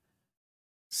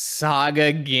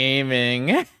Saga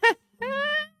Gaming.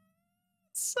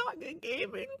 Saga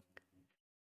Gaming.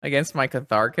 Against my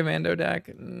Cathar Commando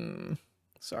deck.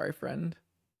 Sorry, friend.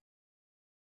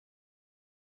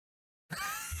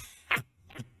 Get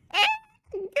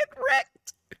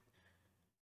wrecked.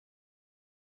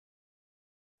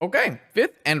 Okay,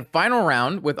 5th and final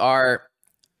round with our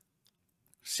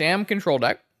Sam control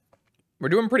deck. We're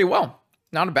doing pretty well.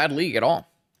 Not a bad league at all.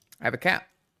 I have a cat.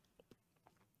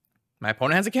 My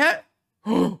opponent has a cat?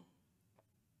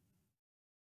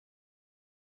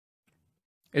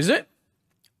 Is it?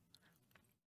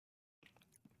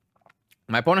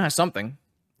 My opponent has something.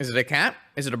 Is it a cat?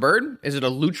 Is it a bird? Is it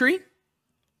a lutri?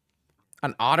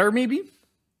 An otter, maybe?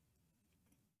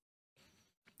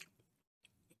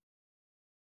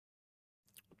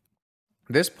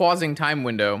 This pausing time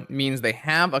window means they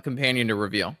have a companion to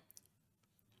reveal.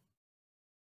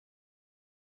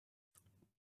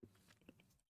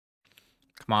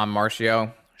 Come on,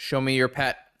 Marcio. Show me your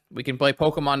pet. We can play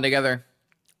Pokemon together.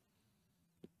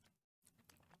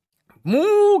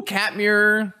 Moo,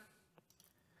 Catmere.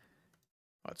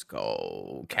 Let's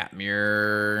go,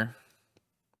 Catmere.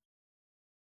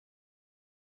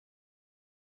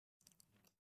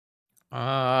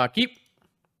 Keep.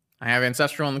 I have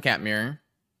Ancestral and Catmere.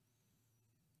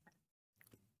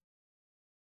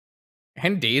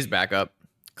 And Daze back up.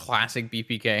 Classic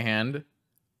BPK hand.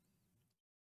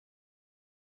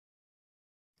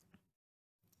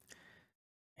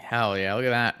 Hell yeah, look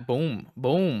at that. Boom,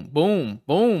 boom, boom,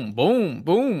 boom, boom,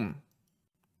 boom.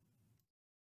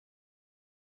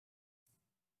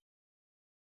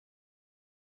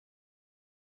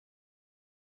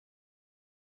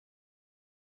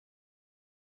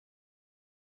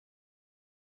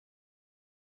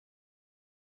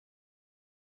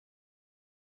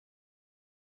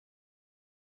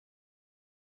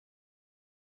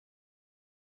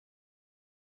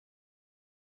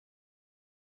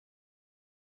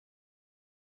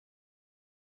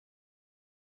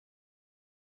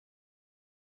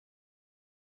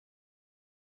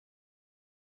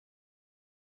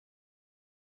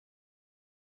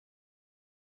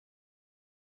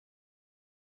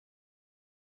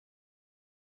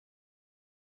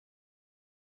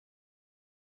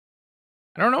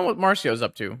 I don't know what Marcio's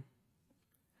up to.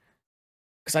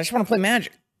 Because I just want to play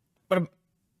Magic. But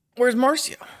where's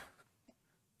Marcio?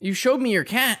 You showed me your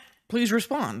cat. Please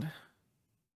respond.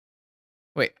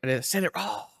 Wait, I did send it.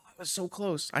 Oh, I was so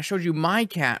close. I showed you my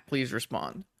cat. Please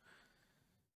respond.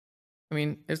 I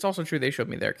mean, it's also true they showed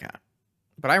me their cat.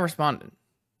 But I responded.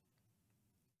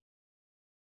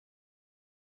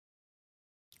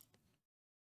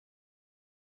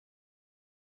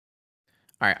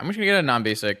 All right, I'm just going to get a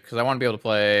non-basic because I want to be able to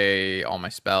play all my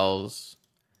spells.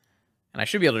 And I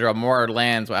should be able to draw more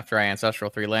lands after I Ancestral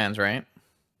 3 lands, right?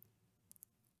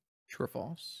 True or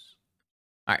false?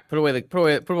 All right, put away the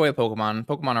Pokemon.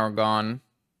 Pokemon are gone.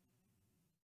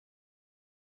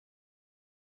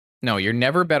 No, you're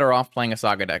never better off playing a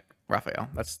Saga deck, Raphael.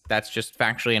 That's just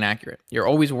factually inaccurate. You're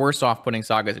always worse off putting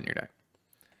Sagas in your deck.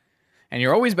 And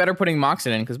you're always better putting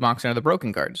Moxen in because Moxen are the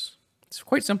broken cards. It's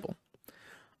quite simple.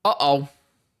 Uh-oh.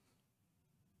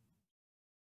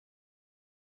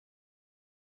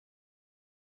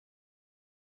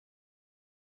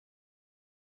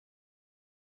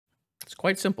 It's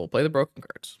quite simple. Play the broken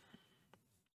cards.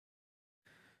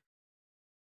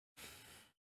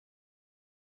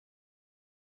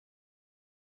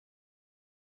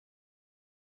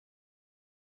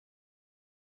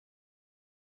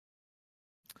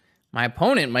 My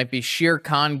opponent might be Shere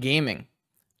Khan Gaming.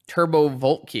 Turbo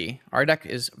Vault Key. Our deck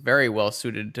is very well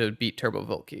suited to beat Turbo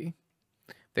Vault Key.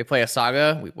 They play a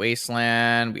Saga, we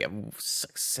Wasteland, we have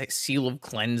Seal of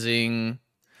Cleansing.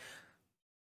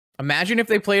 Imagine if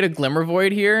they played a Glimmer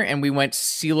Void here and we went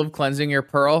Seal of Cleansing your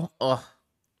Pearl. Ugh.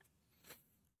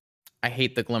 I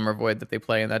hate the Glimmer Void that they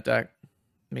play in that deck.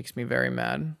 Makes me very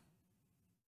mad.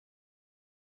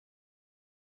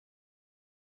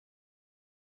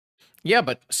 Yeah,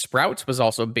 but Sprouts was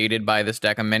also baited by this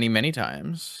deck many, many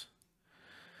times.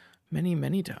 Many,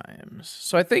 many times.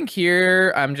 So I think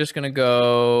here I'm just going to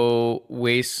go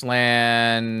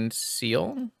Wasteland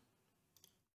Seal.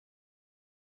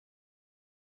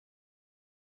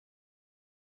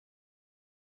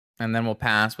 And then we'll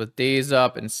pass with Daze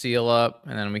up and Seal up,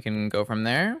 and then we can go from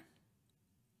there.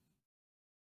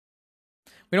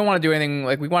 We don't want to do anything,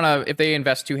 like we want to, if they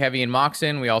invest too heavy in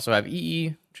Moxen, we also have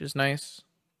EE, which is nice.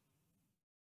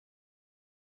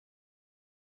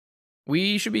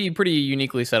 We should be pretty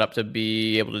uniquely set up to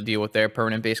be able to deal with their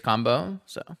permanent base combo,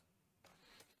 so.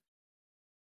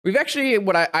 We've actually,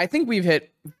 I think we've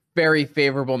hit very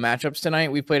favorable matchups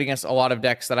tonight. We've played against a lot of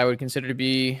decks that I would consider to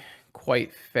be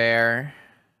quite fair.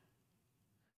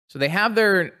 So they have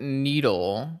their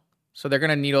Needle. So they're going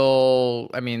to Needle,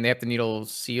 I mean, they have to Needle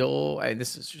Seal.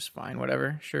 This is just fine,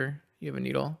 whatever. Sure, you have a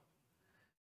Needle.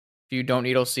 If you don't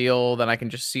Needle Seal, then I can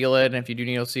just seal it. And if you do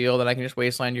Needle Seal, then I can just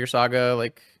Wasteland your Saga.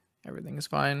 Like, everything is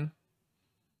fine.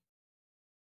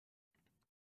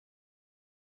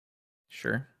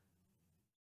 Sure.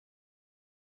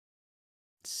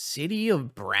 City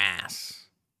of Brass.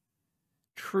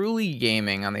 Truly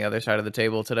gaming on the other side of the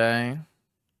table today.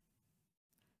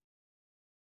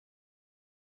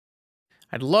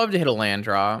 I'd love to hit a land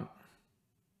drop.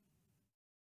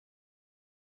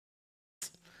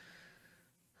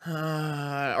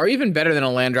 Or even better than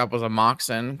a land drop was a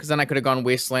Moxen, because then I could have gone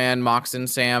Wasteland, Moxen,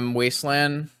 Sam,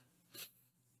 Wasteland.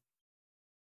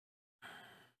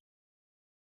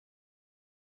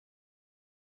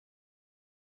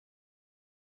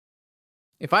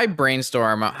 If I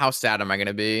brainstorm, how sad am I going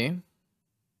to be? I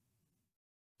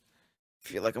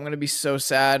feel like I'm going to be so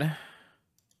sad.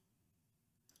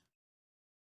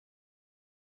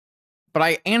 But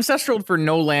I ancestraled for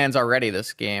no lands already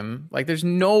this game. Like, there's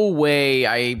no way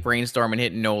I brainstorm and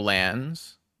hit no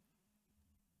lands.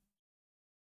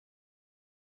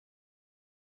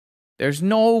 There's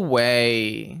no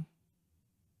way.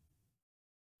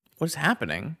 What's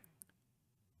happening?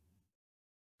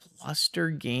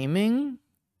 Cluster Gaming?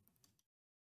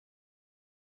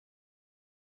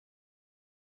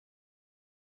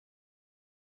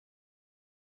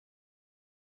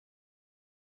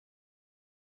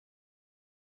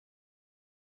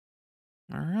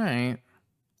 All right.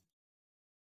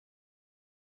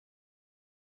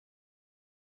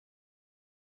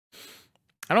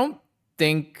 I don't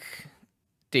think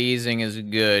dazing is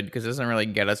good because it doesn't really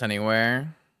get us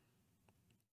anywhere.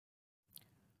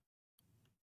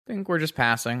 I think we're just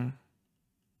passing.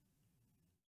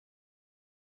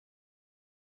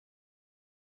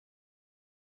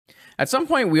 At some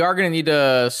point, we are going to need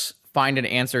to find an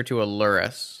answer to a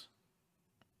Lurrus.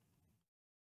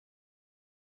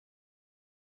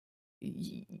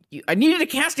 I needed to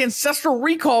cast Ancestral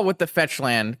Recall with the fetch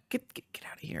land. Get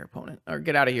out of here, opponent. Or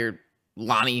get out of here,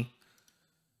 Lonnie.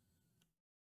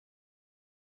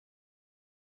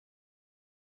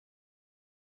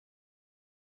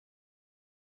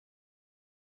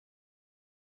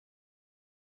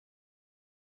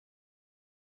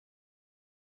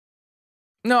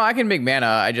 No, I can make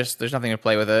mana. There's nothing to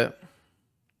play with it.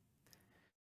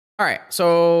 All right,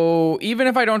 so even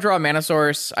if I don't draw a mana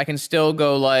source, I can still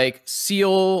go like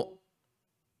seal.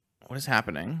 What is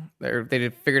happening? They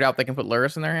figured out they can put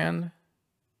Lurrus in their hand.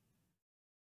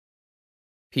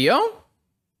 Pio?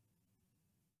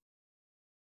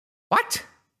 What?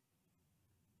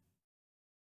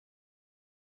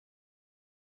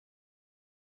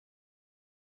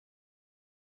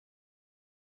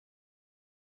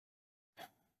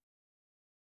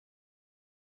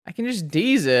 I can just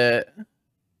D's it.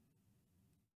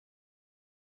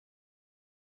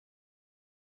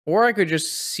 Or I could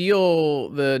just seal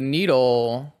the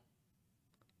needle.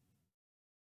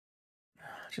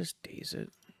 Just D's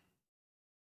it.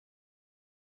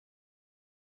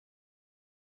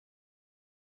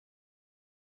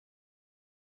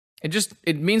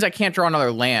 It means I can't draw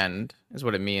another land, is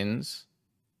what it means.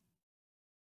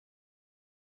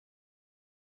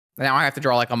 Now I have to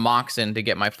draw like a Moxen to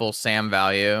get my full Sam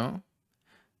value.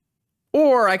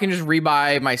 Or I can just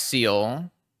rebuy my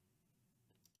seal.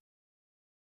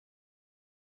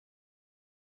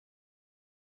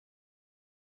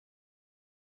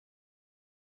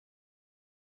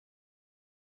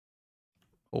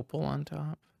 Opal on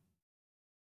top.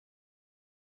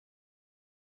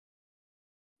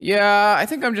 Yeah, I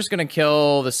think I'm just gonna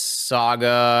kill the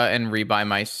Saga and rebuy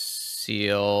my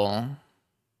Seal.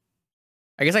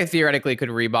 I guess I theoretically could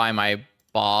rebuy my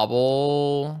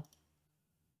Bauble.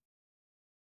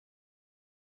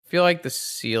 I feel like the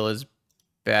Seal is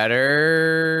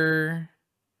better.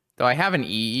 Though I have an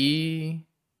EE.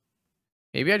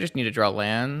 Maybe I just need to draw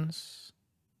lands.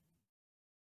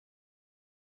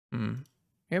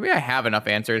 Maybe I have enough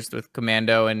answers with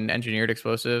Commando and Engineered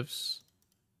Explosives.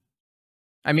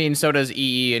 I mean, so does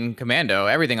EE and Commando.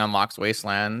 Everything unlocks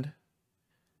Wasteland.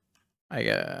 I'm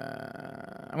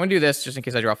gonna do this just in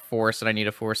case I draw Force and I need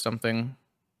to force something.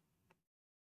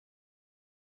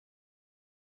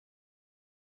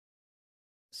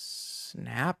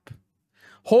 Snap.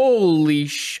 Holy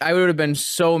I would have been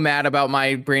so mad about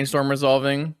my Brainstorm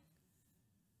resolving.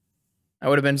 I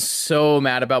would have been so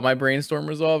mad about my Brainstorm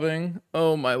resolving.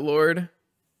 Oh my lord.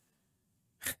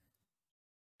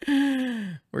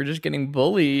 We're just getting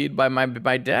bullied by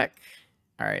my deck.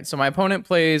 All right, so my opponent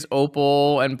plays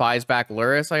Opal and buys back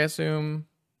Lurrus, I assume.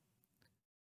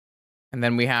 And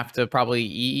then we have to probably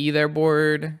EE their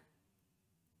board.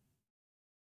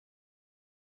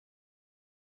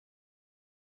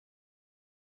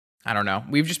 I don't know.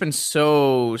 We've just been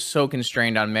so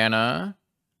constrained on mana.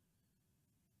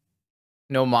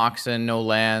 No Moxen, no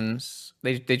lands.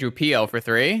 They drew PL for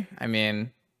 3. I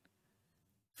mean,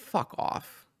 fuck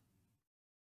off.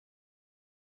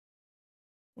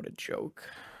 What a joke.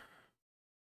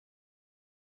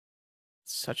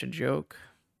 Such a joke.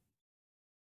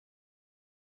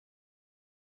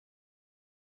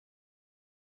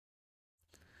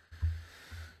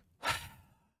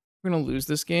 We're gonna lose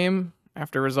this game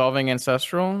after resolving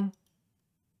Ancestral.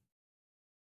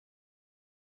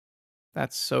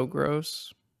 That's so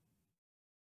gross.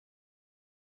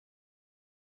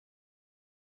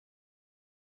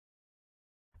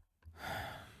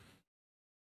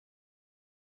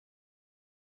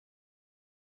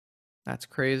 That's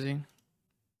crazy.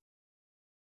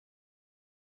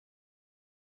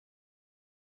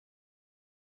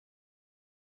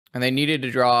 And they needed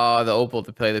to draw the Opal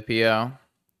to play the PO.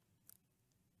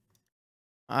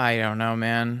 I don't know,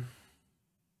 man.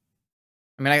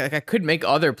 I mean, I could make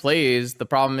other plays. The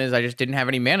problem is I just didn't have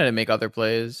any mana to make other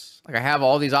plays. Like, I have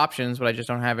all these options, but I just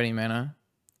don't have any mana.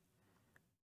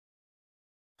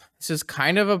 This is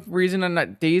kind of a reason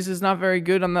that Daze is not very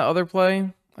good on the other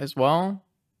play as well.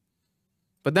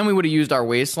 But then we would have used our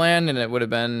Wasteland, and it would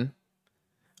have been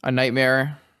a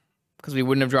nightmare because we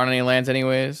wouldn't have drawn any lands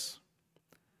anyways.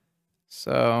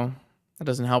 So that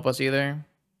doesn't help us either.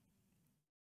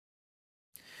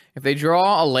 If they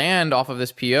draw a land off of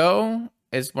this PO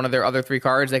as one of their other 3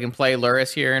 cards, they can play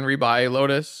Lurrus here and rebuy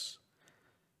Lotus.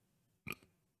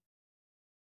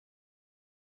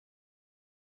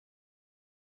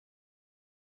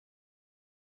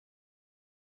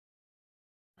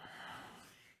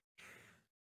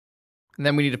 And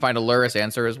then we need to find a Lurrus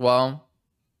answer as well.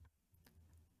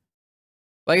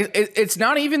 Like, it's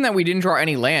not even that we didn't draw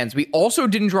any lands. We also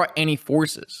didn't draw any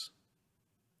forces.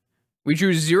 We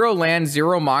drew 0 lands,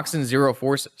 0 Mox, and 0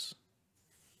 forces.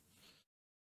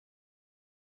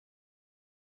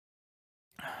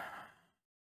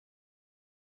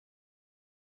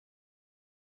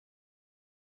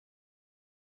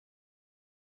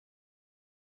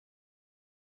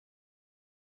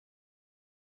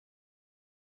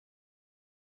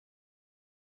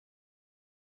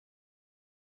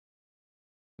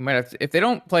 We might have to, if they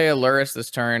don't play a Lurrus this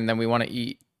turn, then we want to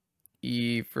eat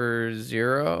E for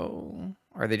 0.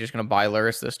 Are they just going to buy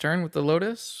Lurrus this turn with the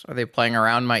Lotus? Are they playing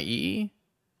around my E?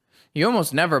 You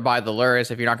almost never buy the Lurrus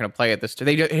if you're not going to play it this turn.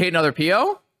 They hit another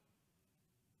PO?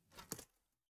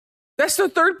 That's the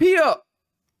 3rd PO. All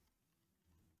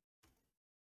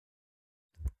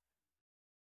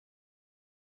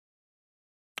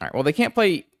right, well, they can't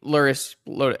play Lurrus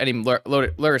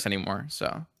anymore,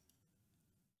 so.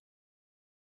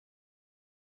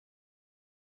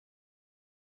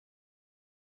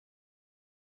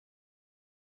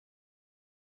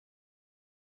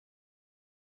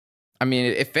 I mean,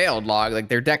 it failed log. Like,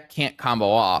 their deck can't combo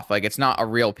off. Like, it's not a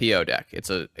real PO deck.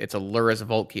 It's a Lurrus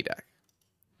Vault Key deck.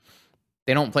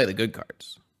 They don't play the good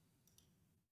cards.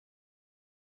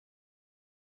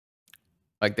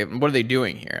 Like, what are they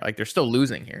doing here? Like, they're still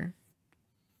losing here.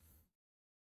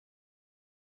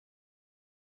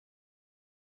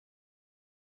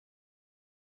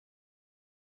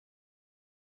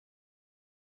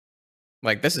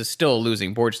 Like, this is still a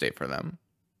losing board state for them.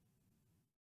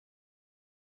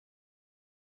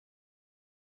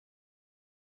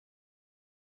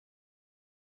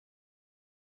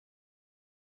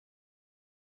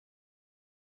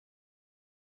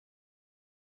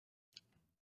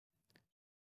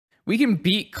 We can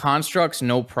beat constructs,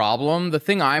 no problem. The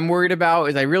thing I'm worried about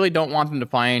is I really don't want them to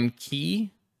find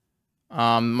key.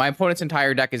 My opponent's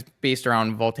entire deck is based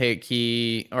around Voltaic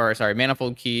Key, or sorry,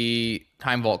 Manifold Key,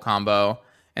 Time Vault combo.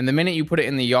 And the minute you put it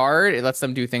in the yard, it lets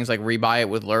them do things like rebuy it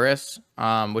with Lurrus,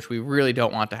 which we really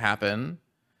don't want to happen.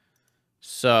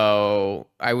 So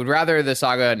I would rather the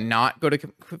Saga not go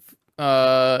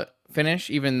to finish,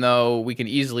 even though we can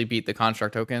easily beat the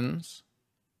construct tokens.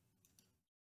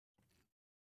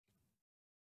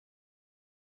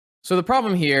 So the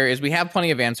problem here is we have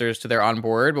plenty of answers to their on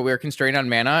board, but we are constrained on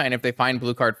mana, and if they find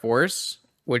blue card force,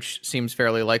 which seems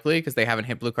fairly likely because they haven't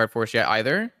hit blue card force yet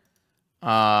either,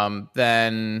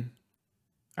 then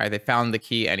all right, they found the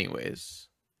key anyways.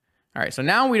 All right, so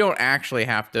now we don't actually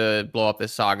have to blow up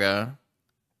this Saga.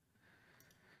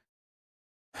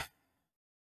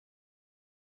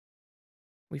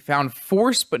 We found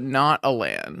force, but not a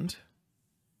land.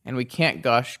 And we can't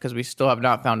gush because we still have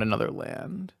not found another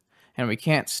land. And we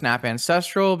can't snap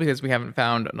Ancestral because we haven't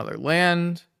found another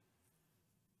land.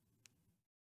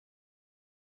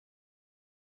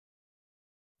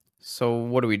 So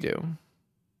what do we do?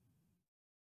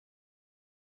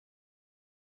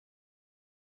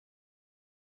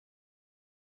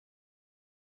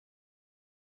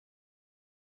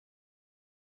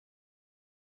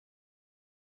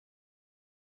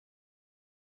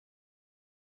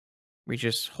 We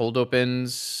just hold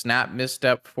opens, snap,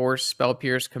 misstep, force, spell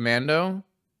pierce, commando.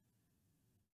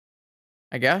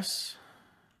 I guess.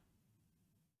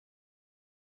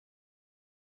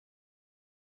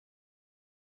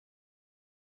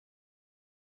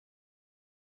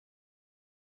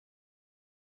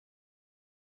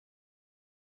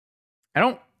 I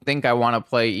don't think I want to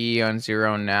play E on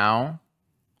 0 now.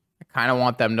 I kind of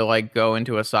want them to like go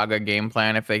into a Saga game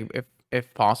plan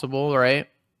if possible, right?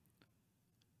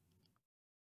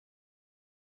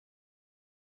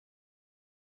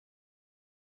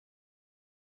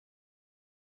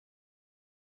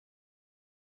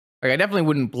 Like I definitely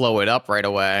wouldn't blow it up right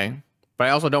away, but I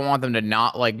also don't want them to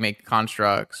not like make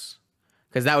constructs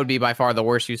because that would be by far the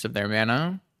worst use of their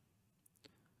mana.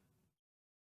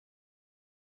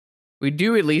 We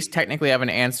do at least technically have an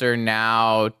answer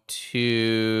now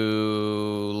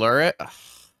to lure it. Ugh.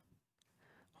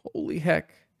 Holy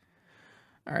heck.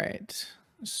 All right.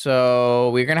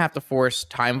 So we're going to have to force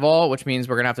Time Vault, which means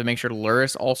we're going to have to make sure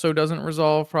Lurrus also doesn't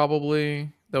resolve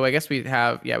probably. Though I guess we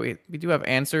have, yeah, we do have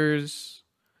answers.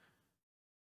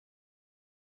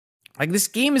 Like this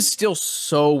game is still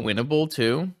so winnable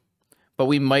too, but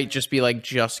we might just be like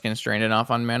just constrained enough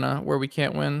on mana where we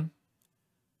can't win.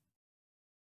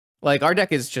 Like our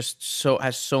deck is just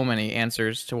has so many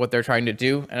answers to what they're trying to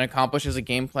do and accomplish as a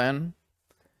game plan.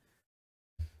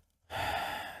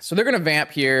 So they're going to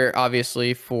vamp here,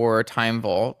 obviously, for Time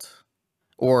Vault.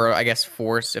 Or, I guess,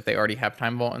 Force, if they already have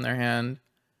Time Vault in their hand.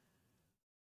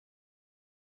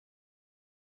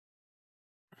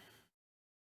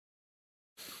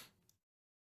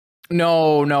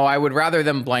 No, I would rather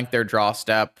them blank their draw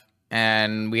step.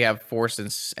 And we have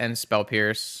Force and Spell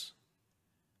Pierce.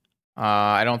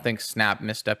 I don't think Snap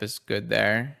Misstep is good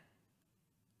there.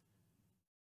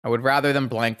 I would rather them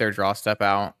blank their draw step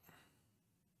out.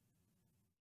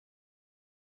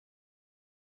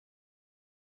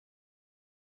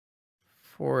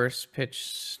 Force, pitch,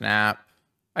 snap.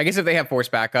 I guess if they have force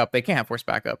backup, they can't have force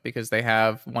backup because they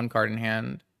have one card in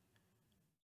hand.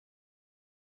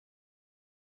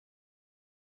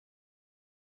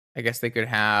 I guess they could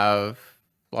have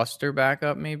Fluster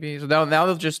backup maybe. So now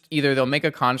they'll just either they'll make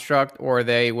a construct or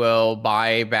they will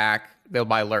buy back. They'll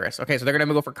buy Lurrus. Okay, so they're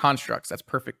gonna go for constructs. That's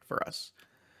perfect for us.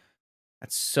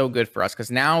 That's so good for us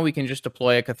because now we can just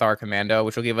deploy a Cathar Commando,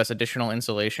 which will give us additional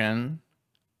insulation.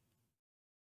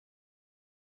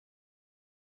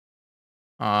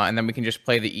 And then we can just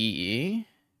play the EE.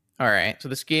 All right, so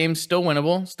this game's still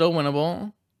winnable. Still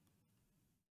winnable.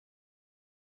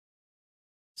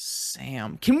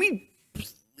 Sam, can we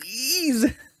please,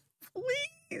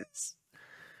 please?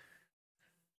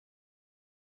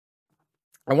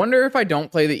 I wonder if I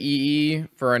don't play the EE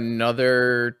for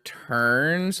another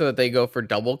turn so that they go for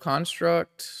double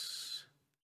construct.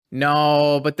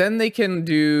 No, but then they can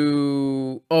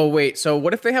do... Oh, wait. So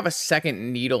what if they have a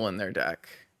second needle in their deck?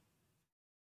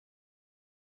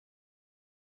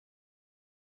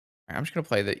 I'm just going to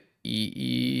play the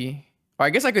EE. Oh, I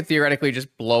guess I could theoretically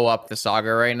just blow up the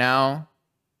Saga right now.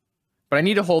 But I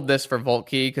need to hold this for Vault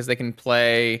Key because they can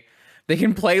play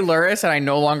Lurrus, and I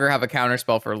no longer have a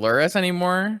counterspell for Lurrus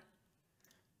anymore.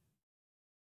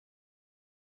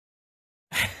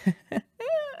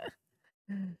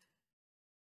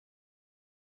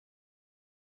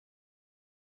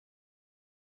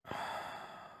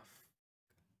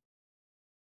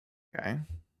 Okay.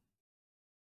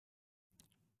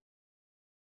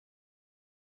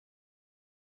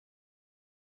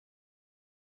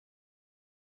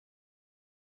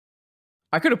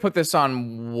 I could have put this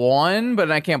on 1,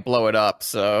 but I can't blow it up,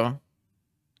 so...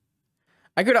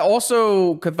 I could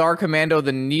also Cathar Commando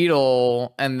the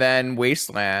Needle and then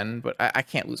Wasteland, but I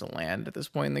can't lose a land at this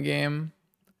point in the game.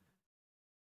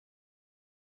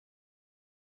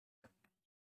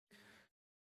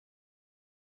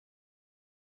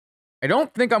 I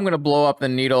don't think I'm going to blow up the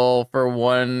Needle for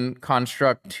 1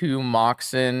 Construct, 2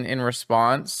 Moxen in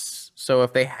response. So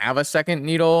if they have a second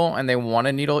Needle and they want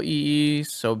a Needle EE,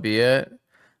 so be it.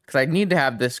 Because I need to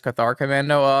have this Cathar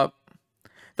Commando up.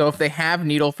 Though if they have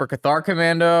Needle for Cathar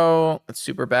Commando, that's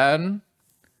super bad.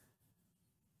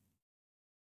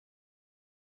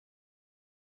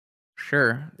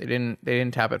 Sure, they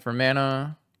didn't tap it for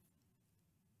mana.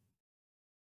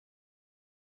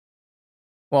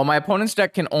 Well, my opponent's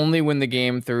deck can only win the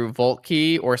game through Vault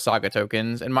Key or Saga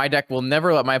tokens, and my deck will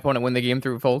never let my opponent win the game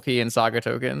through Vault Key and Saga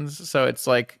tokens. So it's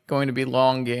like going to be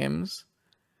long games.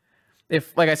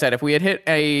 If, like I said, if we had hit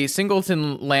a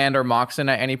Singleton land or Moxen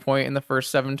at any point in the first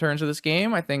 7 turns of this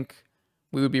game, I think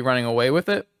we would be running away with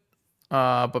it.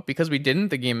 But because we didn't,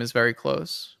 the game is very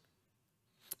close.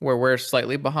 Where we're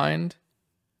slightly behind.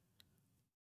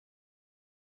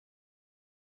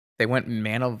 They went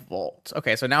Mana Vault.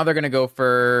 Okay, so now they're going to go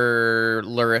for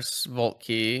Lurrus Vault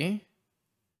Key.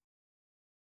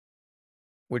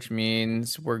 Which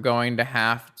means we're going to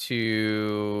have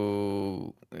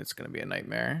to... It's going to be a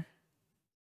nightmare.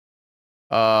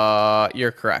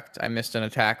 You're correct. I missed an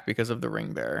attack because of the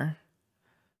Ring Bearer.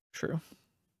 True.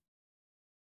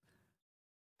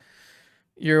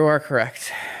 You are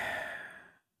correct.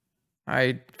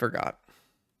 I forgot.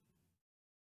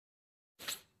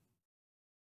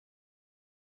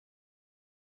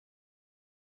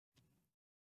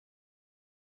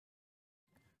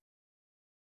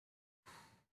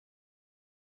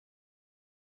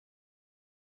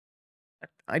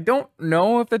 I don't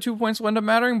know if the 2 points will end up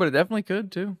mattering, but it definitely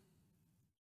could too.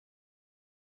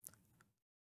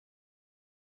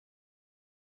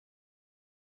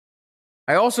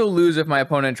 I also lose if my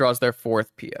opponent draws their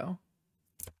 4th PO,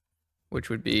 which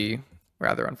would be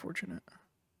rather unfortunate.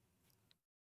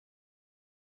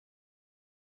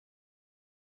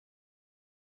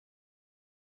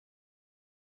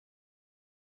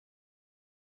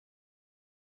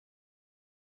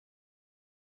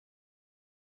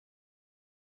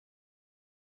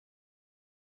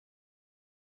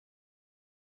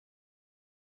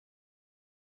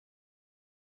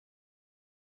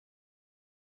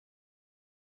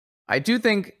 I do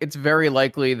think it's very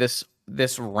likely this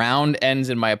round ends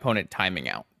in my opponent timing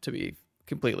out, to be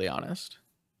completely honest.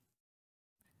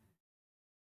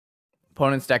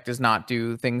 Opponent's deck does not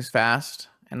do things fast,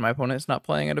 and my opponent's not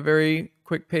playing at a very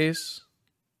quick pace.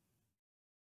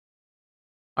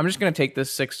 I'm just going to take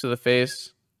this 6 to the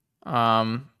face.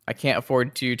 I can't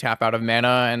afford to tap out of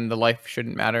mana, and the life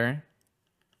shouldn't matter.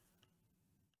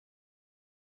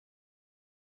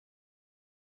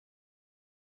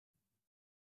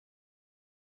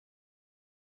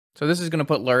 So this is going to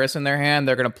put Lurrus in their hand.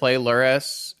 They're going to play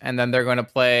Lurrus, and then they're going to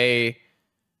play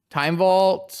Time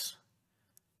Vault.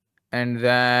 And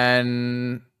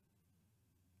then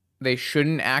they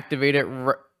shouldn't activate it.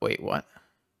 Wait, what?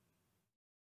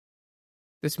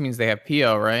 This means they have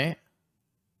PO, right?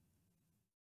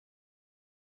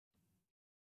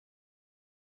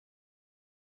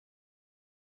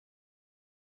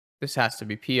 This has to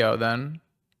be PO then.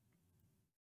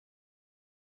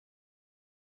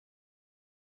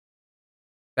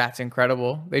 That's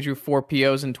incredible. They drew 4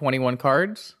 POs and 21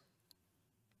 cards.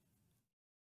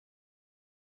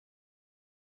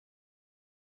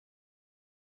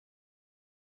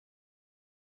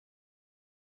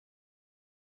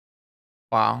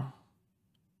 Wow.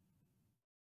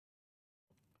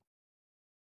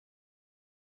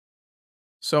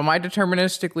 So am I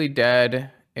deterministically dead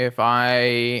if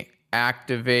I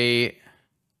activate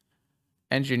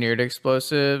engineered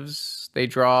explosives? They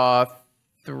draw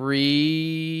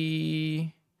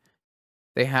 3.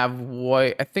 They have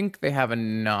what? I think they have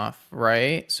enough,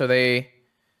 right? So they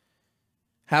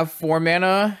have 4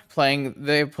 mana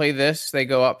they play this, they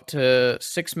go up to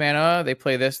 6 mana. They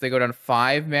play this, they go down to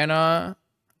 5 mana.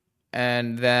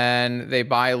 And then they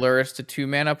buy Lurrus to 2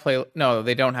 mana. No,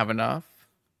 they don't have enough.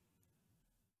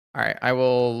 All right, I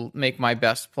will make my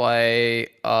best play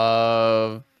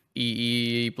of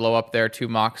EE, blow up their 2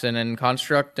 Moxen and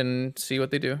Construct and see what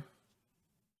they do.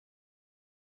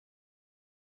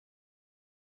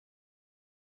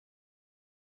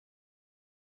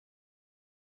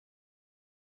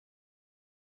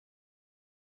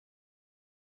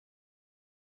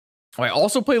 Oh, I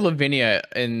also play Lavinia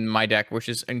in my deck, which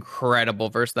is incredible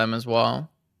versus them as well.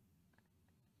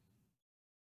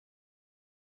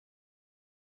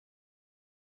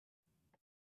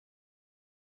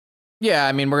 Yeah,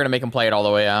 I mean, we're gonna make him play it all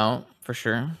the way out, for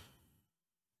sure.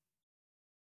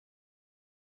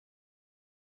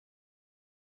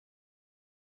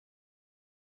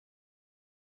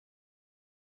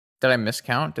 Did I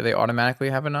miscount? Do they automatically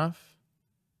have enough?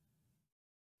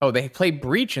 Oh, they play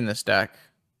Breach in this deck.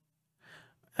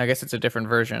 I guess it's a different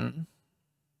version.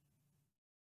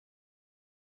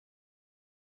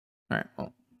 All right,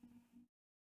 well.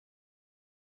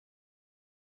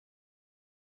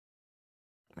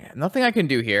 Yeah, nothing I can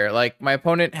do here. Like, my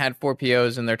opponent had 4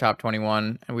 POs in their top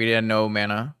 21, and we had no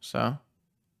mana, so...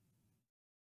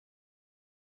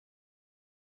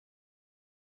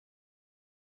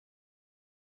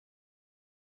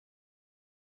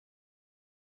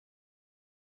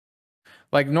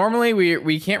 Like, normally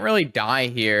we can't really die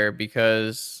here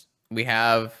because we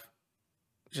have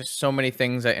just so many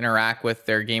things that interact with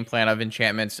their game plan of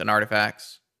enchantments and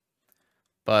artifacts.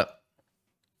 But...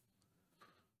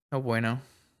 oh bueno.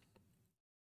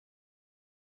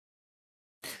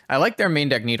 I like their main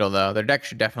deck Needle, though. Their deck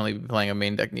should definitely be playing a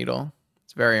main deck Needle.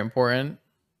 It's very important.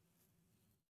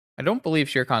 I don't believe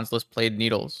Shirkan's list played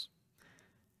Needles.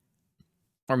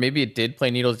 Or maybe it did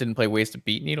play Needles, didn't play ways to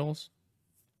beat Needles.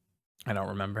 I don't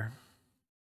remember.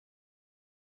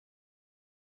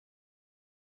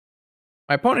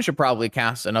 My opponent should probably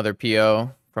cast another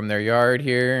PO from their yard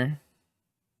here.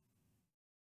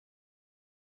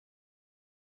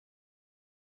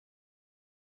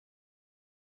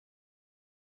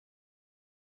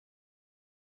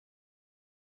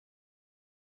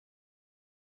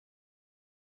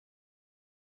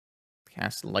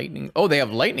 Cast Lightning. Oh, they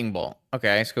have Lightning Bolt.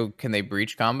 Okay, so can they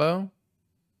breach combo?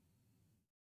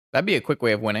 That'd be a quick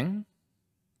way of winning.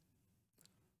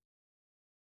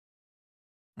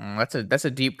 That's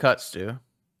a deep cut, Stu.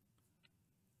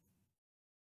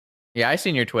 Yeah, I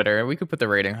seen your Twitter. We could put the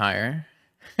rating higher.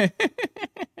 They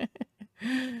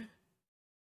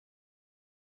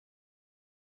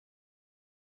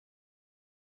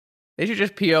should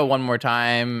just PO one more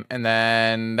time, and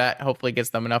then that hopefully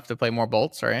gets them enough to play more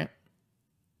bolts, right?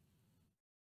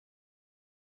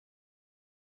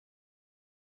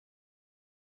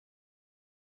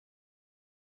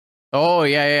 Oh,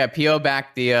 yeah. PO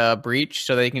back the breach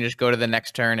so they can just go to the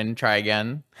next turn and try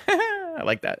again. I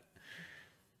like that.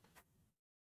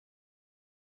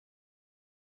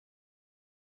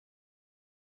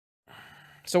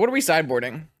 So what are we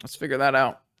sideboarding? Let's figure that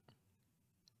out.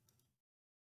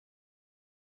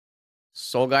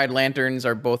 Soul Guide Lanterns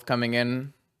are both coming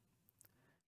in.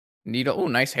 Needle. Oh,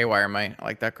 nice Haywire Might. I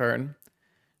like that card.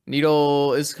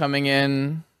 Needle is coming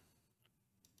in.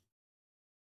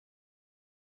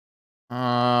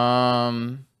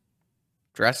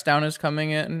 Dress Down is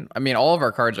coming in. I mean, all of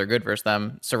our cards are good versus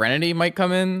them. Serenity might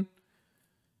come in.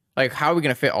 Like, how are we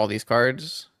gonna fit all these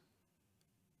cards?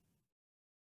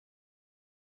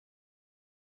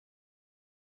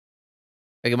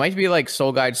 Like, it might be like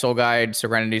Soul Guide,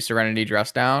 Serenity,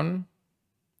 Dress Down.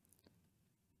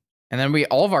 And then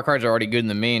all of our cards are already good in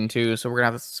the main too, so we're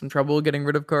gonna have some trouble getting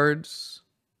rid of cards.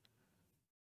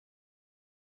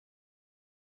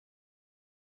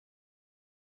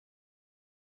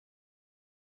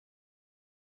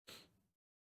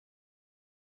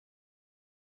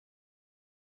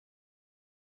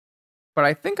 But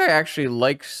I think I actually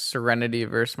like Serenity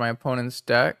versus my opponent's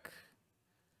deck.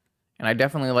 And I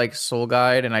definitely like Soul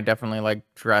Guide, and I definitely like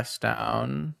Dress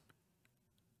Down.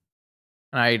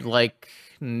 And I like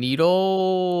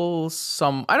Needle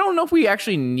I don't know if we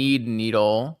actually need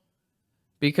Needle.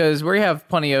 Because we have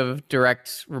plenty of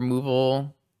direct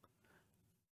removal.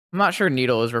 I'm not sure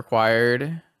Needle is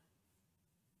required.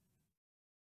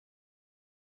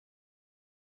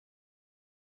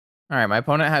 Alright, my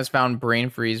opponent has found Brain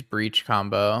Freeze Breach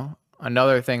combo.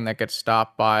 Another thing that gets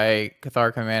stopped by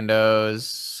Cathar Commandos,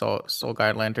 Soul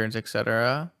Guide Lanterns,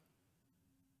 etc.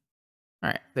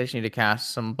 Alright, they just need to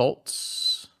cast some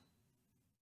bolts.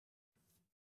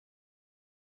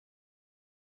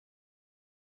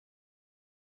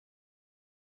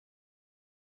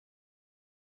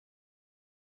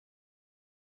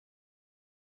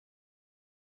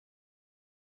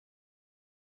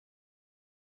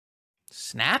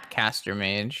 Snapcaster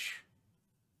Mage.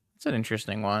 That's an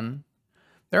interesting one.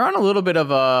 They're on a little bit of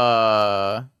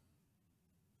a...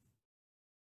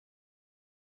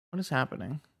 What is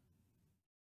happening?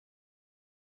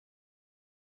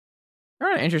 They're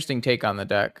on an interesting take on the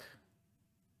deck.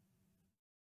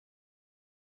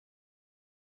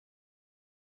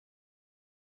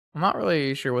 I'm not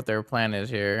really sure what their plan is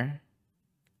here.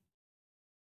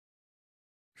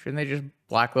 Shouldn't they just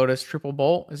Black Lotus triple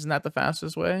bolt? Isn't that the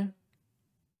fastest way?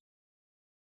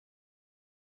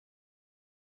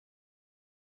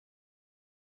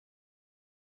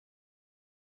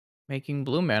 Making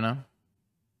blue mana.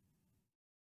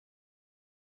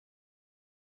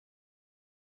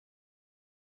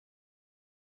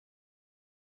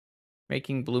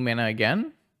 Making blue mana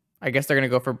again? I guess they're going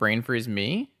to go for Brain Freeze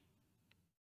me?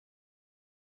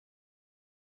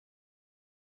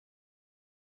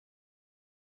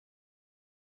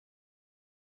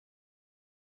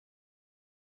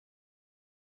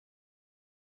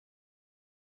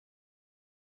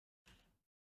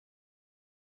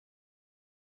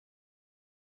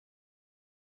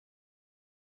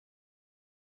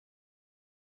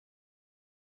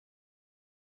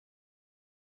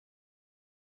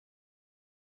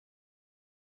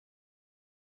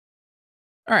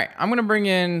 All right, I'm going to bring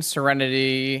in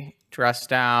Serenity, Dress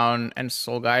Down, and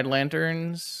Soul Guide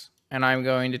Lanterns. And I'm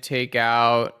going to take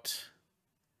out...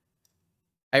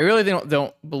 I really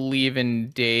don't believe in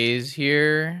Days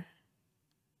here.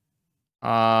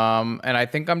 And I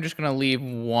think I'm just going to leave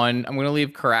one... I'm going to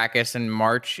leave Caracas and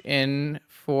March in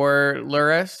for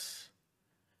Lurrus.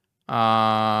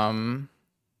 And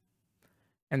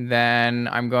then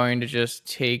I'm going to just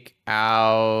take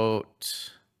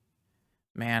out...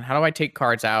 Man, how do I take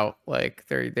cards out? Like,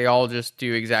 they all just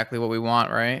do exactly what we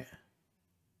want, right?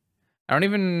 I don't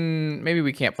even... Maybe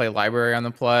we can't play Library on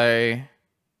the play.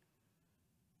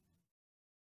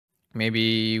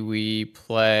 Maybe we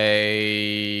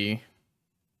play...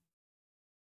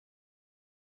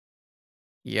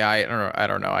 Yeah, I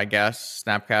don't know. I guess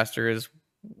Snapcaster is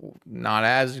not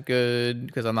as good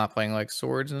because I'm not playing like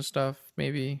swords and stuff,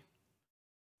 maybe.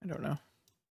 I don't know.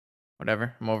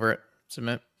 Whatever. I'm over it.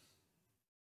 Submit.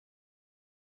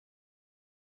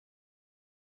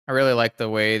 I really like the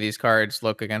way these cards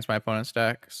look against my opponent's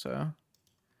deck, so.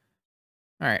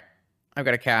 Alright. I've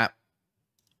got a cap.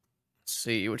 Let's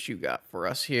see what you got for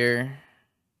us here.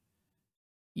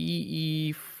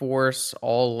 EE Force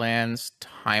All Lands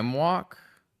Time Walk.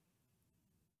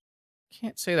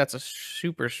 Can't say that's a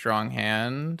super strong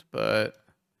hand, but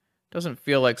doesn't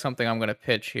feel like something I'm going to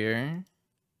pitch here.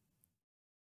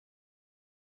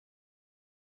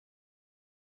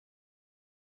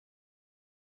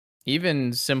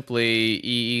 Even simply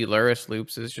EE Lurrus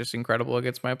Loops is just incredible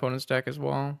against my opponent's deck as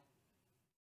well.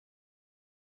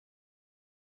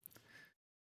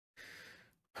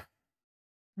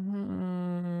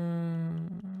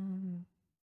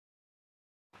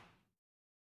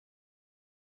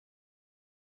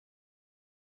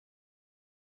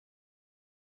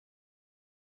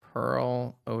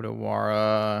 Pearl,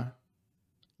 Odawara,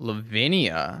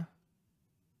 Lavinia.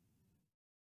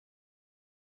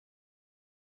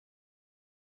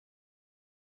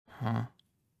 Huh.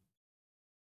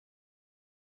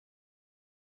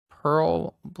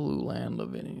 Pearl, Blue Land,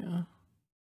 Lavinia.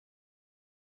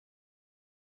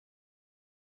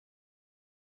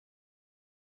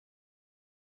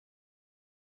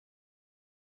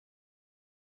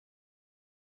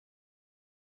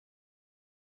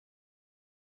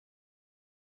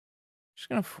 Just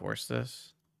gonna force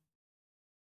this.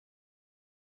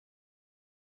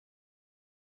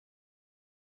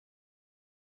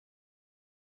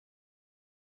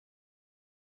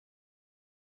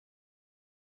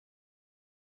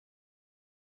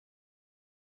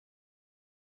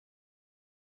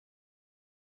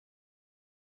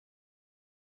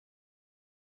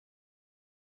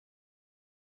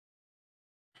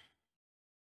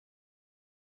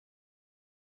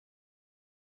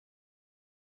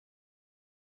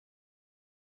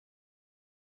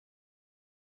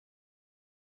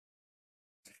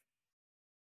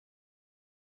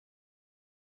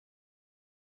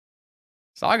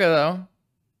 Saga, though.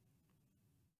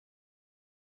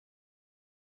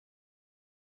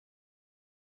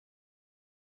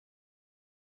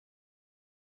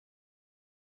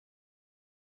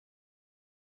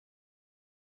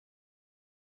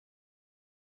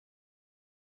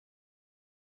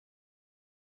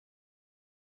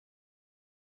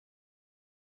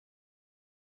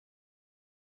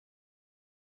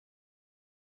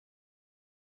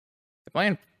 They're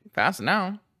playing fast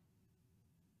now.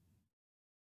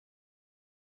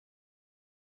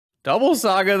 Double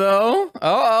Saga, though.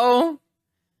 Uh-oh.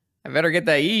 I better get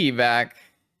that E back.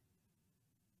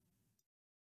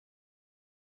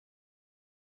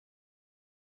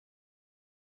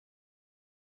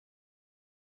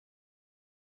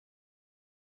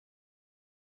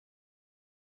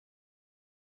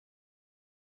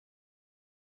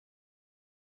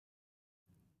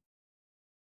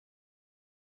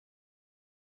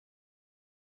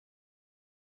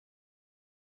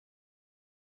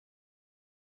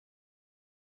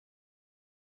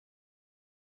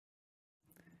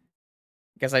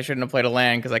 Guess I shouldn't have played a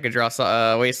land because I could draw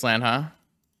Wasteland, huh?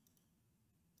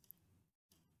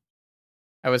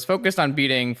 I was focused on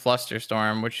beating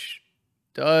Flusterstorm, which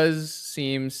does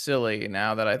seem silly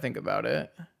now that I think about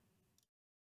it.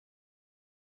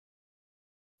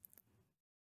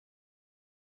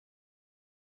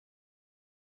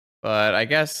 But I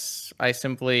guess I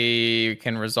simply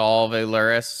can resolve a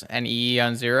Lurrus and E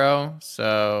on 0,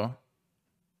 so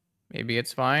maybe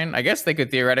it's fine. I guess they could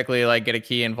theoretically like get a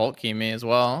key and Vault Key me as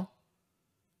well.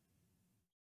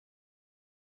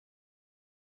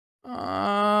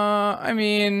 I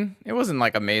mean, it wasn't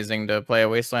like amazing to play a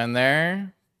Wasteland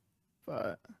there,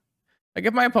 but like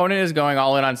if my opponent is going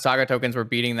all in on Saga tokens, we're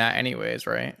beating that anyways,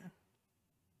 right?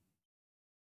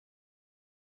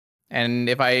 And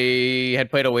if I had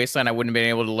played a Wasteland, I wouldn't have been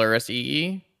able to Lurrus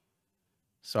EE.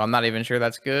 So I'm not even sure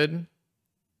that's good.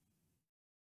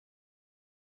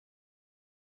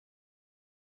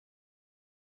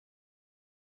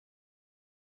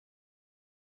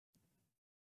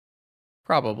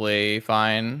 Probably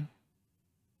fine.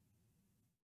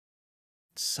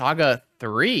 Saga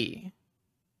 3.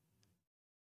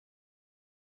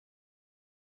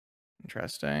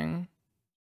 Interesting.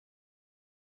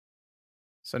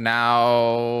 So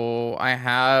now I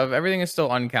have everything is still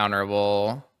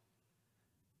uncounterable.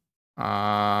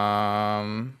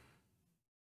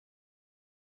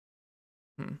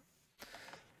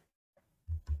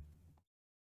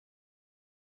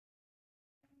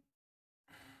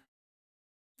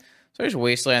 So I just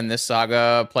Wasteland this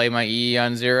Saga, play my E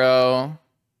on 0.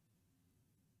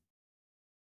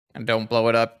 And don't blow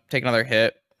it up. Take another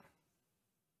hit.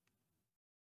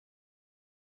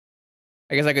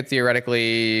 I guess I could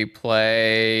theoretically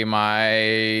play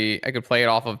my... I could play it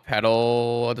off of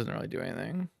Petal. It doesn't really do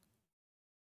anything.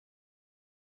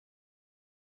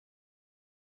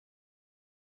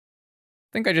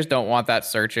 I think I just don't want that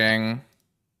searching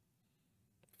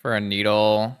for a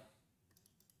needle.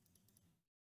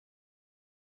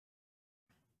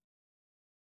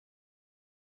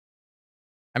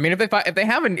 I mean,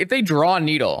 if they draw a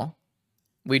needle,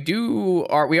 we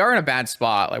are in a bad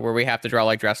spot, like where we have to draw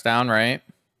like Dress Down, right?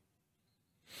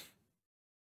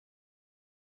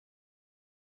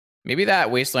 Maybe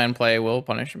that Wasteland play will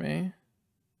punish me.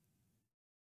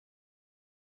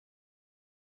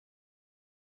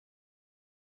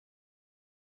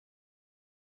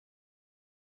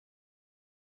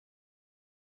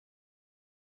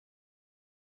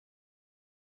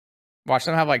 Watch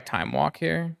them have like Time Walk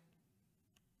here.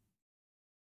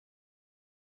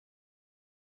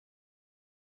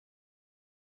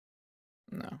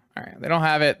 No. All right. They don't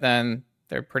have it, then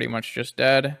they're pretty much just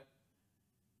dead.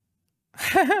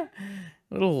 A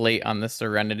little late on the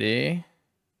Serenity.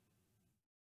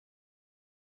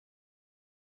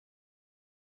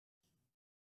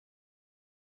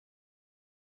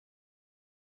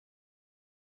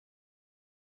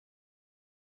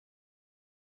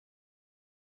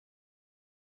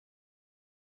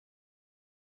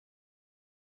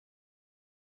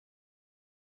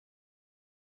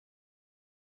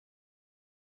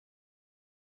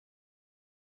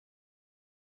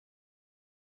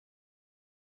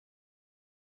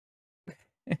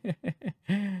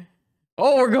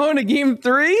 Oh, we're going to game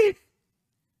 3?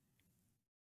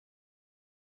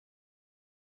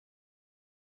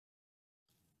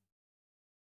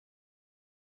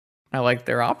 I like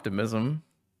their optimism.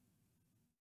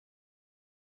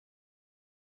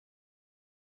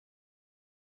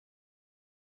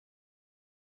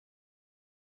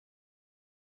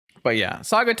 But yeah,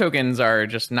 Saga tokens are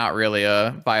just not really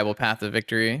a viable path to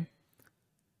victory.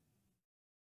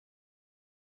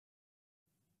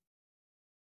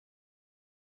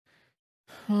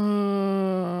 I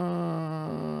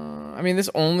mean,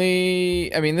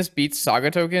 this beats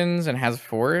Saga tokens and has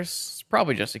Force. It's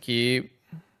probably just a keep.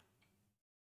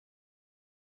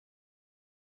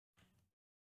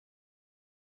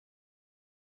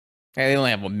 Hey, they only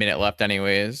have 1 minute left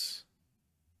anyways.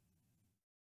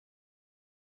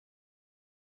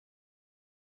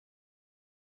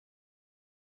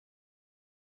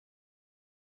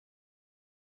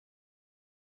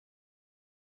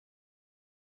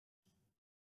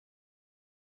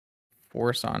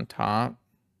 Force on top.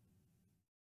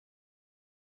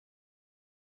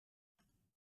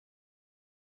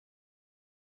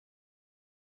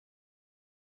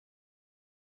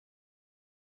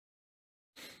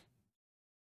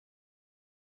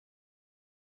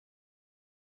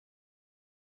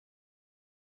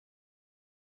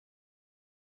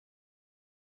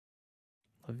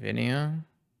 Lavinia.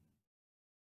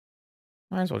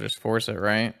 Might as well just force it,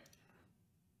 right?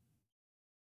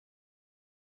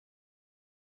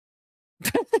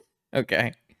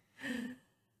 Okay.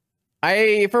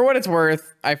 For what it's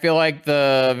worth, I feel like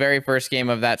the very first game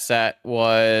of that set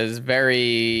was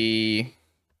very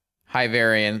high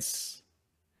variance.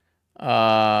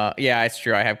 Yeah, it's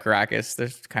true. I have Caracas.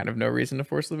 There's kind of no reason to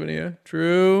force Lavinia.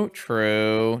 True,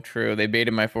 true, true. They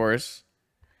baited my force.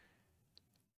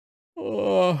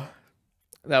 Oh,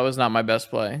 that was not my best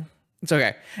play. It's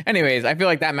okay. Anyways, I feel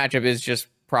like that matchup is just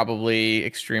probably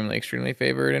extremely, extremely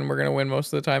favored, and we're gonna win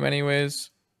most of the time anyways.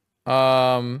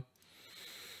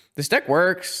 This deck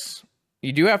works.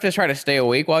 You do have to try to stay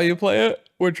awake while you play it,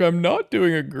 which I'm not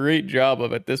doing a great job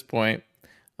of at this point.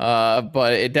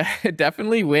 But it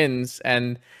definitely wins,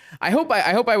 and I hope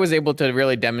I was able to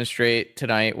really demonstrate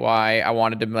tonight why I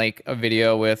wanted to make a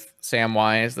video with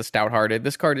Samwise, the Stouthearted.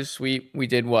 This card is sweet. We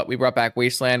did what? We brought back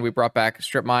Wasteland, we brought back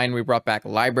Strip Mine, we brought back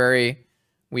Library,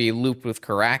 we looped with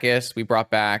Caracas, we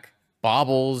brought back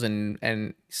Baubles and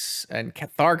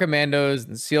Cathar Commandos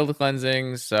and Sealed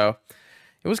Cleansings. So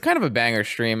it was kind of a banger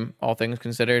stream, all things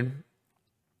considered.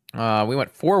 We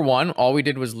went 4-1. All we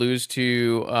did was lose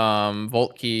to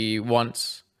Vault Key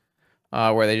once,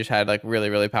 where they just had like really,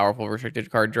 really powerful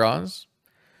restricted card draws.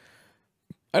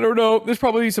 I don't know. There's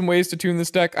probably some ways to tune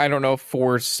this deck. I don't know if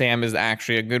Force Sam is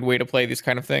actually a good way to play this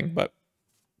kind of thing, but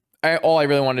all I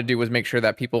really wanted to do was make sure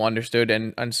that people understood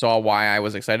and saw why I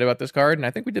was excited about this card, and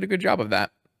I think we did a good job of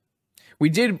that. We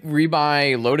did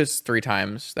rebuy Lotus 3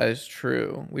 times. That is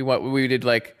true. We did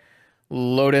like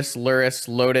Lotus, Lurrus,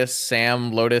 Lotus,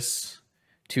 Sam, Lotus,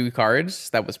 2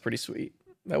 cards. That was pretty sweet.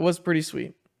 That was pretty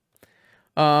sweet.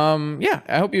 Yeah,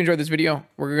 I hope you enjoyed this video.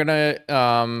 We're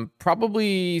gonna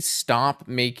probably stop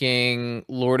making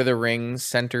Lord of the Rings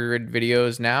centered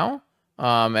videos now.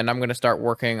 And I'm gonna start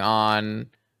working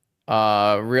on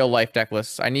real life deck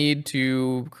lists. I need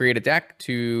to create a deck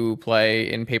to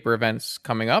play in paper events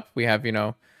coming up. We have, you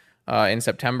know, in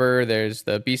September, there's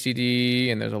the BCD,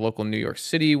 and there's a local New York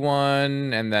City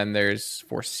one, and then there's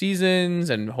 4 Seasons,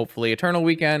 and hopefully Eternal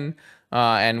Weekend.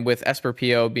 And with Esper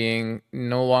PO being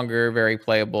no longer very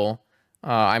playable,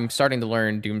 I'm starting to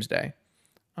learn Doomsday.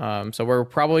 So we're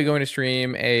probably going to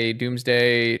stream a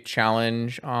Doomsday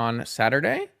challenge on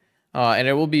Saturday. And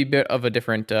it will be a bit of a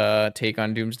different take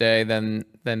on Doomsday than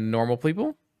normal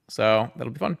people. So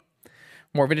that'll be fun.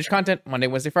 More vintage content Monday,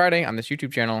 Wednesday, Friday on this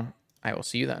YouTube channel. I will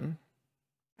see you then.